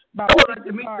know, about I would like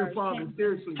to meet your father,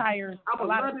 seriously. Tires, I would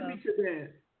love to meet your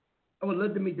dad. I would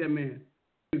love to meet that man.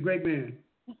 He's a great man.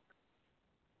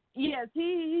 Yes,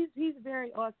 he's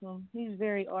very awesome. He's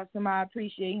very awesome. I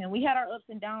appreciate him. We had our ups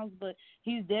and downs, but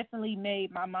he's definitely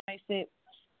made my mindset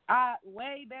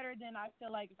way better than I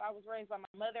feel like if I was raised by my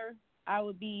mother. I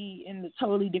would be in the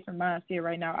totally different mindset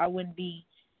right now. I wouldn't be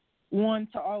one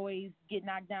to always get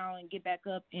knocked down and get back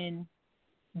up and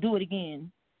do it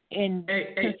again and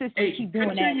consistently keep doing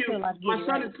that until I get my it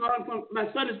son right.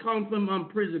 My son is calling from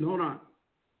prison. Hold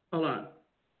on.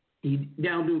 He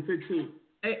down doing 15.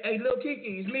 Hey, Lil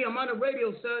Kiki, it's me. I'm on the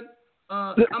radio, son.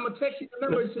 I'm gonna text you the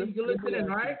number so you can listen in.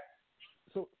 All right.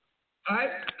 All right.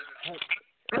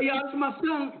 Hey, y'all, this is my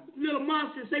son, Little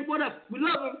Monster. Say what up. We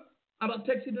love him. I'm gonna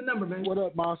text you the number, man. What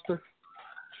up, Monster?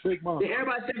 Big Monster. Yeah,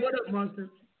 everybody say what up, Monster.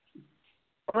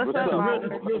 What's up,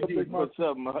 Monster? What's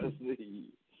up, Monster?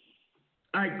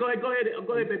 All right, go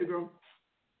ahead, baby girl.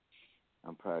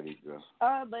 I'm proud of you, girl.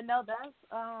 But no,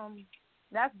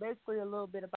 that's basically a little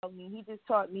bit about me. He just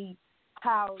taught me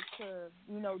how to,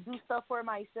 do stuff for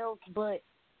myself, but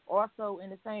also in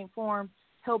the same form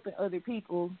helping other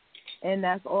people, and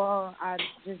that's all I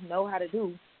just know how to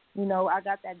do. I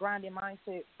got that grinding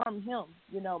mindset from him.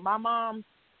 My mom,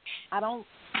 I don't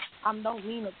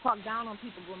mean to talk down on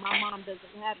people, but my mom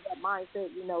doesn't have that mindset.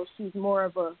 She's more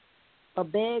of a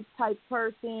beg type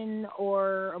person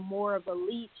or more of a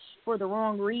leech for the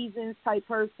wrong reasons type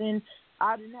person.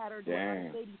 I didn't have her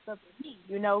doing shady stuff with me,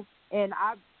 and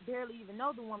I barely even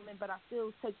know the woman, but I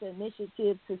still take the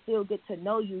initiative to still get to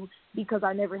know you because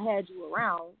I never had you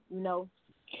around,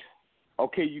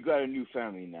 Okay, you got a new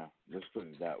family now. Let's put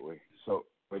it that way. So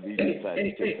whether you decide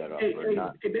to take that off or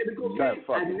not, baby, you got a I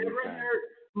fucking new never family. heard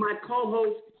my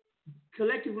co-host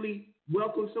collectively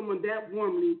welcome someone that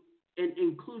warmly and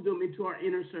include them into our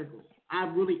inner circle. I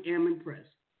really am impressed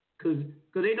because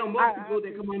they know most people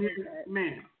that come on here,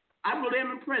 man. I really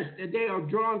am impressed that they are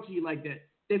drawn to you like that.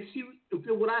 They see and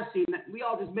feel what I see. We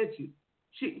all just met you.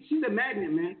 She's a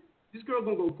magnet, man. This girl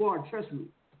gonna go far. Trust me.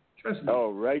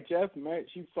 Oh, right, Jeff, man.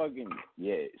 She fucking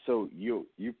So you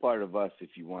part of us if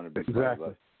you want to be part of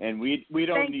us, and we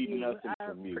don't Thank need you. nothing I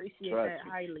from you. appreciate Trust that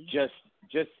me. highly.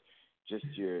 Just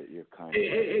your kind.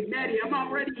 Hey, Daddy, I'm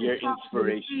already your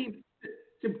inspiration.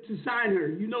 To sign her.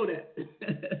 You know that.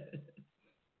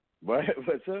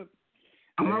 What's up?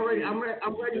 I'm ready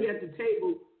at the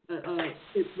table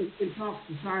in talks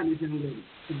to sign this young lady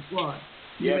to the squad.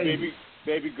 Yeah,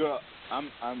 baby girl,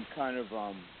 I'm kind of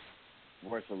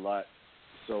worth a lot,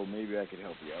 so maybe I could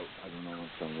help you out. I don't know in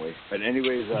some way. But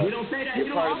anyways, we don't say that. you're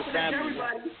You don't part of offer the that to family.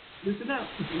 everybody. Listen up.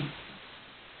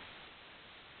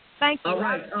 Thank you. All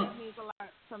right. It means a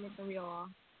lot coming from y'all.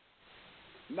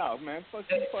 No, man, fuck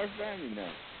you, part of family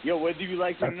now. Yo, whether you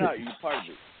like it or not, you're part of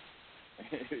it.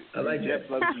 I like Jeff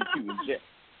that. loves you too,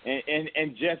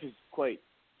 and Jeff is quite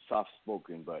soft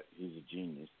spoken, but he's a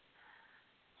genius.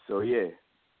 So yeah,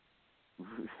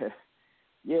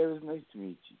 yeah, it was nice to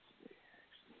meet you today.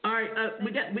 All right,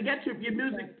 we got your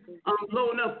music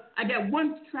low enough. I got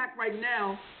one track right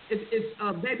now. It's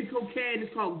Baby Cocaine.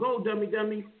 It's called Go Dummy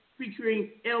Dummy,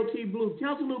 featuring LT Blue.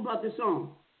 Tell us a little about this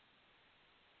song.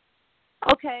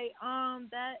 Okay,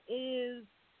 that is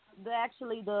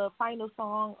actually the final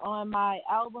song on my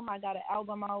album. I got an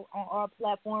album out on all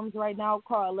platforms right now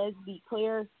called Let's Be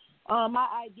Clear. My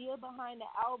idea behind the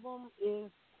album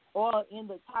is all in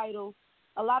the title.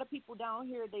 A lot of people down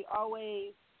here, they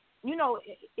always,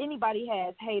 anybody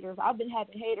has haters. I've been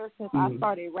having haters since I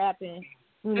started rapping.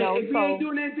 If you ain't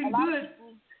doing anything good,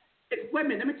 wait a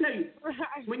minute, let me tell you.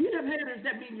 Right. When you have haters,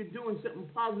 that means you're doing something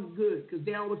positive good because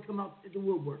they always come out at the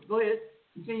woodwork. Go ahead,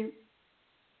 continue.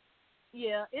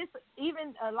 Yeah, it's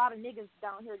even a lot of niggas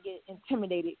down here get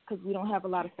intimidated because we don't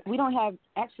have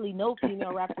actually no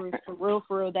female rappers for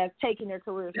real that's taking their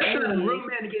careers. That's not a real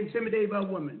man to get intimidated by a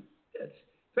woman. That's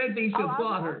first thing you should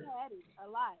applaud her.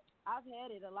 I've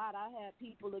had it a lot. I had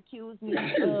people accuse me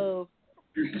of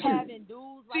having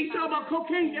dudes like. See, talking about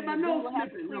cocaine, get my nose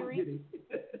sniffing. No, I'm kidding.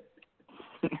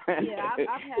 Yeah,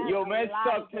 I've had. Yo, man,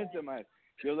 stop tension, man.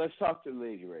 Yo, let's talk to the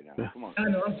lady right now. Come on. I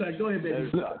know. I'm sorry. Go ahead, baby.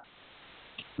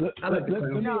 I've had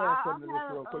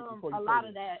a lot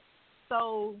of that.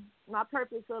 So my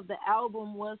purpose of the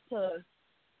album was to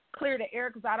clear the air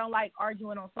because I don't like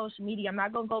arguing on social media. I'm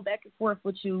not gonna go back and forth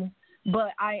with you,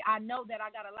 but I know that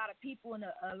I got a lot of people and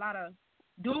a lot of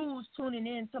dudes tuning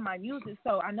in to my music.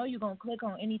 So I know you're gonna click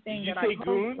on anything that I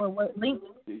post or what link.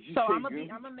 So I'm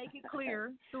gonna make it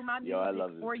clear through my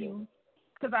music for you.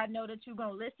 Because I know that you're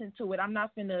going to listen to it. I'm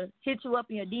not going to hit you up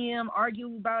in your DM,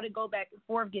 argue about it, go back and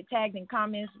forth, get tagged in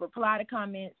comments, reply to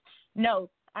comments. No,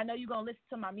 I know you're going to listen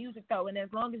to my music, though. And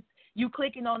as long as you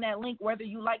clicking on that link, whether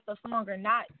you like the song or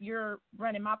not, you're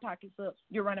running my pockets up.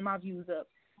 You're running my views up.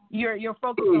 You're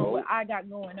focused on what I got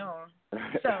going on.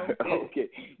 So okay.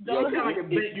 Yo,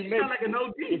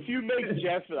 if you make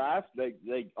Jeff laugh, like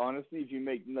honestly, if you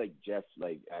make like Jeff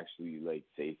like actually like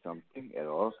say something at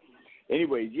all,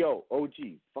 Anyways, yo,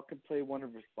 OG, fucking play one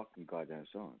of his fucking goddamn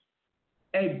songs.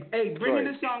 Hey, bring in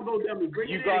this song, Go Dummy. Bring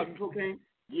it in, Cocaine.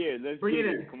 Yeah, let's bring get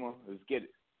it in. Come on, let's get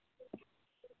it.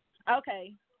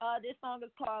 Okay. This song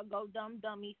is called Go Dumb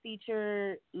Dummy,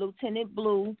 featured Lieutenant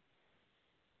Blue.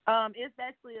 It's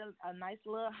actually a nice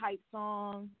little hype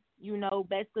song, you know,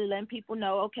 basically letting people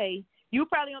know, okay, you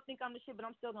probably don't think I'm the shit, but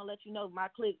I'm still going to let you know my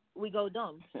clique, we go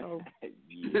dumb. So.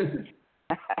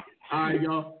 All right,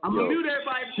 y'all. I'm going to mute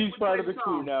everybody. She's part of the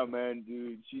crew now, man,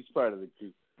 dude. She's part of the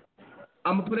crew.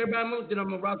 I'm going to put everybody on mute, then I'm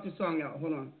going to rock this song out.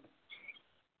 Hold on.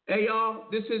 Hey, y'all.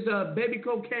 This is Baby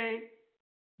Cocaine,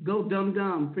 Go Dumb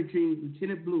Dumb, featuring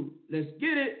Lieutenant Blue. Let's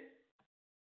get it.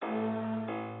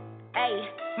 Hey,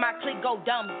 my clique go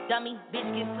dumb, dummy. Bitch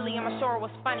get silly, I'ma show her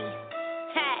what's funny.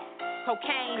 Ha,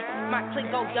 cocaine. My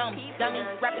clique go dumb, dummy.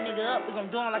 Wrap a nigga up, we gon'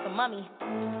 do him like a mummy.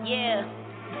 Yeah.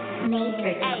 Hey,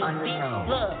 bitch,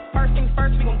 look. First things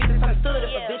first, we gon' get this understood.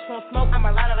 If a bitch won't smoke,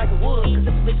 I'ma light her like a wood. Cause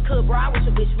if a bitch could, bro, I wish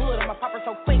a bitch would. I'ma pop her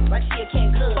so quick, like she a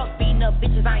can good. Fuck beating up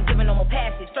bitches, I ain't giving no more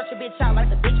passes. Stretch a bitch out like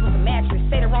the bitch was a mattress.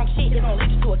 Say the wrong shit, it's gon' lead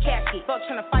you to a casket. Fuck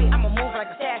tryna fight, I'ma move like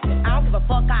a assassin. I don't give a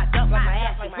fuck, I dump like my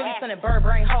ass. Really sending bird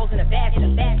brain holes in the basket.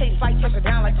 Take flight, take her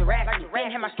down like Jurassic.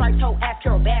 Didn't have my stripes, hoe, ass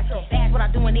Carol Baskin. That's what I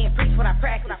do and then preach what I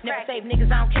practice. Never save niggas,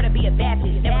 I don't care to be a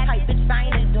bastard. Never type bitches, I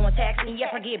ain't into doing taxes. And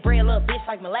yes, I get bread, little bitch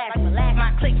like molasses.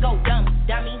 My clique go dumb,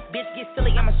 dummy. Bitch get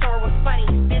silly, I'ma show her what's funny.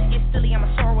 Bitch get silly, I'ma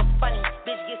show her what's funny.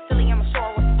 Bitch get silly, I'ma show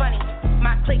her what's funny.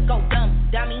 My clique go dumb,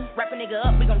 dummy. Wrap a nigga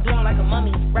up, we gon' do him like a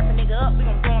mummy. Wrap a nigga up, we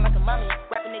gon' do him like a mummy.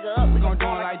 Wrap a nigga up, we gon' do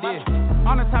him like this.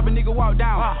 I'm the type of nigga walk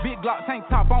down. Big Glock tank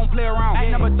top, I don't play around.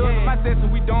 Ain't number thugs in my session,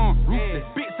 we doing ruthless.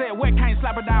 Big said wet, can't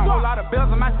slap her down. Whole lot of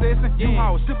bells in my session. You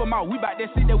all sip them out. We bout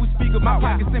that shit that we speak about.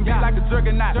 Pockets in big like a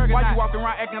juggernaut. Why you walking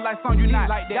around acting like something you not?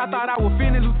 Y'all thought I was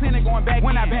finished, lieutenant going back.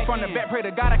 When I be from the back, pray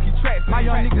to God I keep tracks. My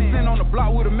young niggas sitting on the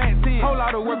block with a Mac 10. Whole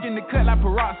lot of work in the cut like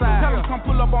peroxide. Tell them come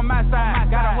pull up on my side.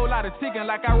 Got a whole lot of chicken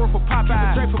like I work for Popeye. Keep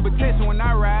a drink for protection when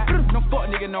I ride. Them fuck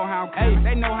nigga know how I'm coming.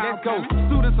 They know how I'm coming.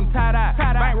 Students some tie-dye.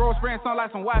 Bank roll spraying something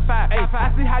like some Wi-Fi.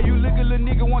 I see how you look, a little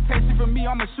nigga won't take shit from me.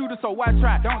 I'm a shooter, so why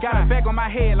try? Got a bag on my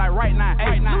head like right now.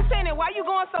 Lieutenant, why you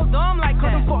going so dumb like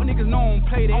Cause that? them fuck niggas know I don't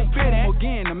play that.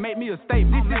 Again to make me a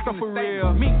statement. This is for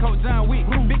real. Mink coat John Wick.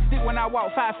 Big stick when I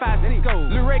walk 5'5",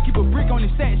 6". Lil Ray keep a brick on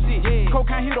his sack shit.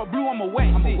 Cocaine hit up blue, I'm a wet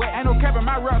shit. Ain't no cap in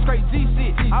my rap, straight G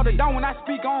shit. All the dome when I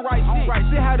speak on right shit.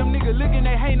 See how them niggas looking,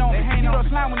 they hate on me. Hit up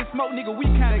slime when they smoke, nigga, we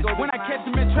coming. When I catch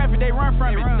them in traffic, they run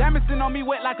from me. Diamonds sitting on me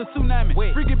wet like a tsunami.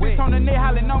 Freaky bitch on the net,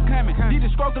 hollering, no coming. Need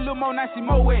to stroke a little more, now she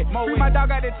more wet. Free my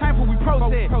dog out that time for we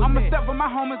protest. I'ma step for my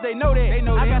homies, they know that.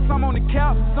 I got some on the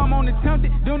couch, some on the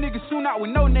tempted. Them niggas shooting out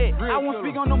with no net. I won't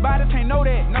speak on them bodies, can't know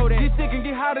that. This shit can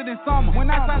get hotter than summer. When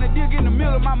I sign a deal, get in the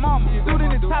middle of my mama. Stood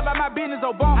in the top like my business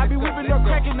Obama. I be whipping up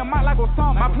crack in the mic like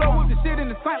Osama. My plug whip the shit in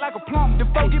the sink like a plumber. The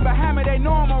folk get behind me, they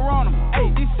know I'ma run them. Hey,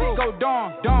 this shit go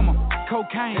dumber.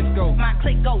 Cocaine, let's go. My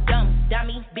clique go dumb,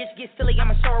 dummy. Bitch get silly,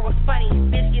 I'ma show her what's funny.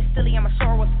 Bitch get silly, I'ma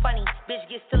show her what's funny. Bitch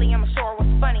get silly, I'ma show her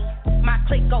what's funny. My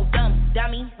clique go dumb,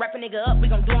 dummy. Wrap a nigga up, we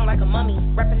gon' do him like a mummy.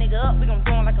 Wrap a nigga up, we gon'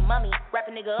 do him like a mummy. Wrap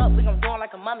a nigga up, we gon' do him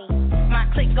like a mummy.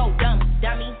 My clique go dumb,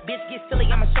 dummy. Bitch get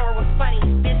silly, I'ma show her what's funny.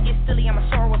 Bitch get silly, I'ma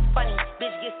show her what's funny.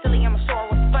 Bitch get silly, I'ma show her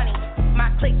what's funny.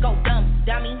 My clique go dumb,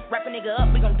 dummy. Wrap a nigga up,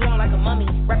 we gon' do him like a mummy.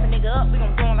 Wrap a nigga up, we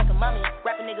gon' do him like a mummy.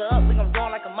 Wrap a nigga up, we gon' do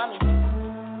him like a mummy.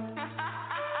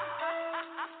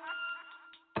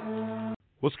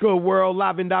 What's good, world?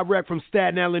 Live and direct from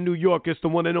Staten Island, New York. It's the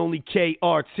one and only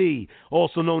KRT,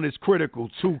 also known as Critical,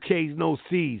 2 Ks, no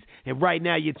Cs. And right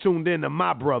now you're tuned in to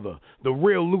my brother, the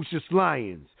real Lucius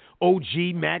Lyons,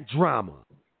 OGMack Drama.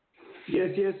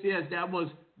 Yes. That was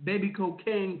Baby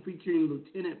Cocaine featuring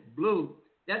Lieutenant Blue.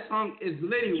 That song is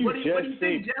litty. What do you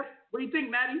think, Jeff? What do you think,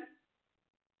 Maddie?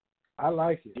 I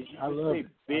like it. I love it.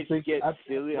 Bitch get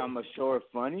silly, I'ma show her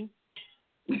funny.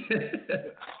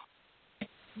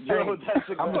 Yo, that's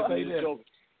a good joke.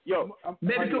 Yo,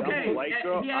 Baby Cocaine. I'm a white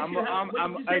girl.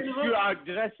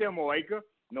 Did I say I'm a white girl?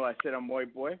 No, I said I'm a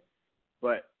white boy.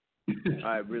 But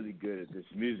I'm really good at this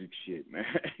music shit, man.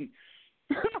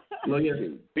 Well, yeah.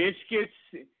 Bitch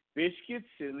gets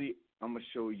silly, I'ma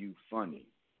show you funny.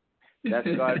 That's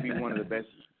gotta be one of the best.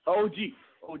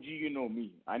 OG, you know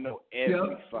me. I know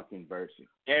every fucking verse.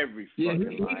 Every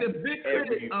fucking line. He's a big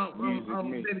critic of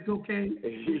Baby Cocaine.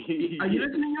 Are you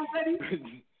listening, young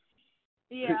lady?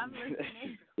 Yeah, I'm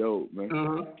listening. Yo, man.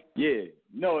 Yeah.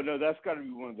 No, that's gotta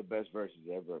be one of the best verses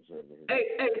ever. Hey,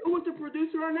 who was the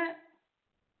producer on that?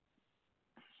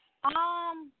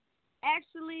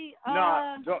 Actually,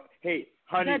 don't, hey,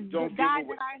 honey, don't give guy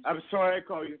away. that I'm sorry I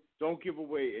call you. Don't give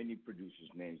away any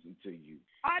producers' names until you.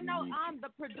 I know. The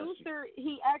producer.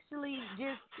 He actually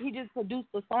just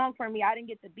produced the song for me. I didn't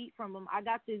get the beat from him. I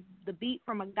got the beat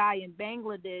from a guy in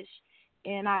Bangladesh,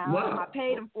 and I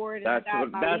paid him for it. And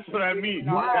That's what I mean.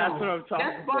 Wow. That's what I'm talking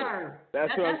That's about. fire.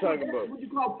 That's what I'm talking about. That's what you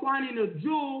call finding a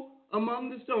jewel among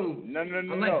the stones. No. I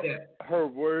like that. Her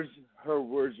words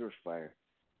were fire.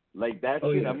 Like that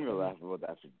shit, I'm gonna laugh about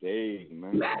that for days,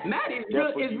 man. Matt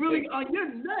is really on your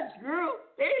nuts, girl.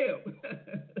 Damn.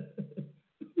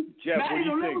 Jeff, Matt what do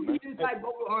you never think, be man? this type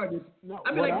of artist. No,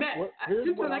 I mean, like Matt. here's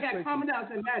Just what when I got calming down, I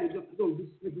said, Matt, go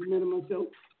this man on my show.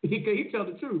 He tell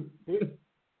the truth.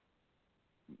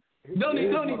 Don't he,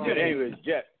 Jeff? Anyways,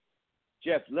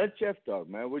 Jeff, let Jeff talk,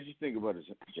 man. What do you think about it,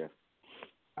 Jeff?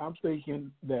 I'm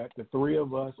thinking that the three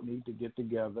of us need to get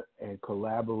together and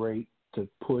collaborate to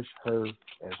push her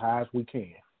as high as we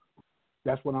can.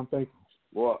 That's what I'm thinking.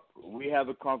 Well, we have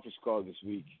a conference call this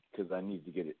week because I need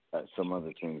to get it, some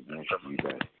other things next to you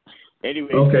guys.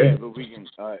 Anyway, okay. Yeah, but we can.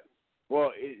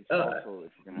 Well, it's also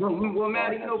if you're gonna. Well,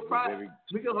 Maddie, we can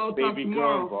all talk baby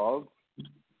tomorrow. girl involved.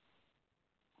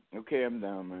 Okay, I'm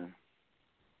down, man.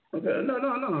 Okay, no.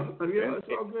 Yeah, it's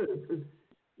all good.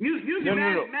 Usually,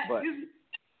 Matt,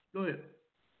 go ahead.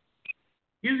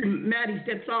 Usually, Maddie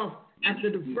steps off after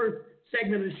the first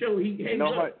segment of the show. He hangs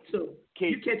up, so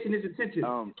you're catching his attention.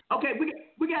 Okay,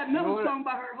 we got another song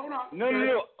by her. Hold on.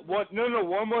 No.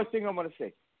 One more thing I'm gonna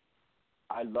say.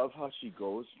 I love how she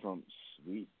goes from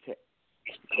sweet to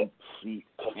complete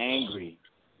angry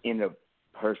in a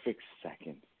perfect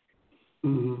second.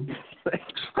 Mm-hmm.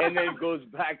 And then goes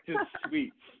back to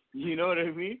sweet. You know what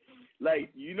I mean?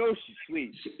 Like, you know she's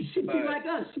sweet. She like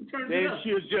us. She turns then it up.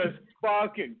 She'll just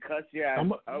fucking cuss your ass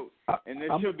out. And then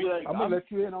she'll be like, I'm going to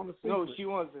let you in on the secret. No, she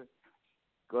wants to.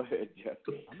 Go ahead, Jeff.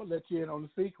 I'm going to let you in on the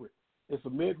secret. It's a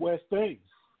Midwest thing.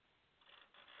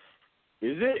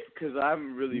 Is it? Because I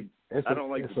don't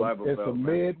like the Bible Belt. It's a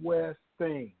Midwest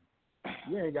thing.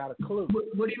 You ain't got a clue.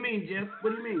 What do you mean, Jeff?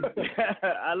 What do you mean?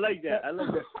 I like that.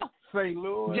 St.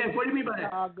 Louis, Jeff, what do you mean by that?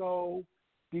 Chicago,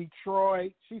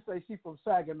 Detroit. She say she from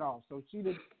Saginaw, so she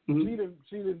didn't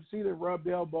rub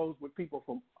elbows with people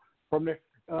from there.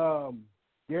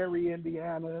 Gary,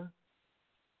 Indiana.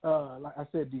 Like I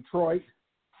said, Detroit.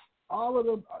 All of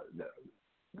them.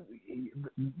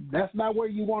 That's not where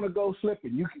you want to go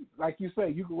slipping. You can, like you say,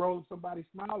 you can roll somebody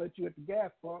smile at you at the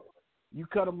gas pump. You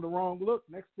cut them the wrong look.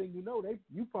 Next thing you know,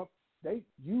 you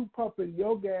pumping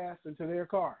your gas into their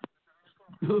car.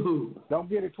 Don't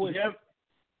get it twisted. Jeff,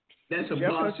 that's some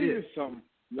Jeff, bullshit. I think there's something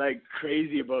like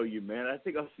crazy about you, man. I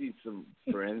think I'll see some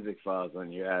forensic files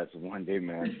on your ass one day,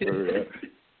 man. For real.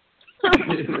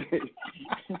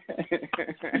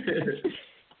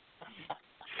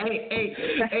 Hey,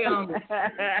 young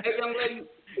lady.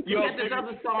 You got this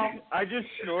other song. I just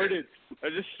snorted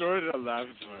a laugh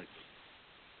joint.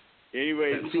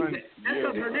 Anyway, that's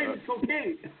because her name is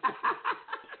cocaine.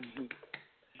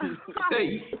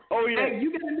 Oh yeah. Hey,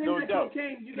 you got to name that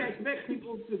cocaine. You got to expect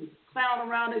people to clown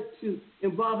around it, to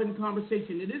involve in the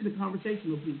conversation. It is a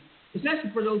conversational piece,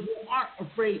 especially for those who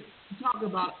aren't afraid to talk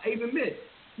about, even admit,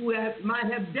 who might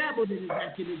have dabbled in it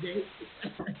back in the day.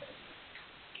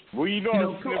 Well, you know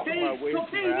I'm sniffing my way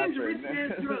cocaine is a rich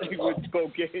man's drug. With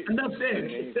cocaine. Enough said.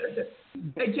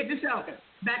 Hey, check this out.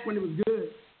 Back when it was good.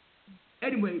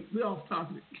 Anyway, we're off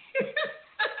topic.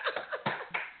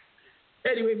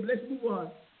 Anyway, let's move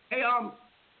on. Hey,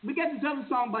 we got this other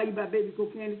song by you by Baby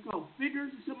Cocaine. It's called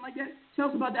Figures or something like that. Tell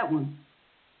us about that one.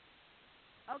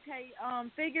 Okay,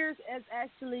 Figures is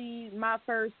actually my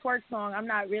first twerk song. I'm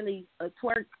not really a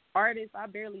twerk artist. I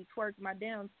barely twerk my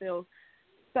damn self.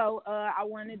 So I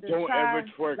wanted to try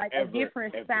a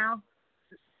different sound.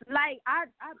 Like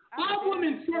all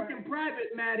women twerk in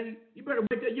private, Maddie. You better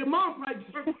wake up. Your mom probably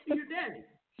twerk to your daddy.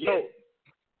 Yo,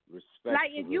 respect.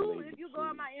 Like if you go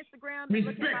on my Instagram and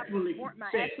look at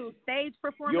my actual stage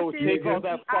performances, yo, take all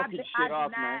that fucking shit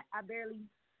off, man.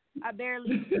 I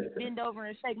barely bend over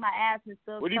and shake my ass and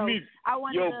stuff. What do you mean?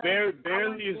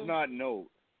 Barely is not no.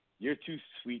 You're too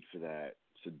sweet for that,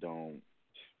 so don't,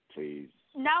 please.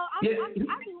 No, I just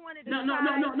wanted to. No.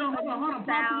 Hold on.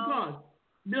 Pause for the cause.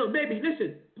 No, baby,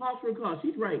 listen. Pause for the cause.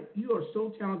 He's right. You are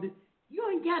so talented. You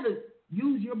ain't got to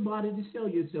use your body to sell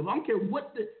yourself. I don't care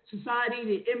what the society,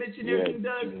 the image, and everything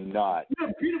does. Not. You're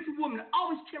a beautiful woman.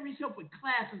 Always carry yourself with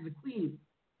class as a queen.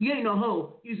 You ain't no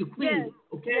hoe. You're a queen. Yes,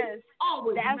 okay. Yes.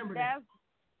 Always remember that.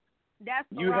 That's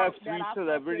you have three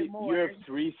celebrities. You have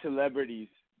three celebrities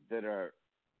that are.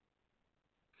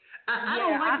 I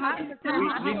don't like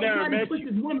how we never met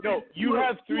you. No, you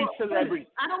have three celebrities.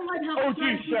 I don't like how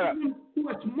who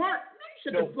are smart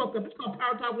Shut the fuck up. It's called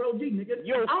Power Talk with OG, nigga.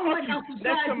 Yo, I don't fuck like you. how society.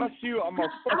 Next time I see you, I'm gonna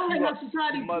fuck I don't you like up, how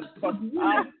society puts motherfucker. women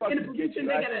I'll in a fucking get position you.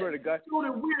 they I gotta swear to God. show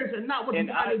their wares and not what's And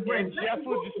behind their brain. Jeff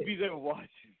will just be there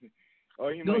watching.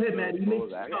 Or he Go might ahead, man. You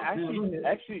both. make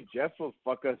Actually, Jeff will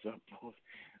fuck us up both.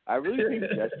 I really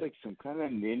think that's like some kind of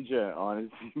ninja,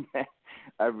 honestly, man.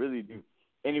 I really do.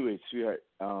 Anyway, sweetheart,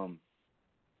 don't,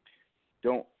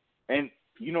 and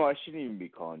you know, I shouldn't even be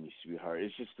calling you sweetheart.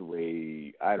 It's just the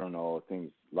way, I don't know,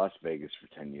 things, Las Vegas for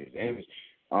 10 years. Anyways,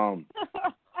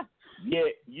 yeah,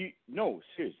 no,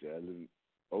 seriously, I live,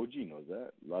 OG knows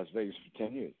that. Las Vegas for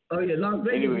 10 years. Oh, yeah, Las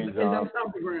Vegas Anyways, is our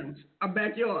stomping grounds, our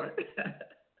backyard.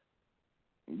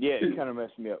 Yeah, it kind of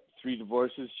messed me up. 3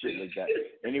 divorces, shit like that.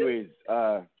 Anyways,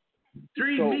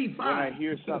 3 so me, 5. when I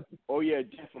hear something, oh yeah,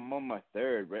 Jeff, I'm on my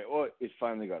 3rd, right? Well, it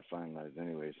finally got finalized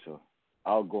anyway, so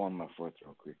I'll go on my 4th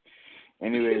real quick.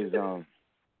 Anyways, Do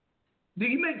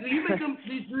you make them?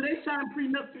 Do they sign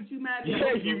prenups with you, man?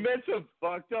 Yeah, you met some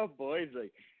fucked up boys.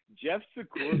 Like Jeff's the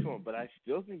coolest one, but I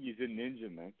still think he's a ninja,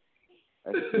 man.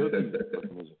 I still think he's a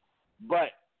fucking ninja.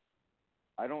 But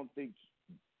I don't think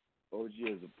OG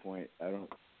has a point.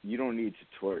 You don't need to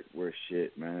twerk or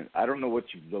shit, man. I don't know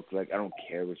what you look like. I don't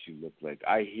care what you look like.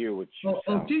 I hear what you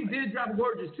sound she like. did drop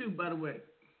gorgeous too, by the way.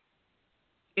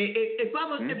 If I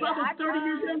was 30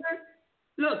 years younger,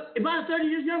 look, if I was 30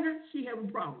 years younger, she have a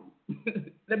problem.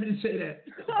 Let me just say that.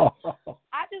 I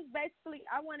just basically,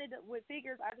 with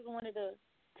figures, I just wanted to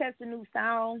test a new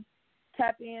sound,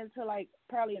 tap into like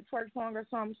probably a twerk song or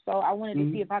something. So I wanted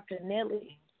to see if I could nail it.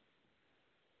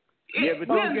 Yeah, but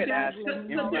don't get asked. There's a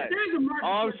market. Don't get me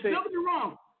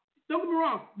wrong. Don't get me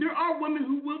wrong. There are women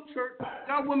who will twerk.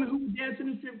 There are women who will dance in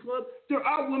the strip club. There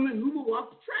are women who will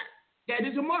walk the track. That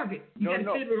is a market. No. That's a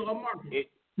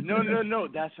market. No.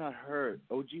 That's not her.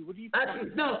 OG, what are you talking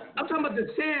about? No, I'm talking about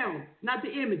the sound, not the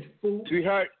image, fool.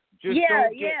 Sweetheart, just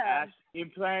don't get ass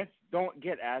implants. Don't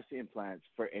get ass implants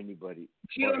for anybody.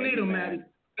 She don't need them, man.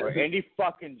 Or any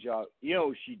fucking job.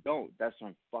 Yo, she don't. That's what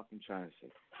I'm fucking trying to say.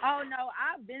 Oh, no,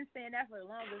 I've been saying that for the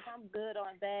longest. I'm good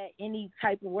on that. Any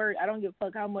type of work. I don't give a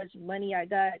fuck how much money I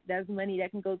got. That's money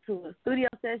that can go to a studio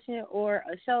session or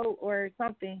a show or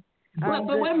something. But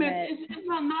wait a minute, it's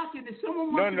not knocking. If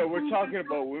someone wants No, we're talking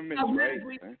about women's rights.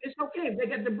 It's okay. They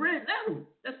got the bread.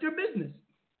 That's their business.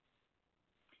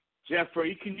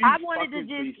 Jeffrey, can you I wanted to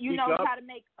just, try to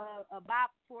make a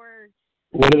bop for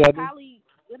what did I do? Probably,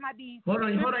 it might be. Hold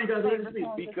on, you guys. Let me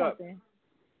speak up.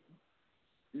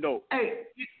 No. Hey,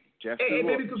 Jeffrey, hey,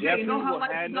 baby, you know how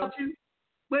I handle about you?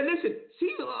 But listen,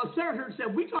 she assert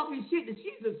herself. We talking shit, and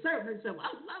she's asserting herself. I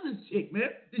love this chick, man.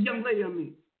 This young lady, I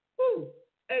mean. Woo.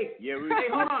 Hey, yeah, hey,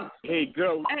 hold on. Hey,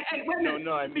 girl. Hey, wait a minute.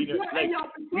 No, I mean,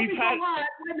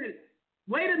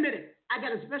 Wait a minute. I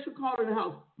got a special caller in the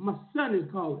house. My son is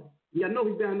calling. Yeah, I know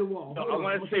he's down the wall. No, I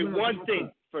want to say one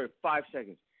thing for 5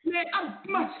 seconds. Man,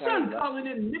 my son calling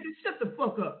in, nigga. Shut the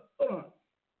fuck up. Hold on.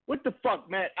 What the fuck,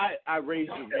 man? I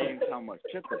raised your name how much?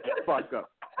 Shut the fuck up.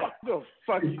 What the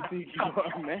fuck you think you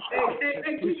are, man?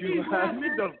 Hey,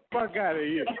 get the fuck out of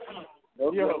here.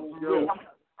 Yo.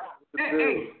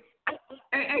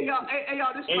 Hey,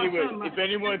 y'all, this is anyway, my son, if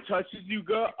anyone touches you,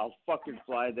 girl, I'll fucking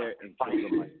fly there and kill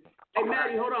them. Hey,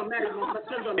 Maddie, hold on, Maddie. My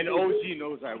son's on the And OG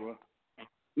knows I will.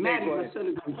 Maddie, my son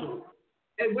is on the phone.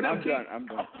 Hey, what up, I'm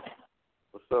done.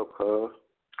 What's up, cuz?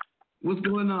 What's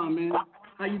going on, man?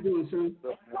 How you doing, son? I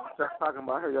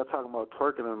heard y'all talking about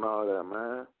twerking and all that,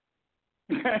 man.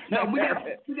 No, we got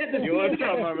the artist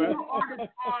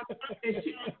on, and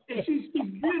she's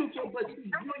beautiful, but she's a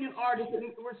brilliant artist, and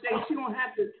we're saying she don't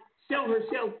have to sell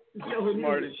herself to sell her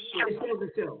music. She sells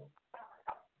herself.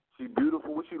 She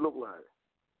beautiful. What she look like?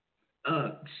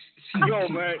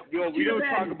 Man, we don't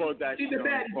talk about that shit on the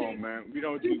phone, man. We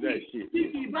don't do that shit.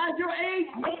 By your age,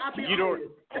 you don't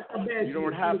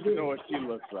have to know what she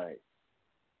looks like.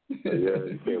 Yeah,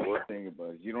 you say one thing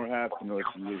about it. You don't have to know what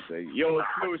she looks like. Yo, what's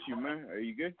good with you, man? Are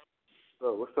you good?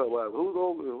 What's up, man?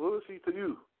 Who is she to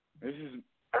you? This is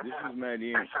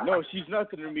Maddie. No, she's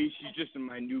nothing to me. She's just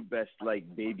my new best,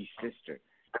 baby sister,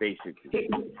 basically.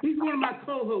 He's one of my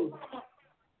co-hosts.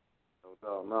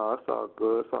 No, it's all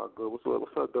good.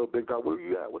 What's up, though, big dog? Where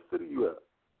you at? What city you at?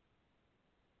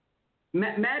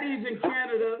 Maddie's in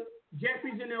Canada.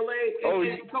 Jeffrey's in LA.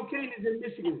 And Cocaine is in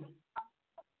Michigan.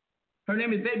 Her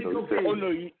name is Baby Cocaine. Oh, no.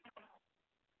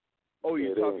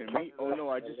 You're talking to me? Oh, no,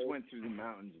 I just went through the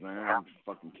mountains, man. I'm in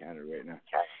fucking Canada right now.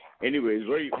 Anyways,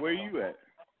 where are you at?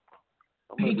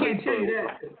 He can't tell you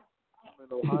that. I'm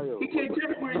in Ohio. He can't tell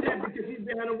you where he's at because he's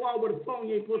behind a wall with a phone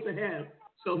he ain't supposed to have.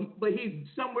 So, but he's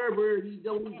somewhere where he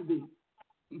don't need to be.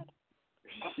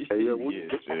 Hey, yo,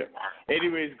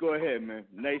 Anyways, go ahead, man.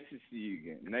 Nice to see you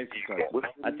again. Nice to talk to you.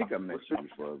 I think I met you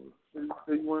before. What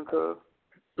city you in, cuz?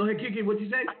 Go ahead, Kiki. What you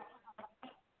say?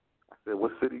 I said,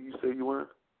 what city you say you in?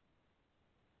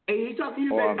 Hey, he talking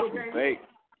to you, I'm baby. from Okay. Vegas.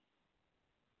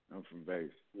 I'm from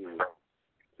Vegas. Yeah.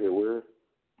 Say where?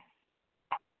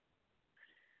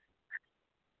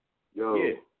 Yo.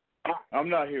 Yeah. I'm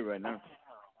not here right now.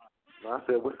 No, I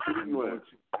said, what city you in?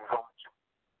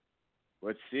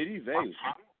 What city? Vegas.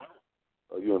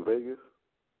 Oh, you in Vegas?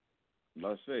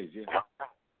 Las Vegas, yeah.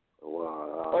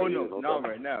 Wow. Oh, no, not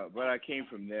right now. But I came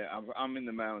from there. I'm in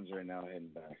the mountains right now, heading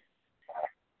back.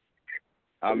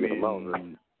 I'm in the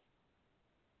mountains.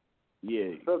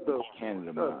 Yeah,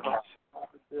 Canada mountains.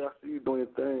 Yeah, I see you doing your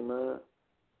thing, man.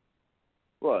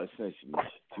 Well, it's nice to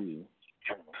meet you,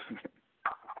 too.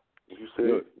 What you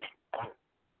said?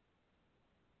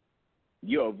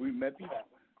 Yo, we met before.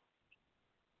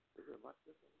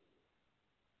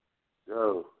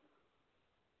 Yo.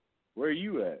 Where are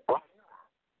you at?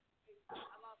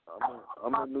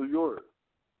 I'm in New York.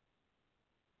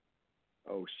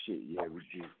 Oh, shit, yeah, we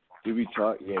did. Did we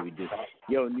talk? Yeah, we did.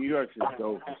 Yo, New York's a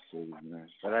dope city, man.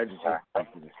 But I just have to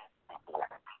think of this.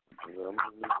 Yeah, I'm in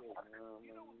New York,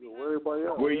 man. Where everybody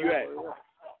at? Where you at?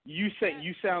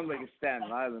 You sound like a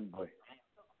Staten Island boy.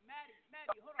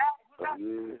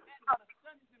 Yeah.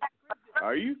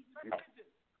 Are you?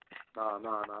 Nah.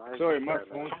 Sorry, my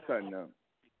phone's cutting out.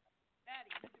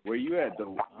 Where you at,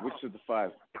 though? Which of the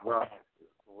 5?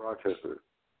 Rochester.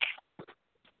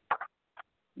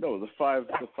 No, the five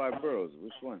boroughs.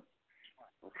 Which one?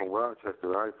 I'm from Rochester,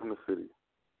 right from the city.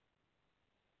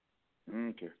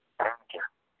 Okay.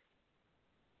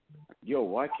 Yo,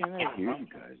 why can't I hear you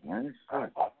guys, man? It's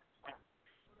hard.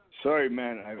 Sorry,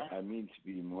 man. I mean to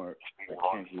be more.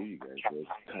 I can't hear you guys. It's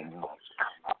cutting out.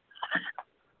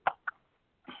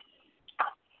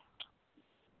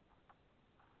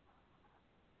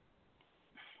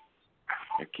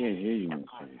 I can't hear you, man.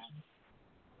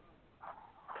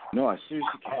 No, I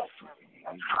seriously can't fucking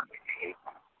hear you.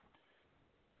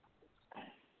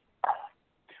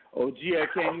 Oh, gee, I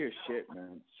can't hear shit,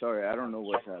 man. Sorry, I don't know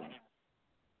what's happening.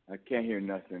 I can't hear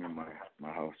nothing in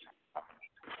my house.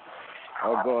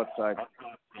 I'll go outside.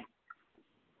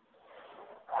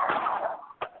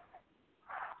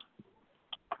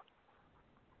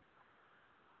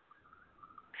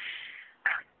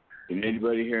 Did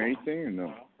anybody hear anything or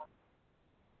no?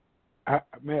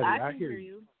 Maddie, I hear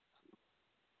you.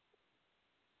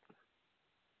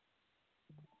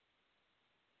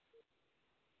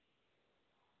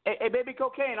 Hey, baby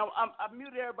cocaine. I'm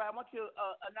muted everybody. I want you to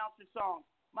announce your song.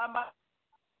 My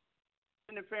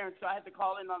interference, so I had to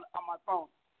call in on my phone.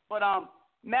 But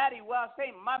Maddie, well, I was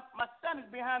saying my son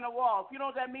is behind the wall. If you know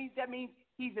what that means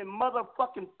he's in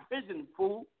motherfucking prison,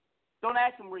 fool. Don't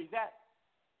ask him where he's at.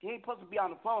 He ain't supposed to be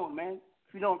on the phone, man.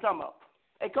 If you know what I'm talking about.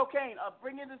 Hey, cocaine.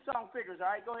 Bring in the song Figures. All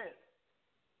right, go ahead.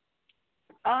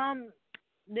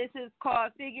 This is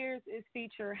called Figures. It's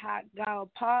featured Hot Gal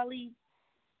Polly.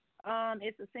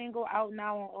 It's a single out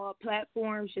now on all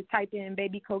platforms. Just type in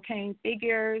Baby Cocaine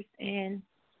Figures and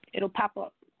it'll pop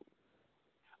up.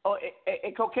 Oh,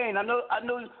 hey, cocaine. I know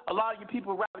a lot of you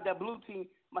people rap with that blue team.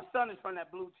 My son is from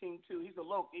that blue team too. He's a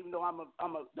loc, even though I'm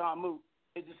a Don Moot.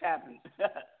 It just happens.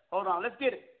 Hold on, let's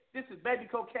get it. This is Baby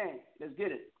Cocaine. Let's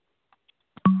get it.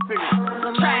 Figures.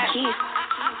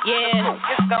 Yeah,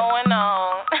 what's going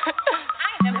on? I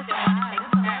ain't never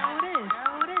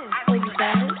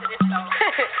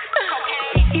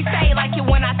He say like it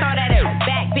when I throw that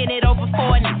back, bend it over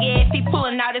for a nigga. If he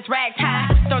pulling out his rag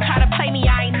tie, don't try to play me,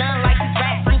 I ain't none like his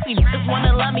rap. Freaky niggas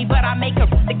wanna love me, but I make her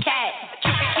the cat.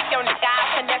 You can kick your nigga,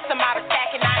 I finesse him out of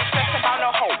stack, and I ain't stressing about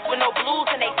no hoe with no blues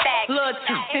in they stack. Look,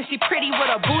 since she pretty with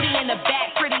a booty in the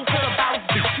back, pretty hood bout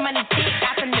bitch, money thick,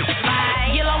 got some niggas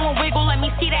fly. Yellow and wiggle, let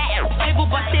me see that wiggle,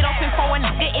 bust it open for a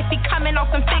nigga if he coming off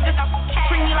some figures.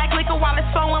 Treat me like liquor while it's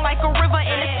flowing like a river,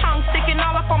 and his tongue sticking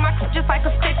all up on my just like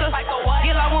a sticker.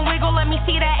 Yellow and wiggle, let me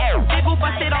see that wiggle,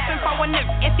 bust it open for a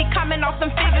nigga if he coming off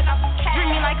some figures. Treat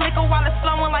me like liquor while it's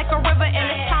flowing like a river, and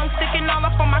his tongue sticking all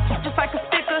up on my just like a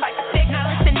sticker. Now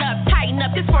listen up, tighten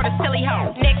up, this for the silly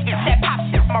hoe. Next that pop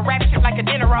shit, my rap shit like a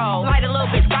dinner roll. Light a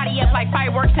little bitch body up like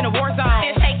fireworks in a war zone.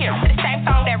 Then shake it to the same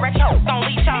song that rap hoes don't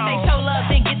leech on. They show love,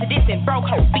 then get to this and broke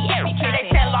hoes be every kid. They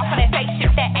sell off on that fake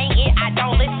shit that ain't it, I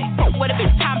don't listen. What a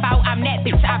bitch talking about, I'm that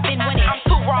bitch, I've been winning. I'm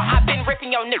too raw, I've been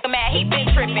ripping your nigga mad, he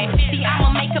been tripping. See,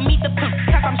 I'ma make him eat the poop,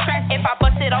 cause I'm stressed. If I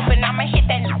bust it open, I'ma hit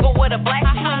that nigga with a black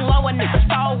swing low, a nigga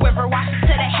soul river, watch it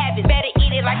to the heavens. Better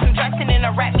eat it like some dressing and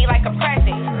wrap me like a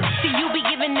present. See, you be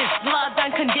giving this love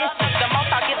unconditional. The most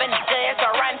I'll give a nigga is a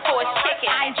run for his chicken.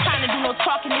 I ain't trying to do no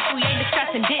talking if we ain't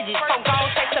discussing digits. So go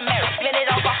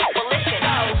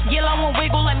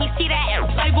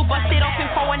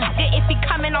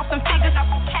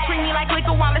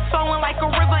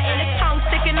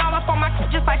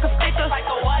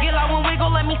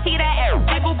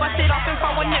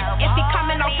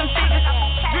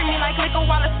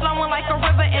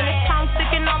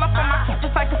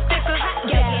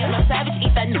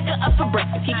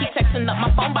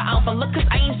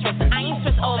stress. I ain't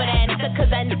stressed over that nigga, cause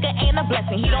that nigga ain't a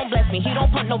blessing. He don't bless me, he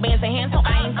don't put no bands in hand, so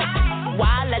I ain't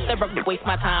why I let the rubber waste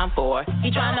my time for? He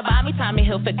tryna buy me time and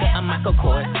he'll forget I'm Michael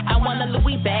Kors. I want a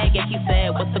Louis bag if he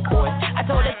said what's the course. I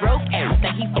told his broke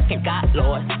everything he fucking got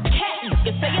lost. You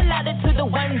can say it louder to the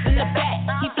ones in the back.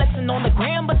 He flexing on the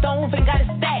gram but don't even got a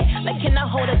stack. Like can I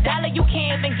hold $1? You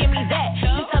can't even give me that.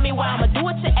 You tell me why I'ma do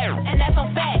it to Eric, and that's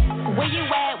on fact. Where you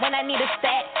at when I need a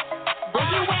stack? Where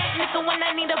you at, nigga, when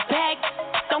I need a bag?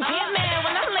 Don't get mad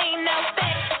when I'm laying out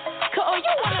fat. Cause all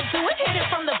you wanna do is hit it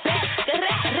from the back.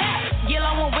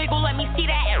 Yellow and wiggle, let me see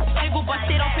that wiggle. Bust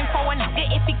it open for a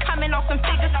nigga if he coming off some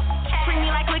figures. Treat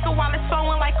me like liquor while it's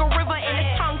flowing like a river. And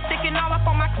his tongue sticking all up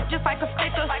on my just like a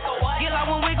sticker.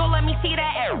 Yellow and wiggle, let me see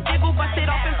that wiggle. Bust it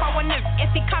open for a nigga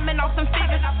if he coming off some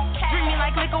figures. Treat me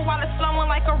like liquor while it's flowing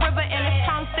like a river. And his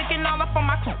tongue sticking all up on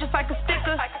my just like a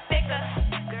sticker.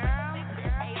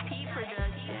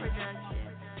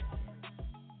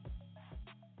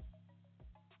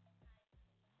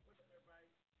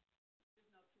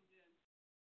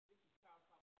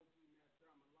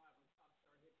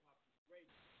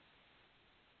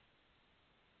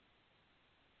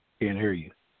 Can't hear you.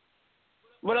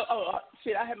 What up? Oh,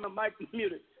 shit, I had my mic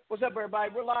muted. What's up, everybody?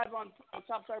 We're live on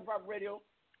Top Star Pop Radio.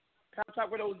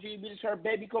 PowerTalk with OG. We just heard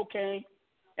Baby Cocaine.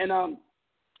 And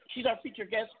she's our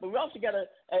featured guest. But we also got a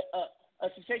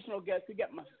sensational guest. We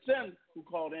got my son who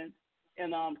called in.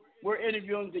 And we're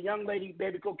interviewing the young lady,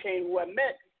 Baby Cocaine, who I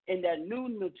met in that new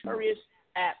notorious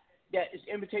app that is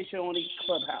invitation-only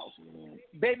Clubhouse.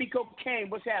 Baby Cocaine,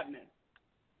 what's happening?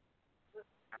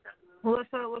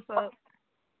 What's up?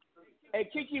 Hey,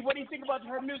 Kiki, what do you think about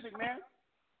her music, man?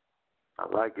 I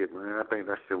like it, man. I think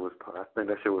that shit was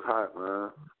hot,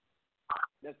 man.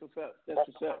 That's what's up.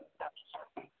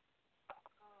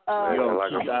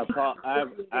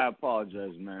 I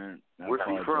apologize, man. Where's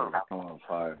she from? I'm on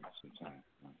fire sometimes.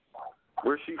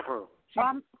 Where's she from?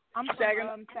 I'm from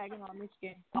Saginaw,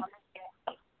 Michigan.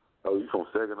 Oh, you from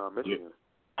Saginaw, Michigan?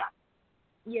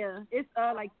 Yeah, it's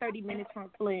like 30 minutes from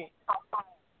Flint.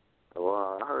 Oh,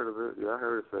 wow, I heard of it. Yeah, I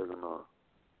heard of Saginaw.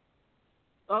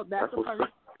 Oh, that's a person.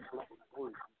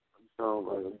 You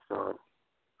sound.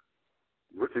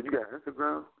 Richard, you got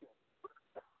Instagram?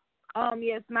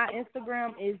 Yes, my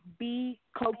Instagram is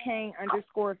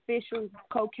bcocaine_official.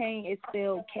 Cocaine is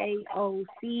spelled KOCAINE.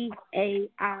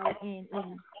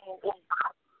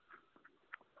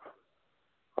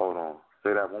 Hold on.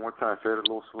 Say that one more time. Say it a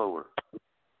little slower.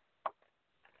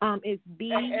 It's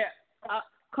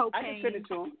Cocaine. I can send it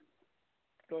to him.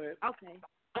 Go ahead. Okay.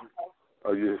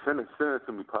 Oh, yeah, send it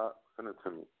to me, Pop. Send it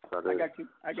to me. I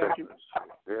got you.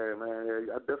 Yeah, man.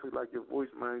 Yeah, I definitely like your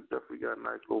voice, man. You definitely got a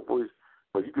nice little voice.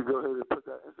 But you can go ahead and put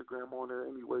that Instagram on there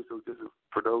anyway, so just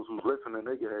for those who's listening,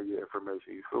 they can have your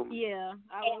information. You feel me? Yeah,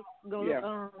 I was going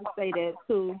to say that,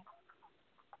 too.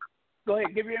 Go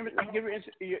ahead. Give your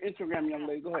Instagram, young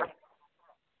lady. Go ahead.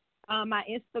 My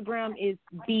Instagram is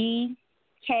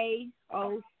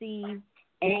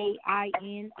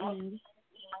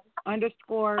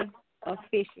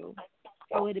BKOCAINE_official.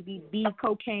 So it'll be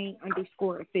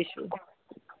bcocaine_official.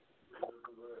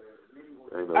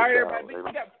 All right, everybody.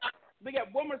 We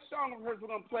got one more song of hers we're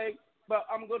going to play, but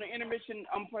I'm going to intermission.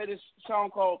 I'm going to play this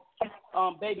song called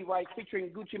Baby White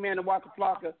featuring Gucci Mane and Waka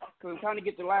Flocka because I'm trying to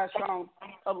get the last song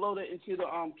uploaded into the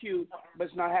queue, but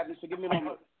it's not happening, so give me a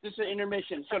moment. This is an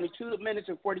intermission. It's only 2 minutes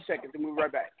and 40 seconds, and we'll be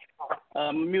right back.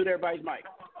 Mute everybody's mic.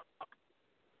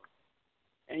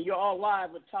 And you're all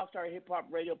live with Top Star Hip Hop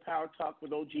Radio Power Talk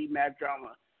with OGMack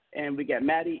Drama. And we got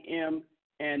Maddie M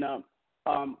and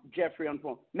Jeffrey on the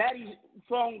phone. Maddie's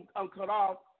phone cut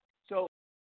off, so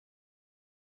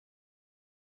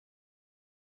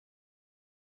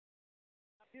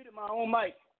I muted my own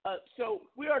mic. So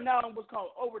we are now in what's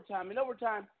called overtime. In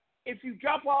overtime, if you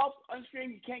drop off on stream,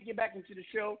 you can't get back into the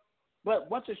show. But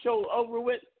once the show is over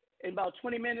with, in about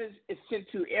 20 minutes, it's sent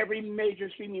to every major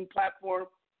streaming platform.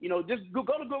 You know, just go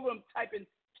to Google and type in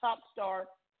top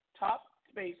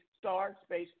space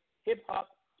hip hop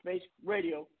space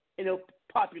radio, and it'll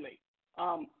populate.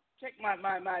 Check my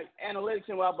analytics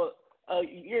in a while, but a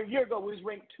year ago we was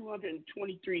ranked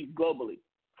 223 globally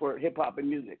for hip hop and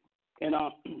music. And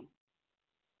I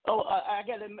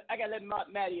gotta let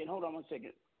Maddie in. Hold on 1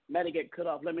 second. Maddie get cut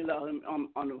off. Let me let him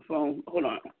on the phone. Hold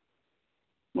on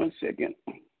 1 second.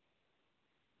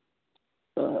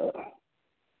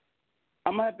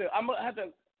 I'm gonna have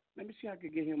to. Let me see how I can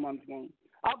get him on the phone.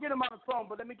 I'll get him on the phone,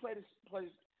 but let me play the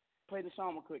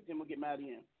song real quick. Then we'll get Maddie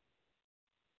in.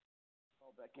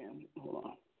 Call back in. Hold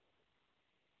on.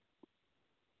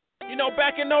 You know,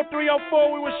 back in 03,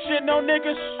 04, we was shitting on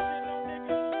niggas.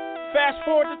 fast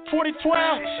forward to 2012.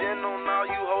 Shitting on all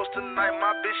you hoes tonight,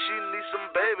 my bitch, she need some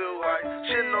baby white.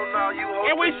 Shitting on all you hoes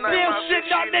and we tonight, still my shit bitch,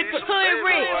 y'all she need niggas. some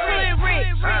baby white.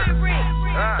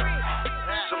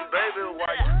 Some baby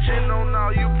white. Shitting on all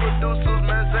you producers,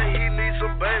 man, say he need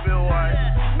some baby white.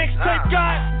 Mixtape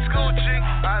God. School chick,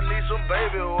 I need some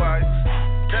baby white.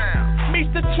 Damn.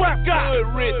 Meets the trap God.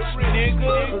 Good rich, nigga.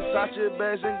 Versace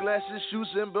bags and glasses, shoes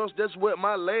and belts, that's what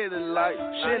my lady like.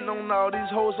 Shitting on all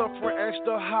these hoes up front,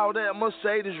 extra how that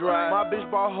Mercedes ride. My bitch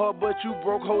bought her, but you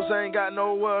broke hoes ain't got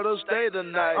nowhere to stay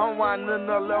tonight. I'm riding in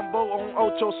a Lambo on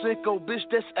Ocho Cinco, bitch,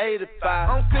 that's 85.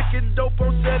 I'm cooking dope,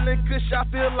 I'm selling kush, I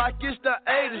feel like it's the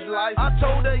 80s life. I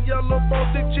told that yellow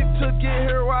baltic chick to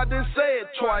get here, I didn't say it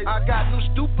twice. I got them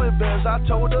stupid bands, I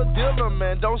told the dealer,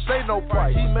 man, don't say no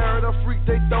price. He married a freak,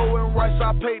 they throwing rice,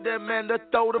 I paid that man to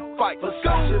throw the fight.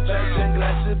 Versace bags and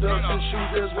glasses, belts and shoes,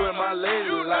 that's where my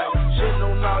lady like. Shitting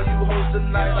on all you hoes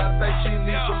tonight, I think she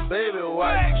needs some baby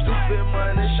white. Stupid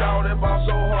money, shout it ball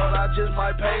so hard, I just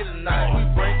might pay tonight. We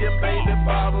bringing baby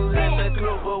bottles in the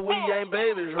club, but we ain't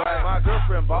babies right. My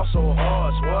girlfriend ball so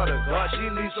hard, swear to God, she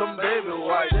needs some baby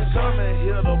white. Just come in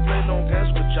here to play no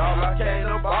games with y'all, I came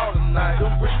to ball tonight.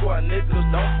 Them brick squad niggas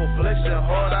don't for flexing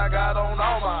hard, I got on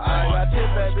all my eyes. Got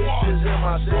 10 bad bitches in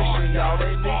my section, y'all,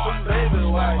 they need some baby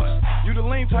white. You the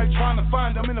lame type trying to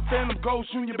find them in the Phantom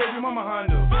Ghost, shooting your baby mama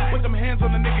Honda. Put them hands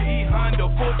on the nigga E Honda,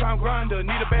 full-time grinder,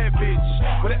 need a bad bitch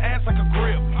with an ass like a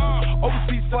grip.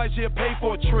 Overseas flights, yeah, pay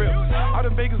for a trip. Out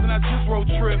in Vegas and I just road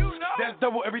trips. That's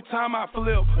double every time I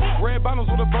flip. Red bottles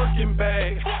with a Birkin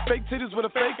bag, fake titties with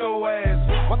a fake old ass.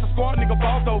 Watch the squad nigga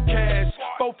ball throw cash.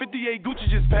 458 Gucci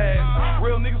just passed.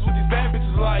 Real niggas with these bad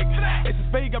bitches like. It's a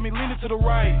spade got me leaning to the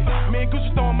right. Me and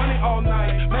Gucci throwing money all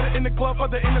night. Met her in the club,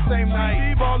 other in the same night.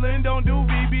 She ballin', don't do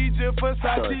BB, just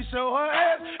Versace, show her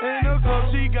ass. In the club,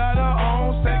 she got her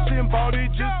own section, bought it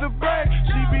just to brag.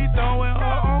 She be throwing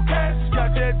her own cash,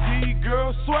 got that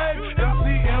D-girl swag.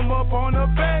 MCM up on her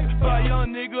back, fly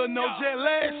young nigga, no jet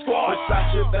lag. Squad.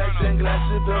 Versace bags and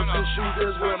glasses, belts and shoes,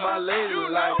 that's where my lady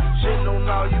like. Shitting on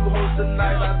all you hoes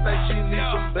tonight, I think she needs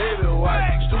some baby white.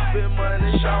 Stupid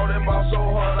money, shout and ball so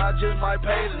hard, I just might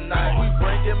pay tonight. We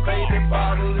bringing baby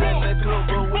bottles in the club,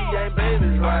 but we ain't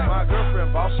babies right. My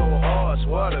girlfriend ball so hard,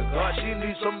 swear to God, she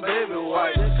needs some baby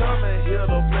white. Just come in here,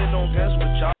 don't play no games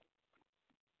with y'all.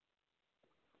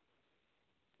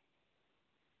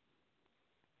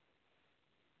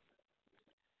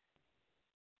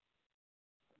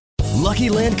 Lucky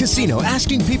Land Casino,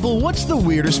 asking people, what's the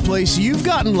weirdest place you've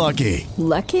gotten lucky?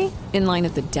 Lucky? In line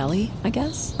at the deli, I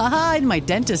guess? Aha, in my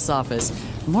dentist's office.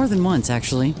 More than once,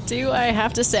 actually. Do I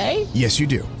have to say? Yes, you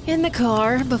do. In the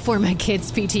car before my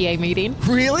kids' PTA meeting.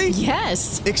 Really?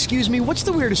 Yes. Excuse me, what's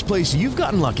the weirdest place you've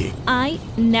gotten lucky? I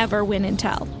never win and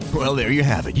tell. Well, there you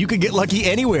have it. You can get lucky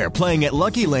anywhere, playing at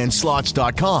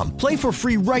LuckyLandSlots.com. Play for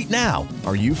free right now.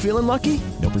 Are you feeling lucky?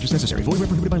 No purchase necessary. Void where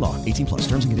prohibited by law. 18+.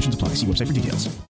 Terms and conditions apply. See website for details.